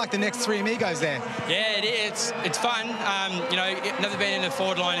with them. It's like the next three amigos there. Yeah, it is. It's fun. Never been in a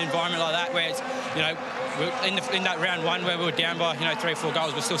forward line environment like that where it's, in that round one where we were down by 3 or 4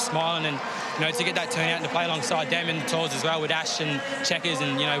 goals, we're still smiling, and to get that turnout and to play alongside them and the tours as well with Ash and Checkers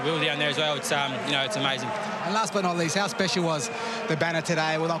and Will down there as well. It's it's amazing. And last but not least, how special was the banner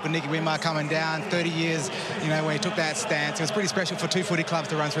today with Uncle Nicky Winmar coming down 30 years, where he took that stance. It was pretty special for two footy clubs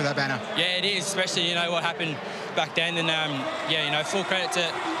to run through that banner. Yeah, it is, especially what happened back then, and full credit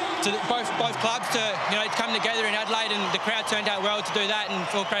to both clubs to come together in Adelaide, and the crowd turned out well to do that, and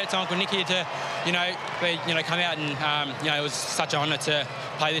full credit to Uncle Nicky to come out, and it was such an honour to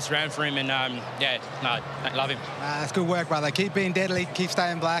play this round for him, and I love him. That's good work, brother. Keep being deadly, keep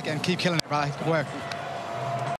staying black, and keep killing it, brother. Good work.